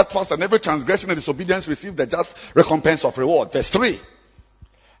angels was steadfast, and every transgression and disobedience received the just recompense of reward. Verse 3.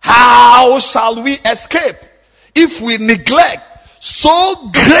 How shall we escape if we neglect so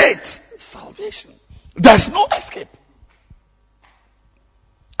great salvation? There's no escape.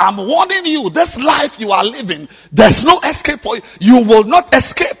 I'm warning you, this life you are living, there's no escape for you. You will not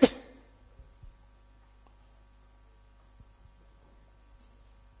escape.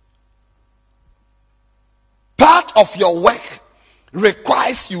 Part of your work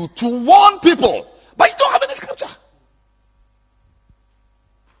requires you to warn people, but you don't have any scripture.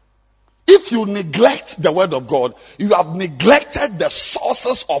 If you neglect the word of God, you have neglected the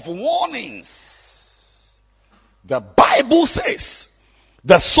sources of warnings. The Bible says,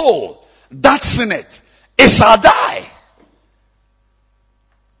 the soul that sinneth, it shall die.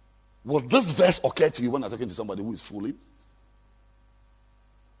 Will this verse occur to you when you're talking to somebody who is fooling?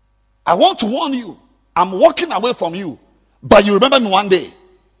 I want to warn you. I'm walking away from you. But you remember me one day.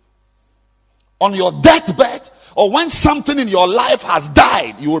 On your deathbed, or when something in your life has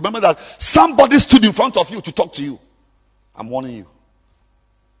died, you remember that somebody stood in front of you to talk to you. I'm warning you.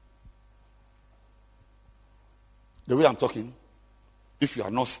 The way I'm talking, if you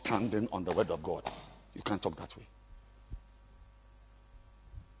are not standing on the word of God, you can't talk that way.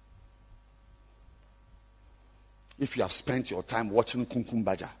 If you have spent your time watching Kumkum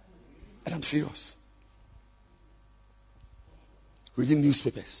Baja, and I'm serious, reading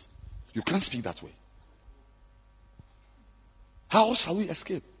newspapers, you can't speak that way. How shall we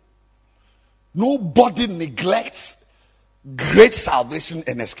escape? Nobody neglects great salvation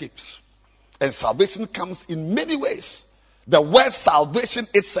and escapes. And salvation comes in many ways. The word salvation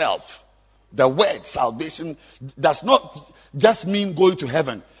itself, the word salvation does not just mean going to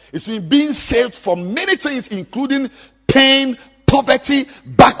heaven. It means being saved from many things, including pain, poverty,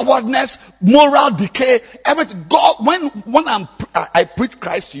 backwardness, moral decay, everything. God, when I preach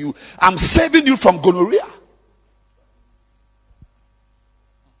Christ to you, I'm saving you from gonorrhea.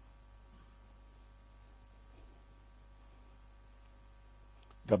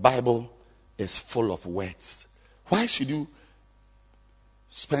 The Bible is full of words. Why should you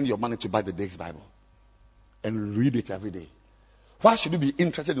spend your money to buy the Dake's Bible and read it every day? Why should you be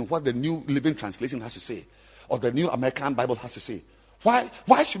interested in what the New Living Translation has to say, or the New American Bible has to say?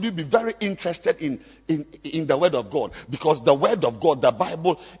 Why should you be very interested in the Word of God? Because the Word of God, the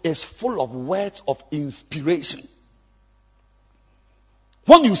Bible, is full of words of inspiration.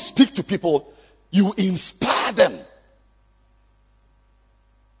 When you speak to people, you inspire them.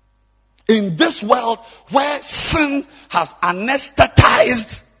 In this world where sin has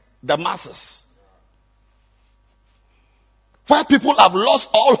anesthetized the masses, where people have lost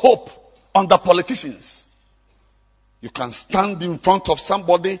all hope on the politicians, you can stand in front of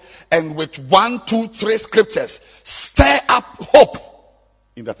somebody and with 1, 2, 3 scriptures stir up hope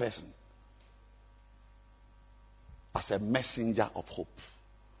in the person as a messenger of hope.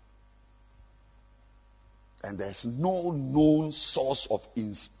 And there's no known source of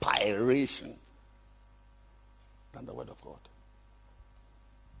inspiration than the Word of God.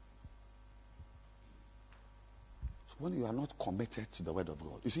 So when you are not committed to the Word of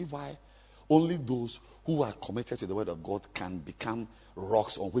God, you see why only those who are committed to the Word of God can become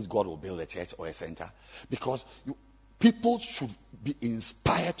rocks on which God will build a church or a center. Because people should be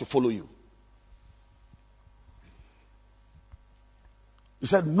inspired to follow you. He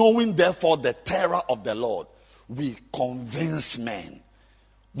said, knowing therefore the terror of the Lord, we convince men.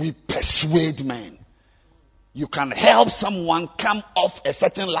 We persuade men. You can help someone come off a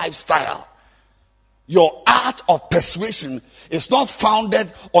certain lifestyle. Your art of persuasion is not founded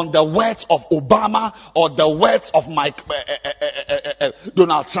on the words of Obama or the words of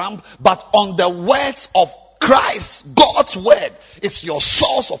Donald Trump, but on the words of Christ. God's word is your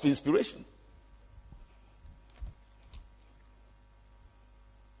source of inspiration.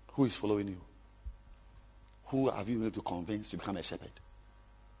 Who is following you? Who have you been able to convince to become a shepherd?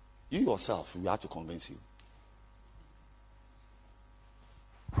 You yourself, we have to convince you.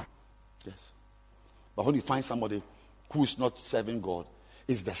 Yes. But when you find somebody who is not serving God,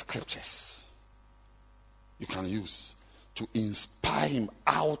 it's the scriptures you can use to inspire him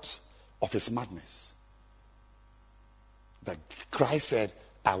out of his madness. That Christ said,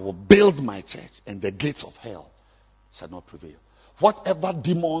 I will build my church and the gates of hell shall not prevail. Whatever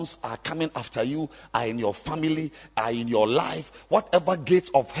demons are coming after you, are in your family, are in your life, whatever gates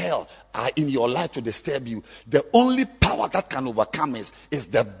of hell are in your life to disturb you, the only power that can overcome is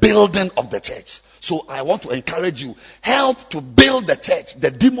the building of the church. So I want to encourage you, help to build the church. The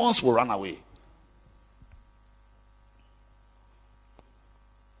demons will run away.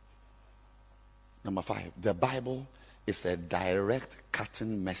 Number 5, the Bible is a direct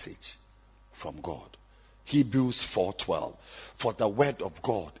cutting message from God. Hebrews 4:12. For the word of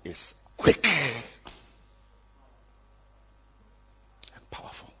God is quick and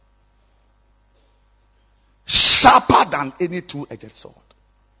powerful, sharper than any two-edged sword,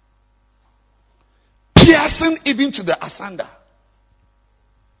 piercing even to the asunder.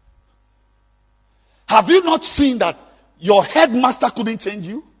 Have you not seen that your headmaster couldn't change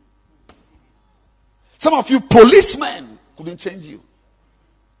you? Some of you policemen couldn't change you.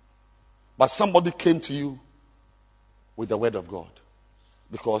 But somebody came to you with the word of God.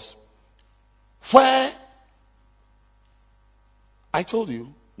 Because where I told you,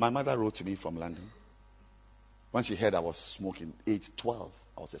 my mother wrote to me from London. When she heard I was smoking, age 12,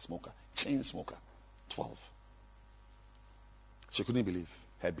 I was a smoker, chain smoker, 12. She couldn't believe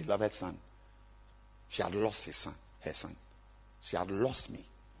her beloved son. She had lost her son. She had lost me.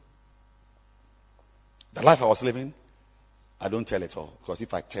 The life I was living, I don't tell it all, because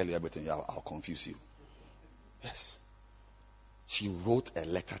if I tell you everything, I'll confuse you. Yes. She wrote a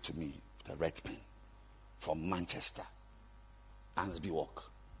letter to me with a red pen from Manchester, Ansby Walk,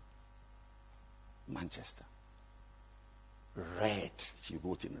 Manchester. Red. She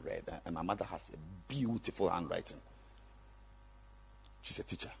wrote in red. And my mother has a beautiful handwriting. She's a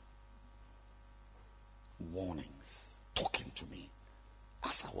teacher. Warnings, talking to me.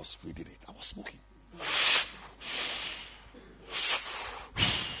 As I was reading it, I was smoking.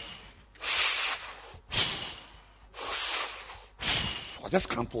 I just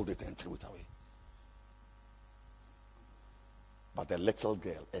crumpled it and threw it away. But the little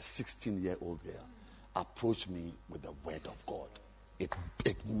girl, a 16-year-old girl, approached me with the word of God. It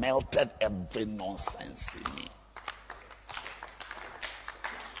melted every nonsense in me.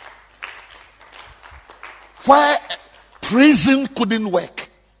 Where prison couldn't work,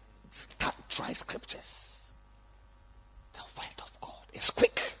 try scriptures. The word of God is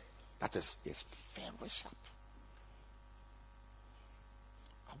quick. That is very sharp.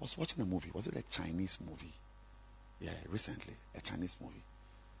 I was watching a movie. Was it a Chinese movie? Yeah, recently. A Chinese movie.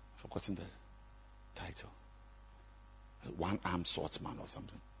 I've forgotten the title. One-armed swordsman or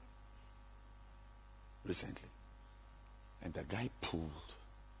something. Recently. And the guy pulled,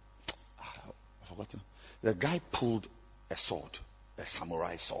 I've forgotten. The guy pulled a sword, a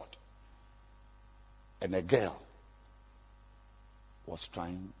samurai sword. And a girl was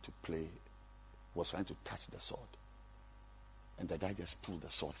trying to touch the sword. And the guy just pulled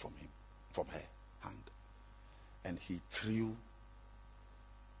the sword from her hand. And he threw,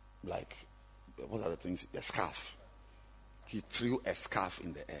 like, what are the things? A scarf. He threw a scarf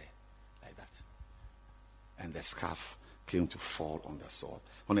in the air, like that. And the scarf came to fall on the sword.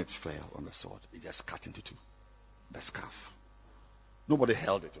 When it fell on the sword, it just cut into two. The scarf. Nobody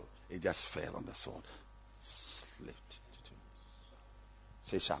held it. It just fell on the sword. Slit into two.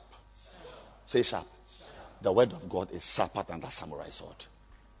 Say sharp. Say sharp. The word of God is sharper than that samurai sword.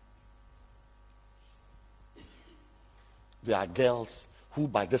 There are girls who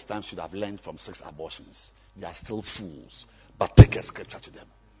by this time should have learned from 6 abortions. They are still fools. But take a scripture to them.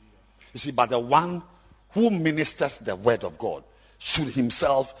 You see, but the one who ministers the word of God should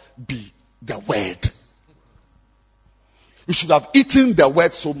himself be the word. You should have eaten the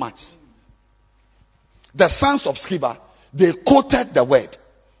word so much. The sons of Sceva, they quoted the word.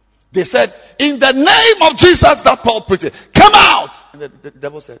 They said, in the name of Jesus that Paul preached, come out! And the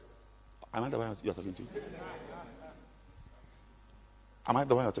devil said, am I the one you're talking to? Am I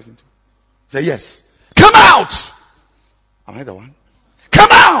the one you're talking to? Say, yes. Come out! Am I the one? Come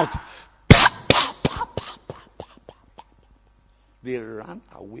out! They ran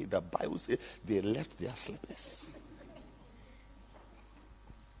away. The Bible says they left their slippers.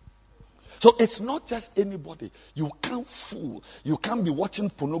 So it's not just anybody. You can't fool. You can't be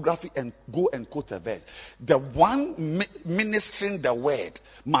watching pornography and go and quote a verse. The one ministering the word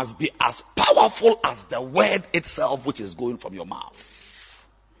must be as powerful as the word itself which is going from your mouth.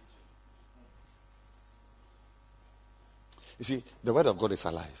 You see, the word of God is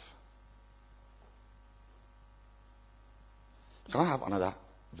alive. Can I have another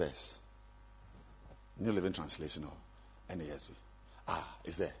verse? New Living Translation or NASB?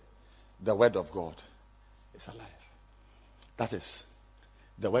 Is there? The word of God is alive. That is,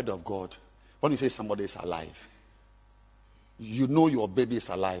 the word of God. When you say somebody is alive, you know your baby is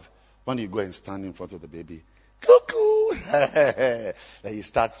alive when you go and stand in front of the baby. Cuckoo! Then he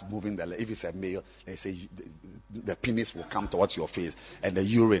starts moving the leg. If it's a male, they say the penis will come towards your face and the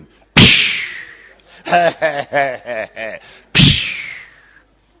urine.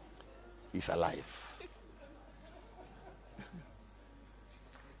 He's alive.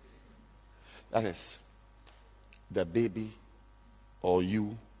 That is, the baby or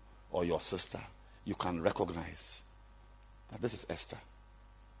you or your sister, you can recognize that this is Esther,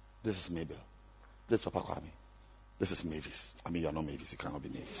 this is Mabel, this is Papa Kwame, this is Mavis. I mean, you're not Mavis, you cannot be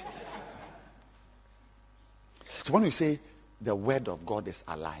Mavis. So when we say the word of God is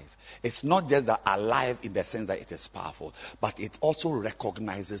alive, it's not just that alive in the sense that it is powerful, but it also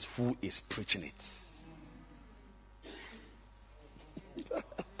recognizes who is preaching it.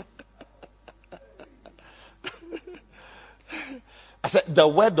 I said, the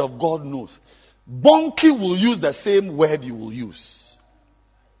word of God knows. Bonky will use the same word you will use.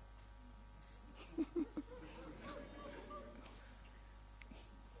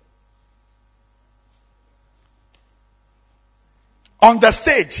 On the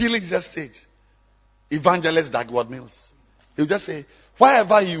stage, Healing just stage, evangelist Dagwood Mills, he'll just say,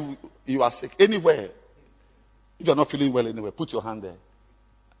 wherever you are sick, anywhere, if you're not feeling well anywhere, put your hand there.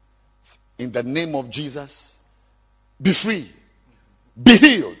 In the name of Jesus, be free. Be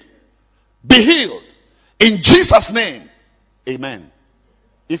healed. Be healed. In Jesus' name. Amen.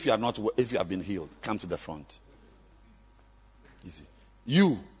 If you have been healed, come to the front. Easy.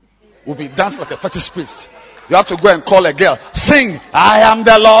 You will be dancing like a fetish priest. You have to go and call a girl. Sing, I am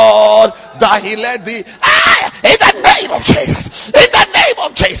the Lord that he led thee. In the name of Jesus. In the name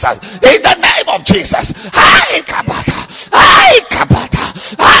of Jesus. In the name of Jesus. Ay, kabata. Ay, kabata.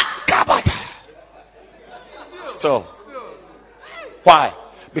 Ay, kabata. So, why?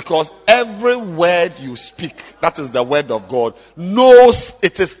 Because every word you speak, that is the word of God, knows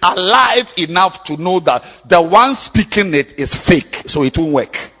it is alive enough to know that the one speaking it is fake, so it won't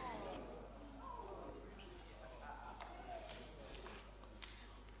work.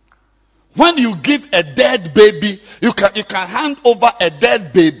 When you give a dead baby, you can hand over a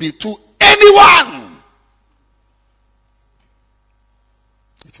dead baby to anyone.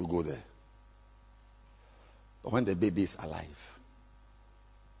 It will go there. But when the baby is alive,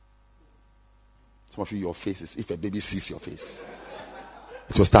 some of you, your faces, if a baby sees your face,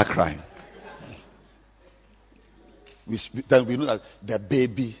 it will start crying. Then we know that the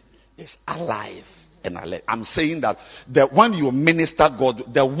baby is alive and alive. I'm saying that when you minister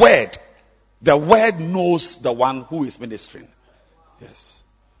God, the word The word knows the one who is ministering. Yes.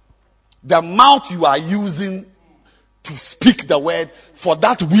 The mouth you are using to speak the word for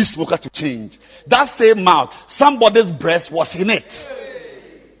that weed smoker to change. That same mouth, somebody's breast was in it.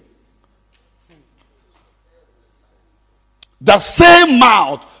 The same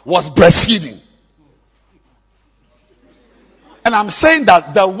mouth was breastfeeding. And I'm saying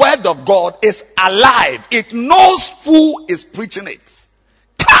that the word of God is alive. It knows who is preaching it.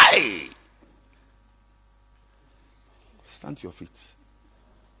 Kai! Stand to your feet.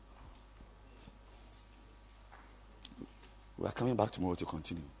 We are coming back tomorrow to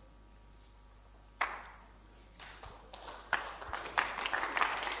continue.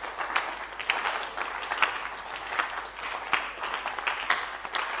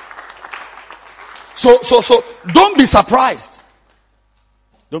 So don't be surprised.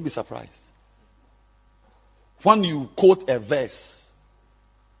 Don't be surprised when you quote a verse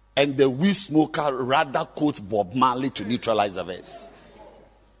and the weed smoker rather quotes Bob Marley to neutralize the verse.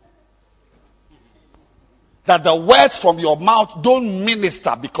 That the words from your mouth don't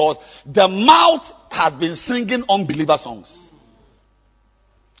minister because the mouth has been singing unbeliever songs.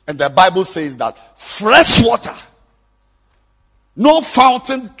 And the Bible says that fresh water, no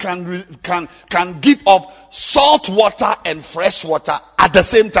fountain can give off salt water and fresh water at the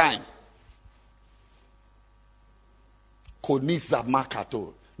same time. Konisa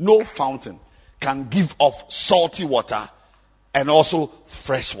Makato. No fountain can give off salty water and also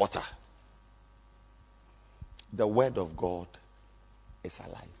fresh water. The word of God is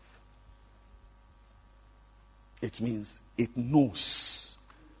alive. It means it knows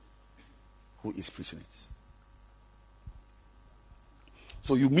who is preaching it.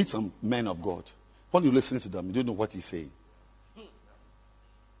 So you meet some men of God. When you listen to them, you don't know what he's saying.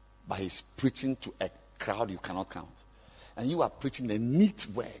 But he's preaching to a crowd you cannot count. And you are preaching a neat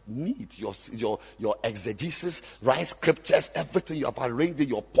word. Neat. Your exegesis, right scriptures, everything you have arranged,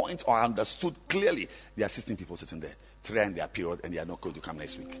 your points are understood clearly. There are 16 people sitting there. 3 are in their period and they are not going to come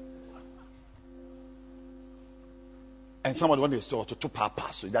next week. And somebody when they saw to papa,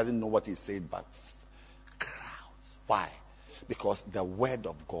 so he doesn't know what he said, but crowds. Why? Because the word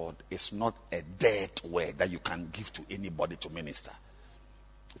of God is not a dead word that you can give to anybody to minister.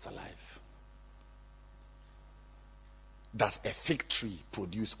 It's alive. Does a fig tree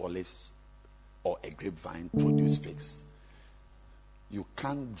produce olives or a grapevine produce figs? You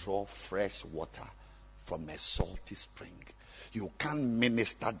can't draw fresh water from a salty spring. You can't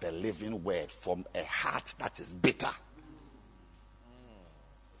minister the living word from a heart that is bitter.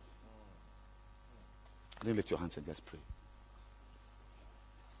 Can you lift your hands and just pray?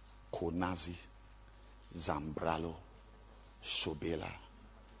 Konazi, Zambralo, Shobela,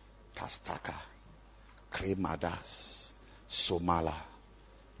 Tastaka, Kremadas, Somala,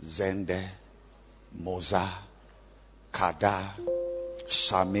 Zende, Moza, Kada,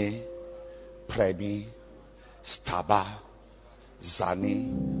 Shame, Premi, Staba,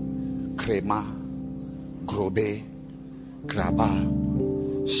 Zani, Krema, Grobe, Graba,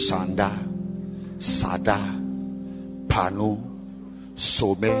 Shanda, Sada, Panu,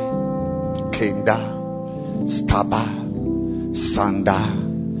 Some, Kenda, Staba, Sanda,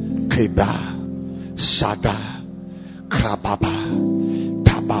 Keba, Shada, Krababa,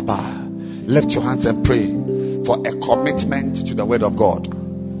 Tababa. Lift your hands and pray for a commitment to the word of God.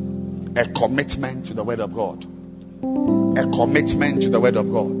 A commitment to the word of God. A commitment to the word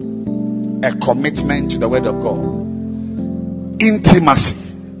of God. A commitment to the word of God. Intimacy.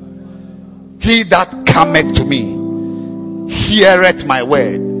 He that cometh to me heareth my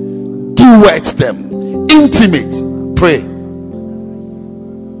word, doeth them. Intimate. Pray.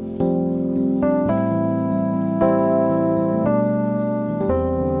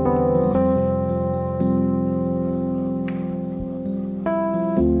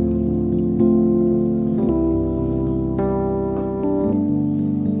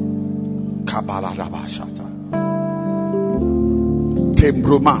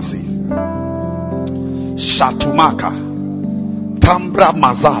 Tembromasi, Shatumaka, Tambra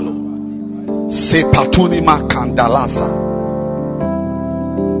Mazalo, Sepatunima Kandalasa.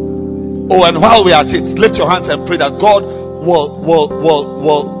 Oh, and while we are at it, lift your hands and pray that God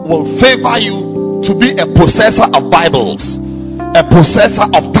will favor you to be a possessor of Bibles, a possessor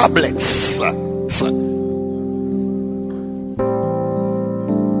of tablets.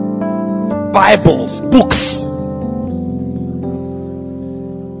 Bibles, books.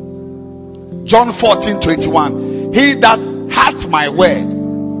 John 14:21. He that hath my word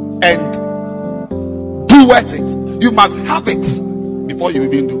and doeth it. You must have it before you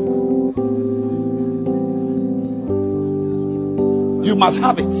even do. You must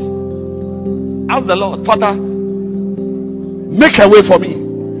have it. Ask the Lord, Father, make a way for me.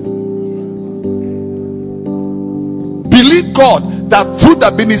 Believe God that through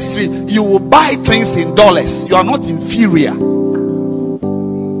the ministry you will buy things in dollars. You are not inferior.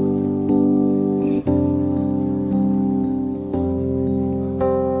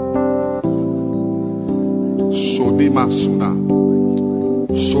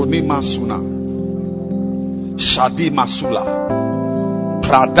 Sonima Suna Shadi Masula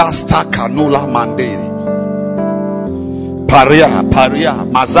Pradasta Kanula Mandiri Paria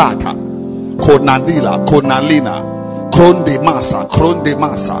Mazaka Konalina Kronde Masa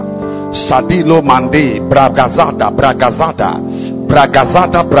Sadilo Mande Bragazande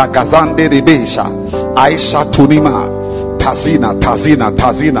Rebesha Aisha Tunima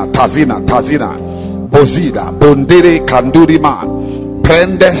Tazina Bozida Bondere Kandurima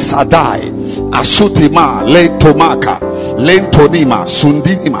Prende Sadai Ashutima Lentonima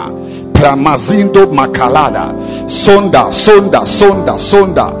Sundinima Pramazindo Makalada Sonda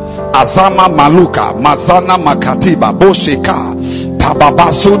Azama Maluka Mazana Makatiba Bosheka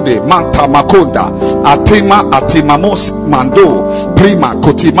Tababasunde Manta Makonda Atimamos Mando Prima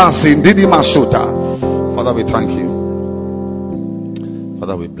Kotima Sindini Mashota. Father, we thank you.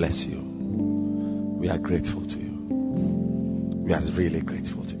 Father, we bless you. We are grateful to you. We are really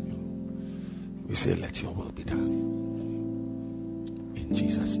grateful to you. We say, let your will be done. In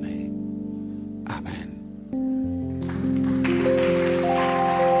Jesus' name. Amen.